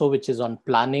talk also, which is on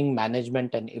planning,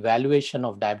 management, and evaluation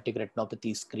of diabetic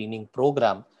retinopathy screening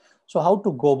program. So how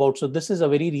to go about, so this is a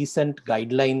very recent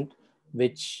guideline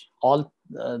which all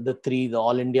the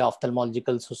All India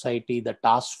Ophthalmological Society, the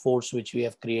task force which we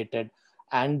have created,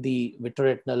 and the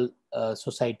Vitreoretinal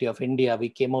Society of India, we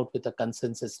came out with a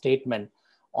consensus statement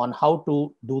on how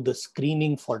to do the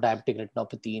screening for diabetic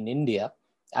retinopathy in India.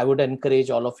 I would encourage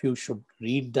all of you should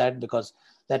read that, because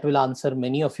that will answer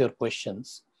many of your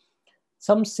questions.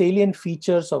 Some salient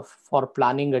features for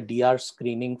planning a DR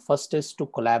screening. First is to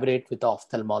collaborate with the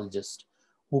ophthalmologist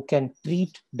who can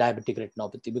treat diabetic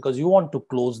retinopathy, because you want to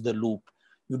close the loop.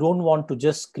 You don't want to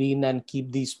just screen and keep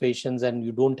these patients and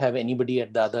you don't have anybody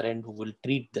at the other end who will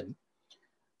treat them.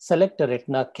 Select a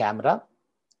retina camera.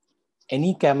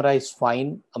 Any camera is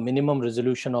fine. A minimum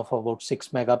resolution of about 6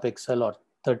 megapixel or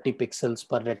 30 pixels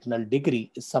per retinal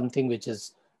degree is something which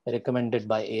is recommended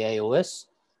by AIOS.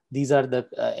 These are the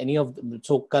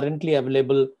so currently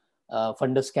available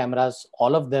fundus cameras,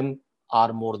 all of them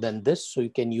are more than this, so you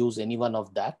can use any one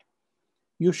of that.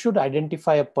 You should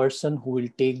identify a person who will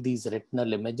take these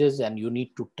retinal images, and you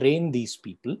need to train these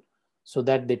people so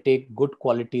that they take good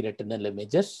quality retinal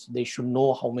images. They should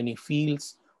know how many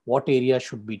fields, what area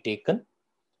should be taken,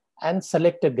 and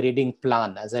select a grading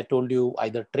plan. As I told you,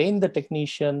 either train the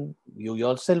technician, you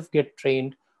yourself get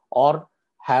trained, or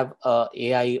have a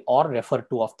AI or refer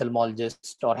to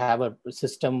ophthalmologist, or have a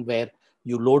system where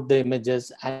you load the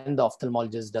images and the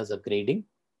ophthalmologist does a grading.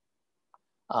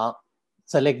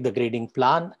 Select the grading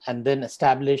plan and then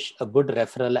establish a good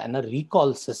referral and a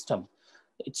recall system.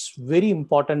 It's very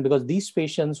important because these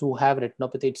patients who have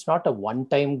retinopathy, it's not a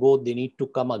one-time go. They need to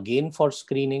come again for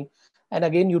screening. And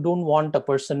again, you don't want a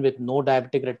person with no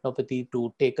diabetic retinopathy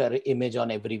to take an image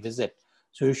on every visit.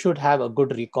 So you should have a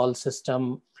good recall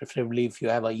system, preferably if you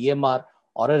have a EMR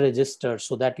or a register,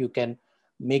 so that you can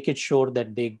make it sure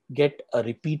that they get a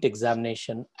repeat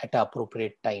examination at an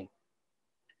appropriate time.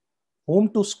 Whom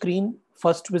to screen?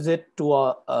 First visit to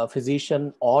a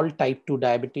physician, all type 2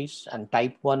 diabetes and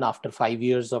type 1 after 5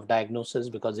 years of diagnosis,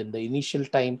 because in the initial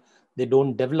time, they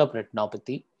don't develop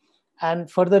retinopathy. And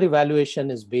further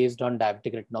evaluation is based on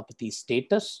diabetic retinopathy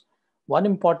status. One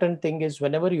important thing is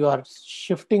whenever you are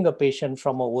shifting a patient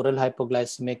from an oral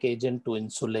hypoglycemic agent to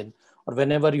insulin, or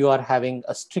whenever you are having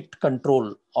a strict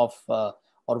control of,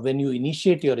 or when you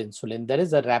initiate your insulin, there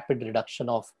is a rapid reduction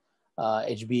of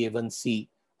HbA1c.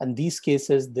 And these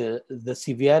cases, the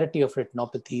severity of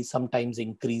retinopathy sometimes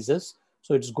increases.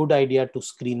 So it's a good idea to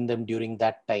screen them during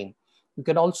that time. You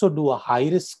can also do a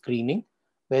high-risk screening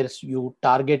where you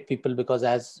target people, because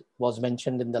as was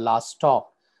mentioned in the last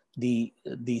talk, the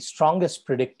strongest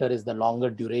predictor is the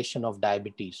longer duration of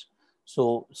diabetes.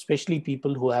 So especially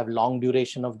people who have long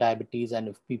duration of diabetes, and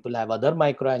if people have other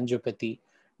microangiopathy,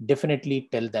 definitely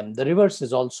tell them. The reverse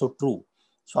is also true.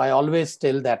 So I always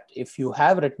tell that if you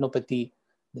have retinopathy,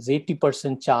 there's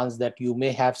 80% chance that you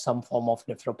may have some form of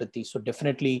nephropathy. So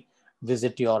definitely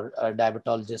visit your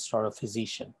diabetologist or a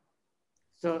physician.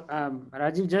 So,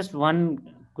 Rajiv, just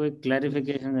one quick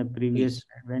clarification. The previous, Please.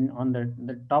 when on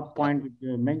the top point which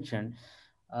you mentioned,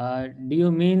 do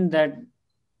you mean that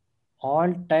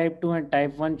all type 2 and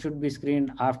type 1 should be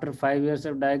screened after 5 years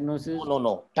of diagnosis?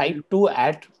 No. Type 2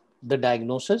 at the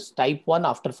diagnosis, type 1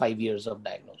 after 5 years of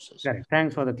diagnosis. Correct.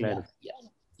 Thanks for the clarification.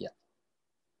 Yeah.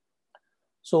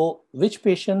 So which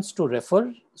patients to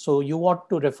refer? So you want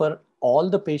to refer all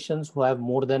the patients who have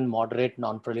more than moderate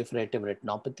non-proliferative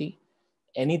retinopathy.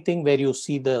 Anything where you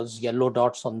see those yellow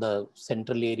dots on the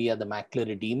central area, the macular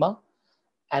edema.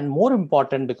 And more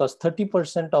important, because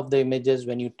 30% of the images,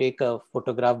 when you take a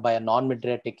photograph by a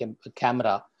non-mydriatic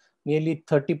camera, nearly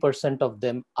 30% of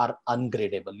them are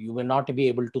ungradable. You will not be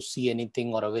able to see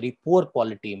anything, or a very poor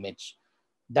quality image.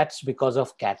 That's because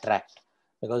of cataract.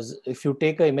 Because if you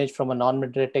take an image from a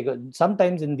non-mydriatic,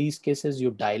 sometimes in these cases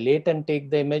you dilate and take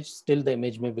the image, still the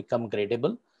image may become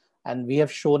gradable. And we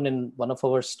have shown in one of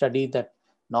our study that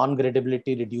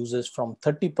non-gradability reduces from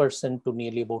 30% to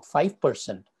nearly about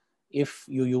 5% if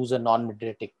you use a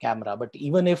non-mydriatic camera. But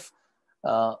even if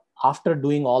after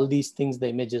doing all these things, the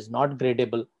image is not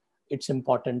gradable, it's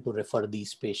important to refer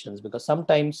these patients, because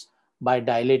sometimes by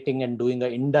dilating and doing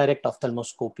an indirect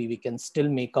ophthalmoscopy, we can still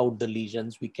make out the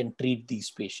lesions, we can treat these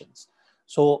patients.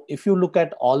 So if you look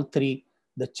at all three,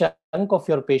 the chunk of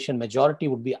your patient, majority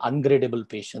would be ungradable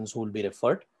patients who will be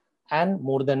referred, and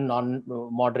more than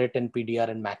non-moderate NPDR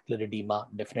and macular edema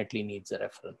definitely needs a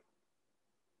referral.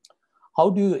 How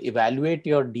do you evaluate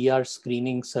your DR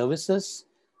screening services?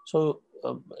 So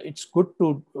it's good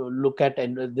to look at,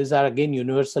 and these are again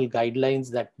universal guidelines,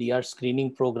 that DR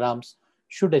screening programs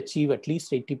should achieve at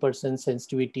least 80%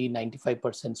 sensitivity, 95%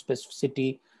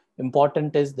 specificity.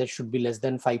 Important is there should be less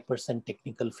than 5%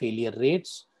 technical failure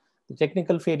rates. The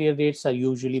technical failure rates are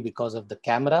usually because of the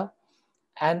camera.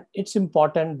 And it's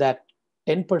important that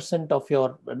 10% of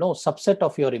your, subset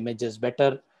of your images,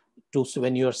 better to,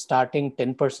 when you're starting,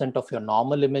 10% of your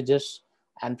normal images,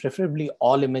 and preferably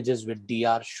all images with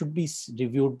DR, should be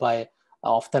reviewed by an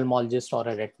ophthalmologist or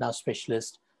a retina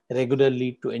specialist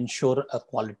regularly to ensure a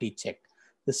quality check.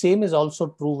 The same is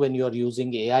also true when you're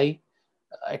using AI.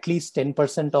 At least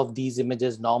 10% of these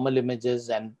images, normal images,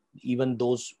 and even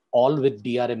those all with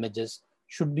DR images,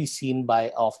 should be seen by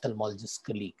an ophthalmologist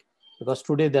colleague. Because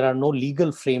today there are no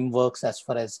legal frameworks as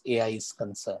far as AI is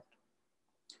concerned.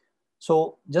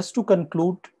 So just to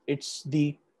conclude, it's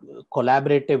the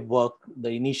collaborative work, the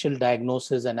initial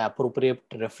diagnosis and appropriate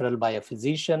referral by a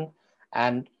physician,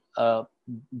 and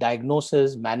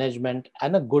diagnosis, management,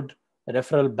 and a good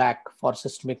referral back for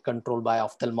systemic control by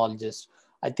ophthalmologist.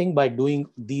 I think by doing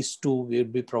these two, we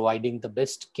will be providing the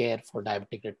best care for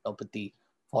diabetic retinopathy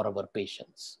for our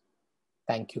patients.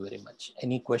 Thank you very much.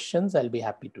 Any questions? I'll be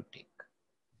happy to take.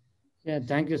 Yeah,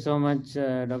 thank you so much,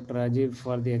 Dr. Rajiv,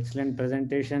 for the excellent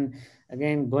presentation.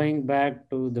 Again, going back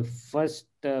to the first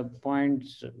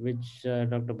points which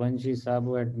Dr. Banshi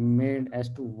Sabu had made as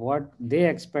to what they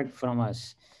expect from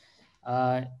us,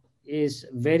 uh, is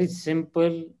very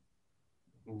simple.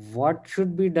 What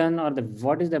should be done, or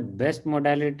what is the best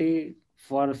modality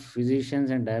for physicians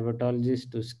and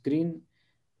diabetologists to screen,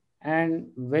 and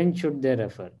when should they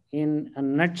refer? In a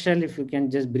nutshell, if you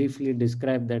can just briefly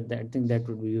describe that, I think that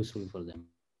would be useful for them.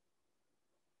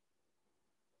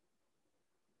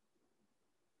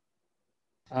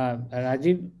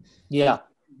 Rajiv, Yeah.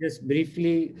 just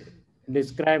briefly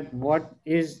describe what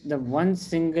is the one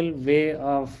single way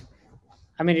of,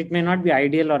 I mean, it may not be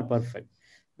ideal or perfect,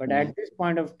 but at this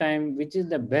point of time, which is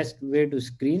the best way to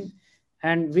screen,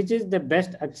 and which is the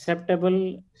best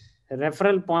acceptable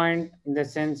referral point, in the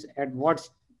sense at what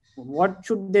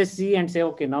should they see and say,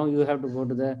 okay, now you have to go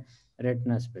to the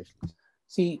retina specialist.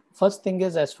 See, first thing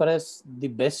is, as far as the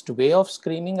best way of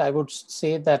screening, I would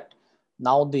say that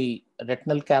now the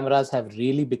retinal cameras have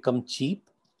really become cheap.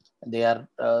 They are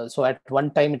so at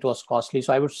one time it was costly.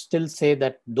 So I would still say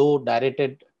that though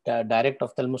direct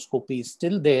ophthalmoscopy is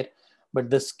still there, but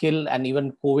the skill, and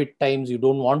even COVID times, you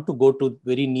don't want to go to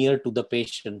very near to the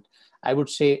patient. I would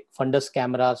say fundus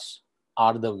cameras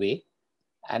are the way,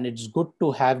 and it's good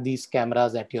to have these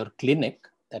cameras at your clinic.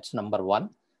 That's number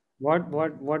one. What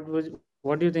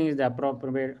do you think is the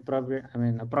appropriate, I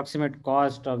mean, approximate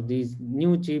cost of these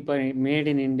new cheaper made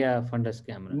in India fundus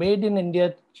cameras? Made in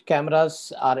India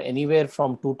cameras are anywhere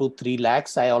from 2 to 3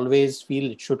 lakhs. I always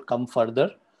feel it should come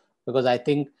further, because I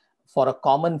think for a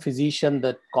common physician,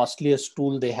 the costliest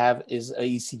tool they have is a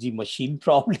ECG machine,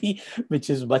 probably, which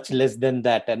is much less than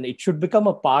that. And it should become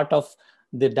a part of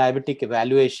the diabetic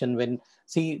evaluation. When,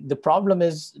 see, the problem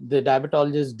is the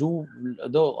diabetologists do,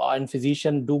 though, and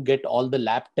physician do get all the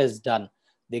lab tests done.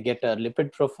 They get a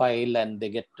lipid profile and they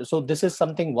get, so this is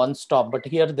something one stop, but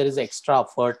here there is extra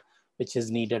effort which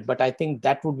is needed. But I think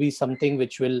that would be something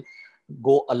which will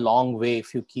go a long way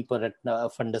if you keep a retina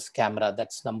fundus camera.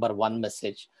 That's number one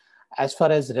message. As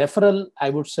far as referral, I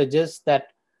would suggest that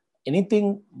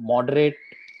anything moderate,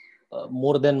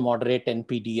 more than moderate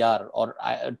NPDR, or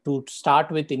to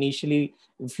start with initially,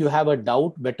 if you have a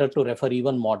doubt, better to refer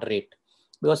even moderate.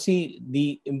 Because see,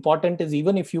 the important is,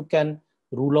 even if you can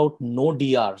rule out no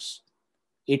DRs,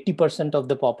 80% of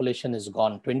the population is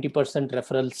gone. 20%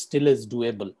 referral still is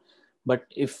doable. But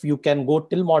if you can go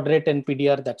till moderate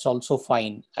NPDR, that's also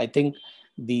fine. I think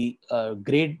the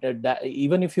grade,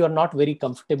 even if you are not very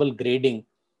comfortable grading,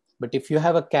 but if you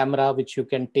have a camera which you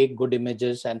can take good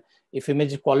images, and if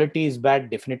image quality is bad,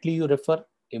 definitely you refer.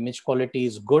 Image quality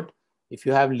is good. If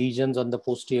you have lesions on the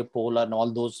posterior pole and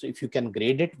all those, if you can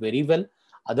grade it very well.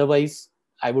 Otherwise,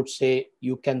 I would say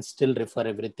you can still refer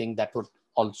everything. That would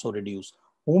also reduce.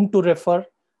 Whom to refer?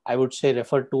 I would say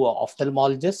refer to an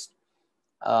ophthalmologist.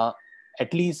 Uh,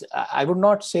 at least I would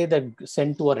not say that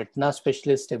send to a retina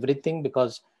specialist everything,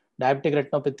 because diabetic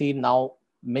retinopathy now,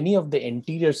 many of the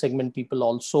anterior segment people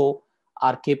also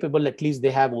are capable. At least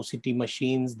they have OCT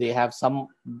machines. They have some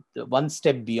one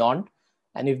step beyond.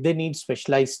 And if they need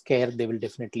specialized care, they will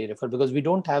definitely refer, because we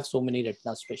don't have so many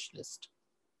retina specialists.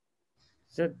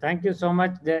 So thank you so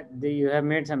much. You have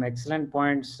made some excellent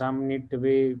points. Some need to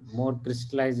be more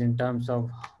crystallized in terms of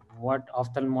what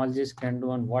ophthalmologists can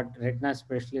do and what retina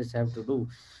specialists have to do.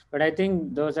 But I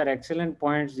think those are excellent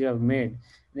points you have made.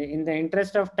 In the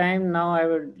interest of time, now I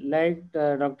would like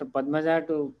Dr. Padmaja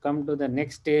to come to the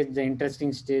next stage, the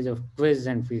interesting stage of quiz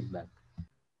and feedback.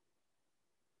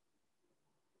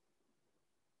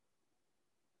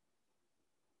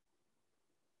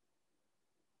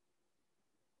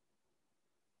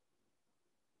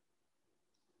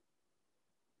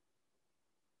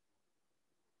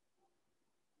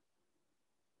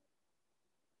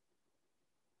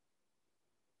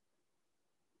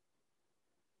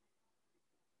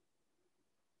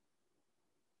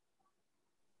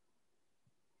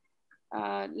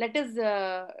 Let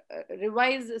us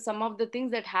revise some of the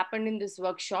things that happened in this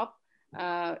workshop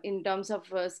in terms of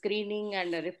screening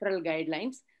and referral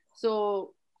guidelines.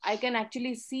 So I can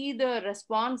actually see the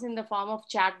response in the form of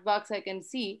chat box. I can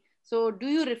see. So do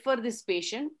you refer this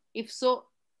patient? If so,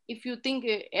 if you think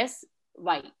yes,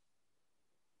 why?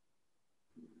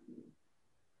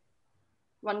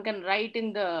 One can write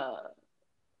in the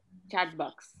chat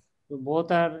box. So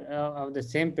both are of the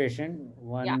same patient, Yeah,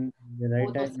 one the right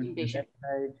both side, of one same the patient.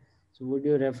 left side. So would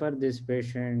you refer this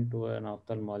patient to an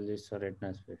ophthalmologist or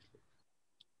retina specialist?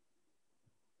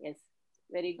 Yes,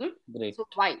 very good. Great. So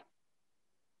why?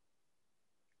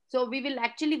 So we will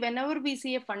actually, whenever we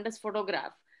see a fundus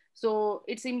photograph, so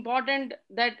it's important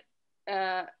that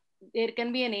uh, there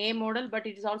can be an A model, but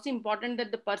it is also important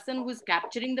that the person who is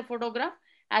capturing the photograph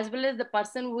as well as the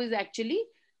person who is actually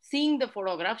seeing the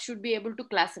photograph should be able to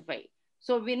classify.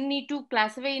 So we need to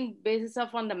classify in basis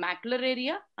of on the macular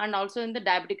area and also in the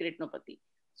diabetic retinopathy.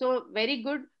 So very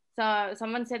good. So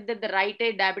someone said that the right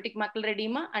eye diabetic macular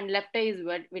edema and left eye is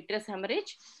vitreous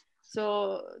hemorrhage.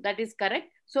 So that is correct.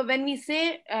 So when we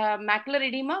say macular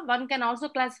edema, one can also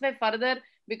classify further,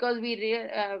 because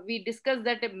we discussed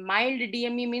that a mild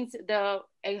DME means the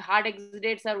hard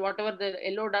exudates or whatever the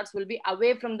yellow dots will be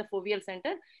away from the foveal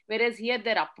center, whereas here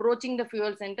they're approaching the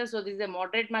foveal center. So this is a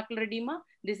moderate macular edema.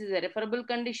 This is a referable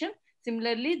condition.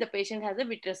 Similarly, the patient has a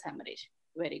vitreous hemorrhage.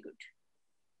 Very good.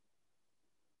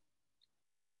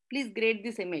 Please grade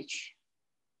this image.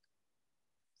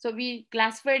 So we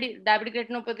classified diabetic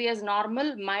retinopathy as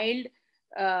normal, mild,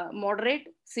 moderate,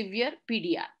 severe,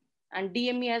 PDR, and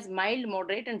DME as mild,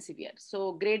 moderate, and severe.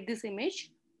 So grade this image.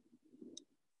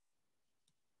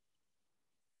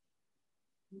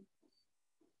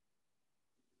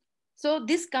 So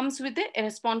this comes with a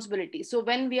responsibility. So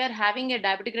when we are having a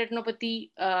diabetic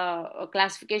retinopathy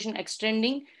classification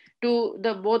extending to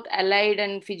the both allied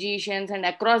and physicians and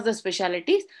across the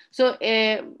specialties, so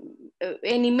an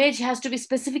image has to be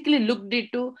specifically looked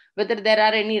into, whether there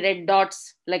are any red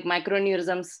dots like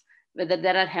microaneurysms, whether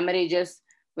there are hemorrhages,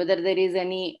 whether there is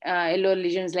any yellow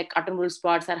lesions like cotton wool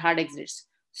spots or hard exits.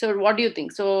 So what do you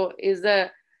think? So is the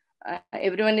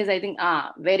everyone is, I think,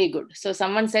 very good. So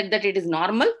someone said that it is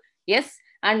normal. Yes.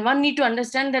 And one need to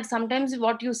understand that sometimes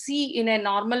what you see in a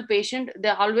normal patient, they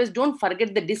always don't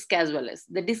forget the disc as well. As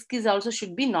the disc is also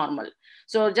should be normal.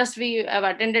 So just we have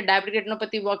attended diabetic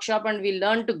retinopathy workshop and we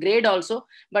learned to grade also,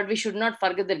 but we should not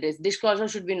forget the disc. Disc also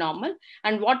should be normal.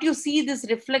 And what you see, this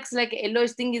reflex like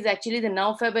yellowish thing is actually the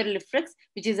nerve fiber reflex,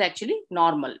 which is actually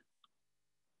normal.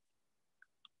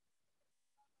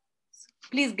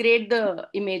 Please grade the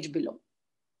image below.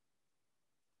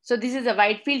 So this is a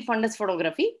wide field fundus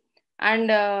photography.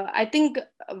 And I think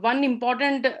one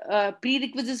important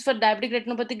prerequisite for diabetic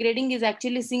retinopathy grading is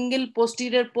actually single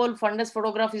posterior pole fundus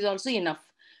photograph is also enough.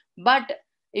 But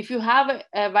if you have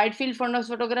a wide field fundus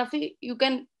photography, you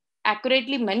can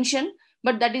accurately mention,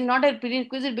 but that is not a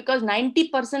prerequisite, because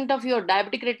 90% of your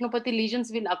diabetic retinopathy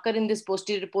lesions will occur in this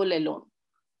posterior pole alone.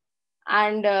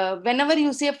 And whenever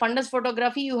you see a fundus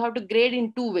photography, you have to grade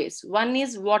in two ways. One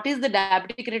is, what is the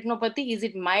diabetic retinopathy? Is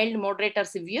it mild, moderate, or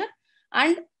severe?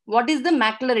 And what is the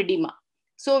macular edema?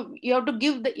 So you have to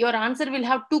give your answer will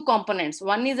have two components.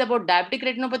 One is about diabetic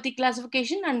retinopathy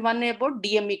classification and one about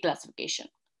DME classification.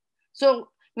 So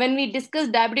when we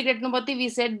discussed diabetic retinopathy, we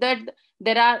said that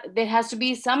there has to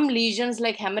be some lesions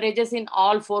like hemorrhages in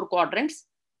all four quadrants.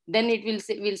 Then it will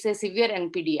say severe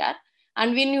NPDR.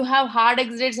 And when you have hard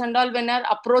exudates and all, when are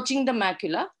approaching the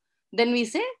macula, then we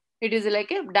say it is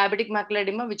like a diabetic macular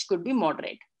edema, which could be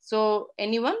moderate. So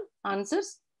anyone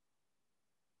answers?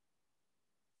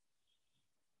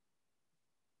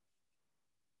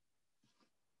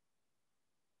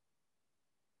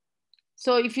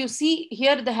 So if you see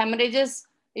here the hemorrhages,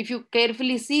 if you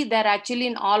carefully see, they're actually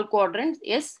in all quadrants.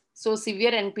 Yes. So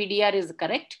severe NPDR is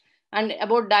correct. And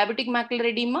about diabetic macular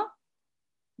edema,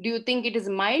 do you think it is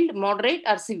mild, moderate,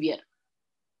 or severe?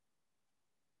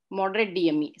 Moderate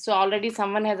DME. So already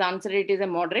someone has answered it is a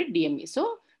moderate DME.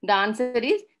 So the answer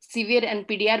is severe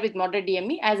NPDR with moderate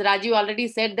DME. As Rajiv already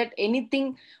said that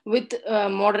anything with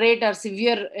moderate or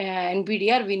severe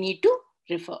NPDR, we need to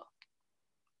refer.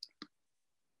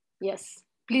 Yes,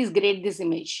 please grade this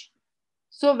image.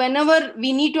 So whenever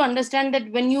we need to understand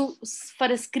that when you, for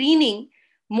a screening,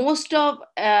 most of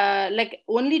like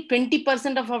only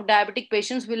 20% of diabetic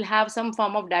patients will have some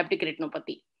form of diabetic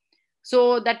retinopathy.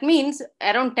 So that means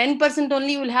around 10%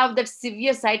 only will have that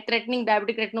severe sight-threatening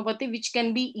diabetic retinopathy, which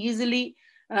can be easily,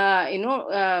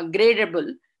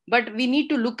 gradable. But we need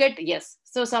to look at, yes.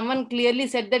 So someone clearly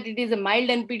said that it is a mild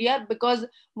NPDR, because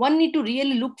one need to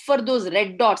really look for those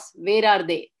red dots. Where are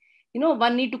they?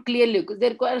 One need to clearly look.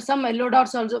 There are some yellow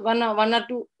dots also, one or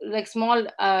two like small.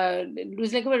 So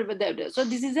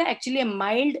this is actually a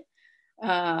mild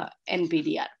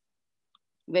NPDR.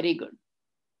 Very good.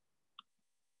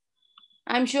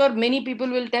 I'm sure many people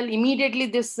will tell immediately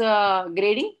this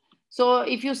grading. So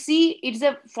if you see, it's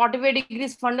a 45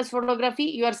 degrees fundus photography.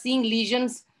 You are seeing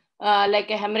lesions like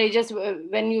hemorrhages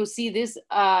when you see this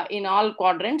in all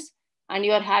quadrants, and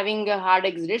you are having a hard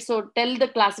exudate. So tell the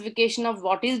classification of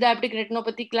what is diabetic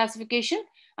retinopathy classification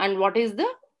and what is the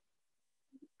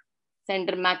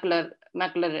center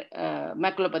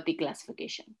maculopathy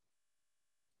classification.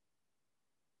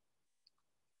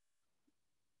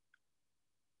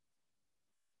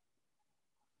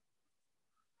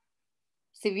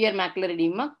 Severe macular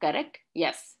edema, correct?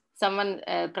 Yes. Someone,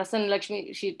 Prasanna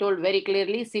Lakshmi, she told very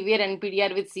clearly, severe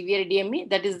NPDR with severe DME,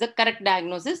 that is the correct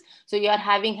diagnosis. So you are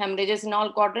having hemorrhages in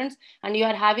all quadrants and you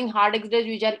are having hard exudates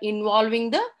which are involving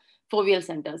the foveal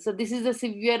center. So this is a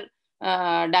severe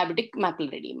diabetic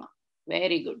macular edema.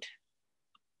 Very good.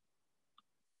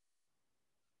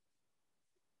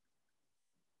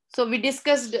 So we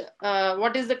discussed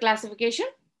what is the classification.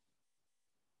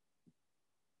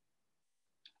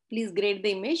 Please grade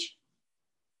the image.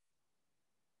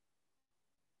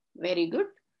 Very good.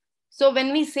 So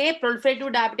when we say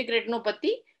proliferative diabetic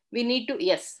retinopathy, we need to,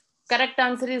 yes, correct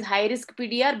answer is high risk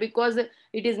PDR because it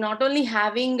is not only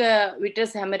having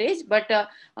vitreous hemorrhage, but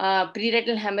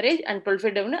pre-retinal hemorrhage and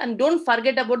proliferative. And don't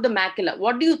forget about the macula.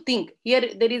 What do you think?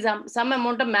 Here there is some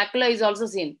amount of macula is also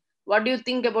seen. What do you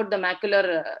think about the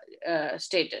macular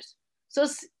status? So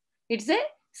it's a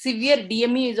severe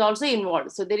DME is also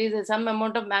involved. So there is some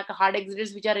amount of hard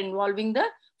exudates which are involving the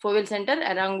foveal center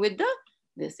along with the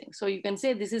this thing. So you can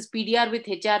say this is PDR with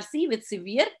HRC with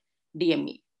severe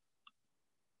DME.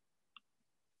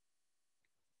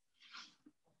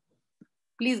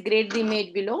 Please grade the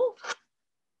image below.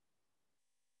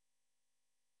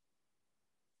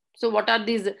 So what are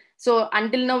these? So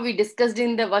until now we discussed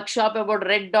in the workshop about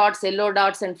red dots, yellow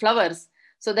dots and flowers.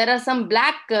 So there are some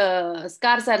black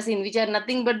scars are seen which are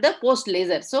nothing but the post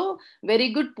laser. So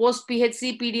very good post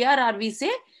PHC PDR or we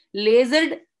say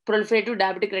lasered proliferative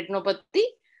diabetic retinopathy.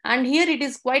 And here it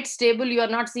is quite stable. You are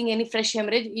not seeing any fresh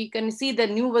hemorrhage. You can see the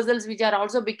new vessels which are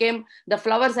also became, the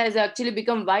flower size actually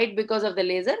become white because of the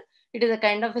laser. It is a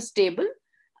kind of a stable.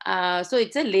 So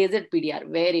it's a lasered PDR.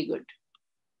 Very good.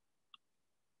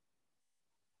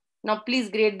 Now please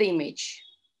grade the image.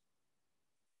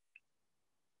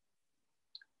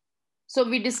 So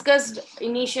we discussed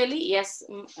initially, yes,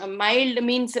 mild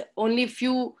means only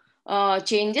few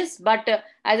changes, but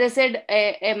as I said,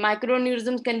 a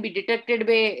microaneurysm can be detected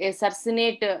by a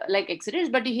succinate like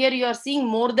exudates, but here you are seeing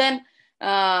more than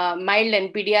mild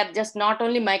NPDR, just not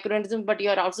only microaneurysm, but you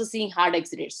are also seeing hard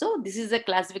exudates. So this is the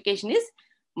classification is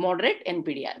moderate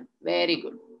NPDR. Very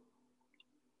good.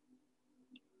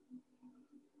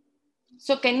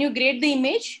 So can you grade the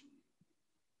image?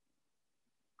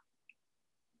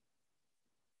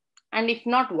 And if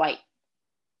not, why?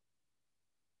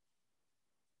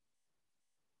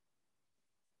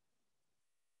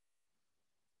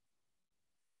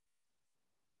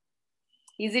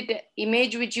 Is it an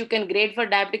image which you can grade for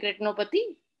diabetic retinopathy?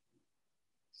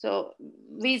 So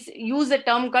we use a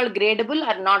term called gradable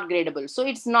or not gradable. So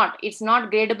it's not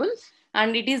gradable.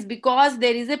 And it is because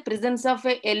there is a presence of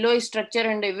a yellowish structure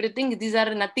and everything. These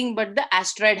are nothing but the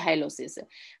asteroid hyalosis.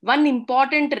 One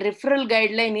important referral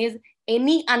guideline is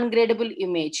any ungradable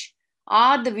image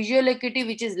or the visual acuity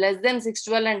which is less than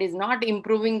 612 and is not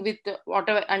improving with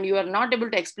whatever, and you are not able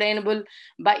to explainable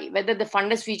by whether the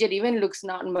fundus feature even looks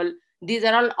normal. These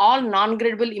are all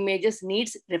non-gradable images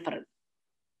needs referral.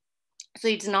 So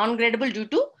it's non-gradable due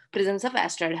to presence of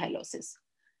asteroid hyalosis.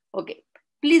 Okay,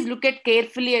 please look at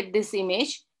carefully at this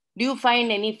image. Do you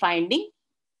find any finding?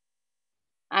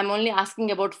 I'm only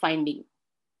asking about finding.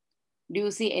 Do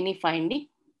you see any finding?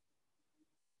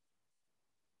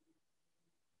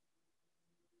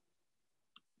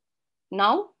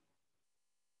 Now?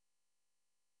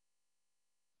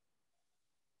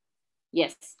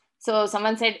 Yes. So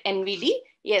someone said NVD.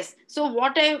 Yes. So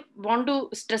what I want to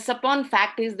stress upon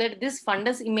fact is that this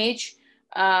fundus image,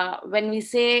 when we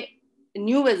say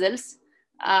new vessels,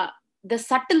 the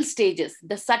subtle stages,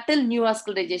 the subtle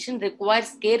neovascularization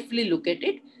requires carefully look at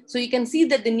it. So you can see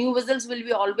that the new vessels will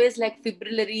be always like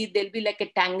fibrillary, they'll be like a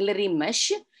tangulary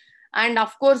mesh. And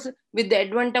of course, with the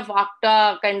advent of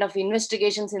ACTA kind of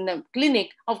investigations in the clinic,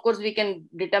 of course, we can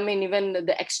determine even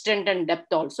the extent and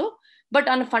depth also. But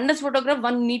on a fundus photograph,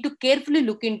 one need to carefully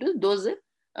look into those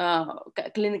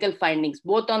clinical findings,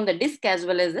 both on the disc as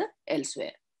well as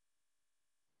elsewhere.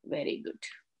 Very good.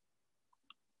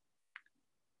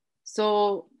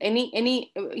 So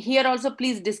any here also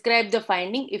please describe the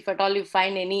finding if at all you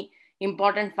find any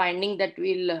important finding that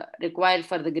will require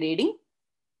for the grading.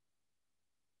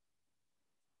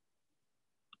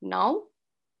 Now,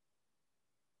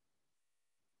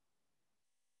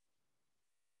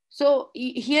 so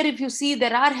here if you see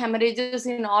there are hemorrhages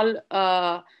in all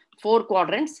 4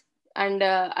 quadrants and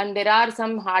there are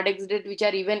some hard exudate which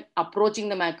are even approaching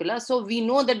the macula. So we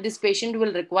know that this patient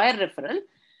will require referral,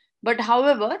 but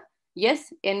however,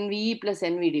 yes, NVE plus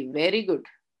NVD, very good.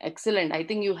 Excellent. I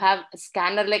think you have a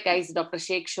scanner like eyes, Dr.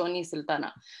 Sheikh Shoni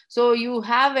Sultana. So you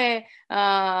have a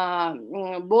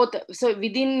both. So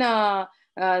within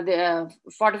the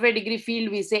 45-degree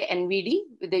field, we say NVD.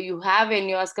 You have a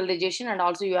neovascularization, and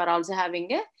also you are also having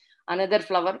another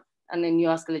flower and a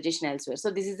neovascularization elsewhere.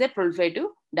 So this is a proliferative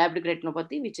diabetic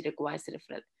retinopathy which requires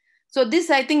referral. So this,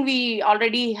 I think we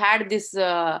already had this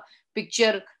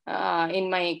picture in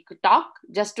my talk,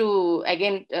 just to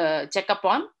again check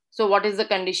upon. So what is the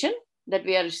condition that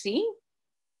we are seeing?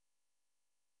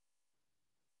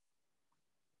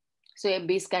 So a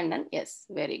B scan done, yes,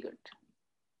 very good.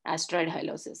 Asteroid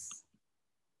hyalosis.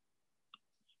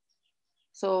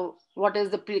 So what is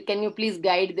the, can you please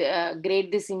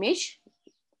grade this image?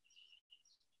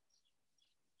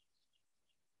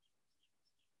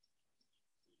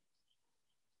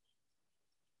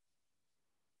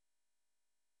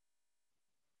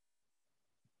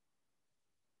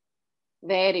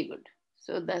 Very good.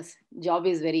 So this job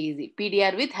is very easy.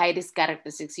 PDR with high risk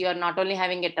characteristics. You are not only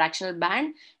having a tractional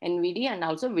band, NVD, and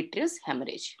also vitreous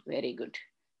hemorrhage. Very good.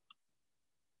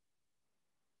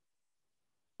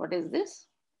 What is this?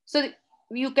 So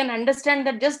you can understand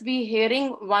that just be hearing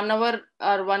 1 hour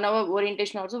or 1 hour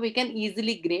orientation also, we can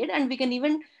easily grade, and we can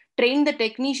even train the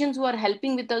technicians who are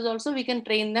helping with us also. We can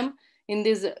train them in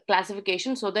this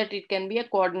classification so that it can be a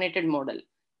coordinated model.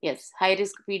 Yes, high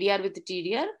risk PDR with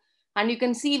TDR. And you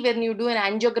can see when you do an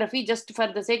angiography, just for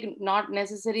the sake, not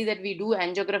necessary that we do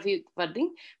angiography for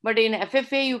thing, but in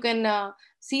FFA, you can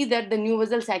see that the new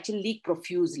vessels actually leak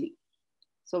profusely.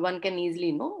 So one can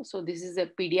easily know. So this is a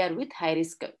PDR with high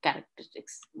risk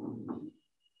characteristics.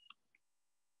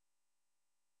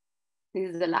 This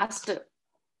is the last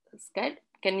slide.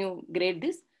 Can you grade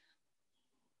this?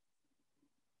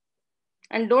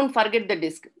 And don't forget the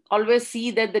disc. Always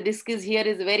see that the disc is here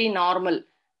is very normal.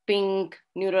 Pink,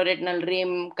 neuroretinal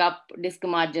rim, cup, disc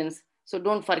margins. So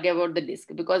don't forget about the disc,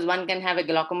 because one can have a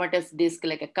glaucomatous disc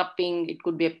like a cupping. It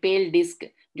could be a pale disc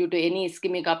due to any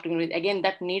ischemic optic nerve. Again,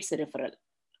 that needs a referral.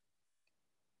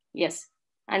 Yes.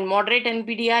 And moderate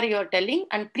NPDR you are telling,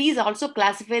 and please also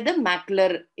classify the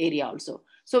macular area also.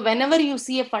 So whenever you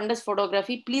see a fundus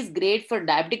photography, please grade for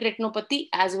diabetic retinopathy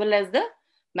as well as the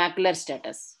macular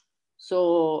status.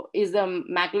 So is the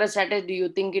macular status, do you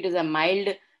think it is a mild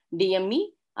DME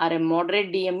or a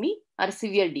moderate DME or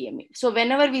severe DME? So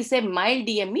whenever we say mild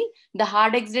DME, the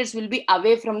hard exudates will be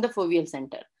away from the foveal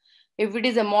center. If it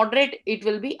is a moderate, it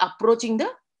will be approaching the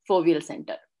foveal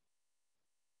center.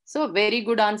 So very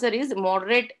good answer is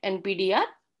moderate NPDR,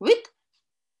 with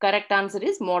correct answer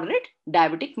is moderate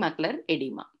diabetic macular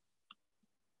edema.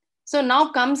 So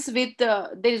now comes with,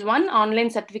 there is one online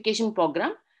certification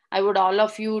program. I would all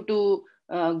of you to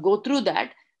go through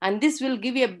that, and this will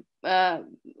give you a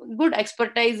good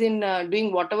expertise in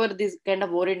doing whatever this kind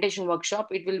of orientation workshop.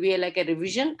 It will be like a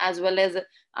revision as well as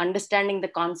understanding the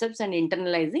concepts and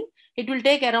internalizing. It will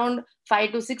take around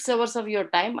 5 to 6 hours of your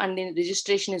time, and the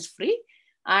registration is free.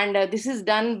 And this is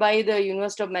done by the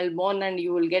University of Melbourne, and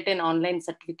you will get an online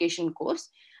certification course.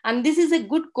 And this is a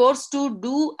good course to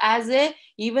do as a,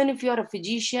 even if you're a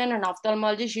physician and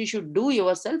ophthalmologist, you should do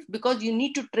yourself, because you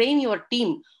need to train your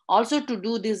team also to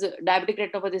do this diabetic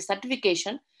retinopathy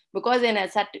certification.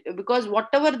 Because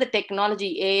whatever the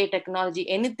technology, AA technology,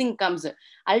 anything comes,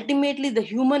 ultimately the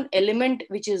human element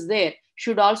which is there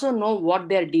should also know what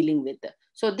they're dealing with.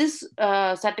 So this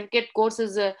certificate course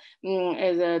is,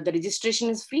 the registration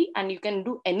is free, and you can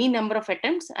do any number of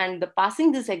attempts, and the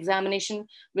passing this examination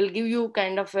will give you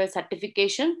kind of a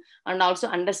certification and also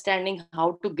understanding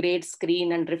how to grade,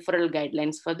 screen, and referral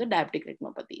guidelines for the diabetic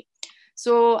retinopathy.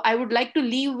 So I would like to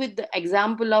leave with the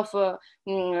example of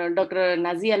Dr.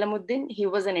 Nazi Alamuddin. He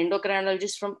was an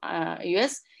endocrinologist from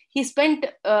US. He spent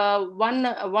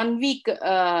 1 week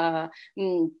a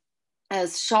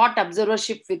short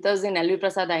observership with us in LV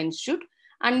Prasad Institute.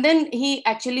 And then he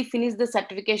actually finished the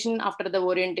certification after the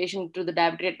orientation to the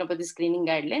diabetic retinopathy screening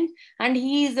guidelines. And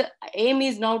his aim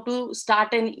is now to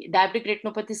start an diabetic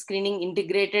retinopathy screening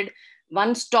integrated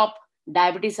one-stop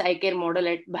diabetes eye care model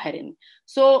at Bahrain.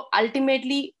 So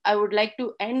ultimately, I would like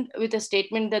to end with a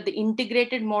statement that the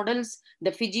integrated models,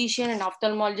 the physician and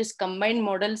ophthalmologist combined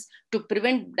models to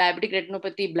prevent diabetic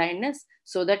retinopathy blindness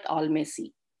so that all may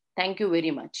see. Thank you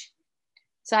very much.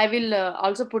 So I will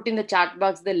also put in the chat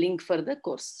box the link for the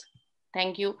course.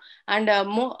 Thank you. And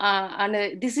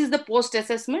this is the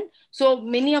post-assessment. So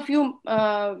many of you,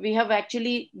 we have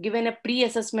actually given a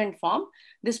pre-assessment form.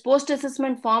 This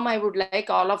post-assessment form, I would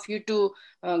like all of you to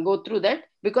go through that,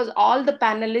 because all the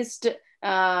panelists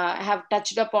have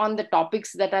touched upon the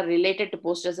topics that are related to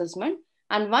post-assessment.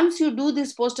 And once you do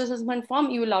this post-assessment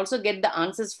form, you will also get the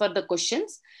answers for the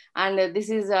questions. And this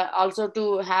is also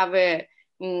to have a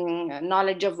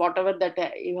knowledge of whatever that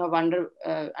you have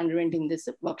underwent in this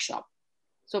workshop.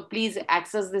 So please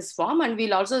access this form, and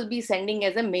we'll also be sending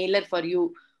as a mailer for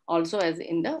you also as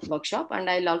in the workshop. And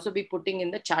I'll also be putting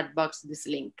in the chat box this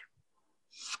link.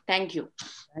 Thank you.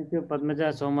 Thank you,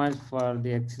 Padmaja, so much for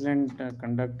the excellent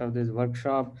conduct of this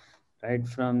workshop, right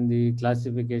from the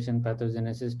classification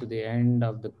pathogenesis to the end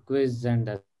of the quiz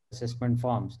and assessment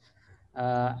forms.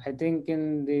 I think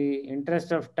in the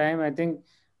interest of time, I think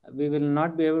we will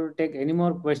not be able to take any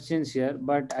more questions here.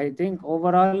 But I think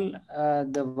overall,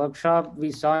 the workshop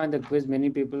we saw in the quiz, many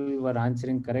people were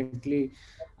answering correctly.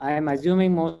 I am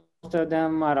assuming most of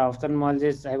them are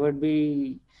ophthalmologists. I would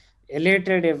be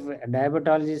elated if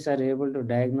diabetologists are able to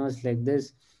diagnose like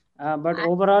this. But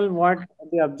overall, what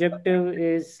the objective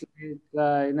is,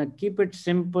 like, keep it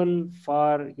simple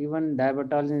for even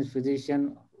diabetologist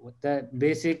physician with the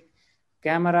basic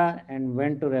camera and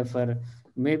when to refer.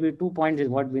 Maybe 2 points is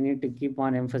what we need to keep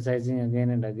on emphasizing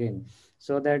again and again,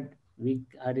 so that we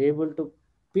are able to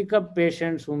pick up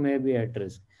patients who may be at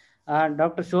risk.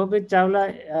 Dr. Shobhit Chawla,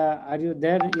 are you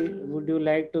there? Would you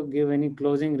like to give any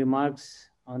closing remarks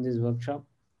on this workshop?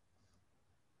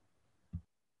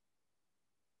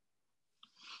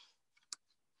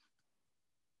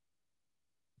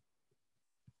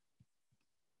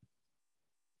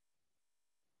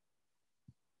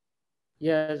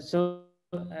 Yeah, so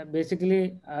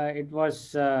basically, it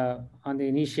was on the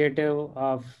initiative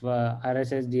of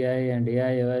RSSDI and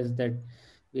AIOS that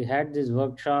we had this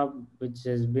workshop, which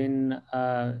has been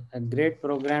a great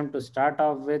program to start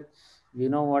off with. We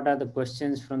know what are the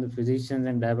questions from the physicians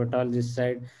and diabetologist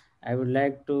side. I would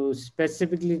like to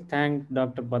specifically thank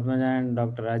Dr. Padmaja and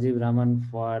Dr. Rajiv Raman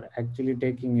for actually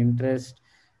taking interest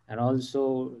and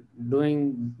also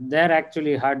doing their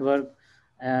actually hard work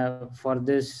for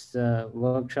this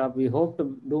workshop. We hope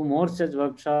to do more such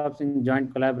workshops in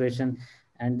joint collaboration,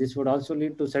 and this would also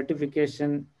lead to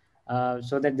certification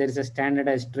so that there is a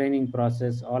standardized training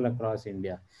process all across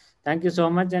India. Thank you so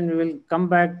much, and we will come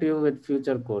back to you with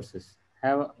future courses.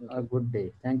 Have a good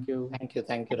day. Thank you.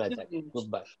 Thank you, Raja.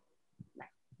 Goodbye.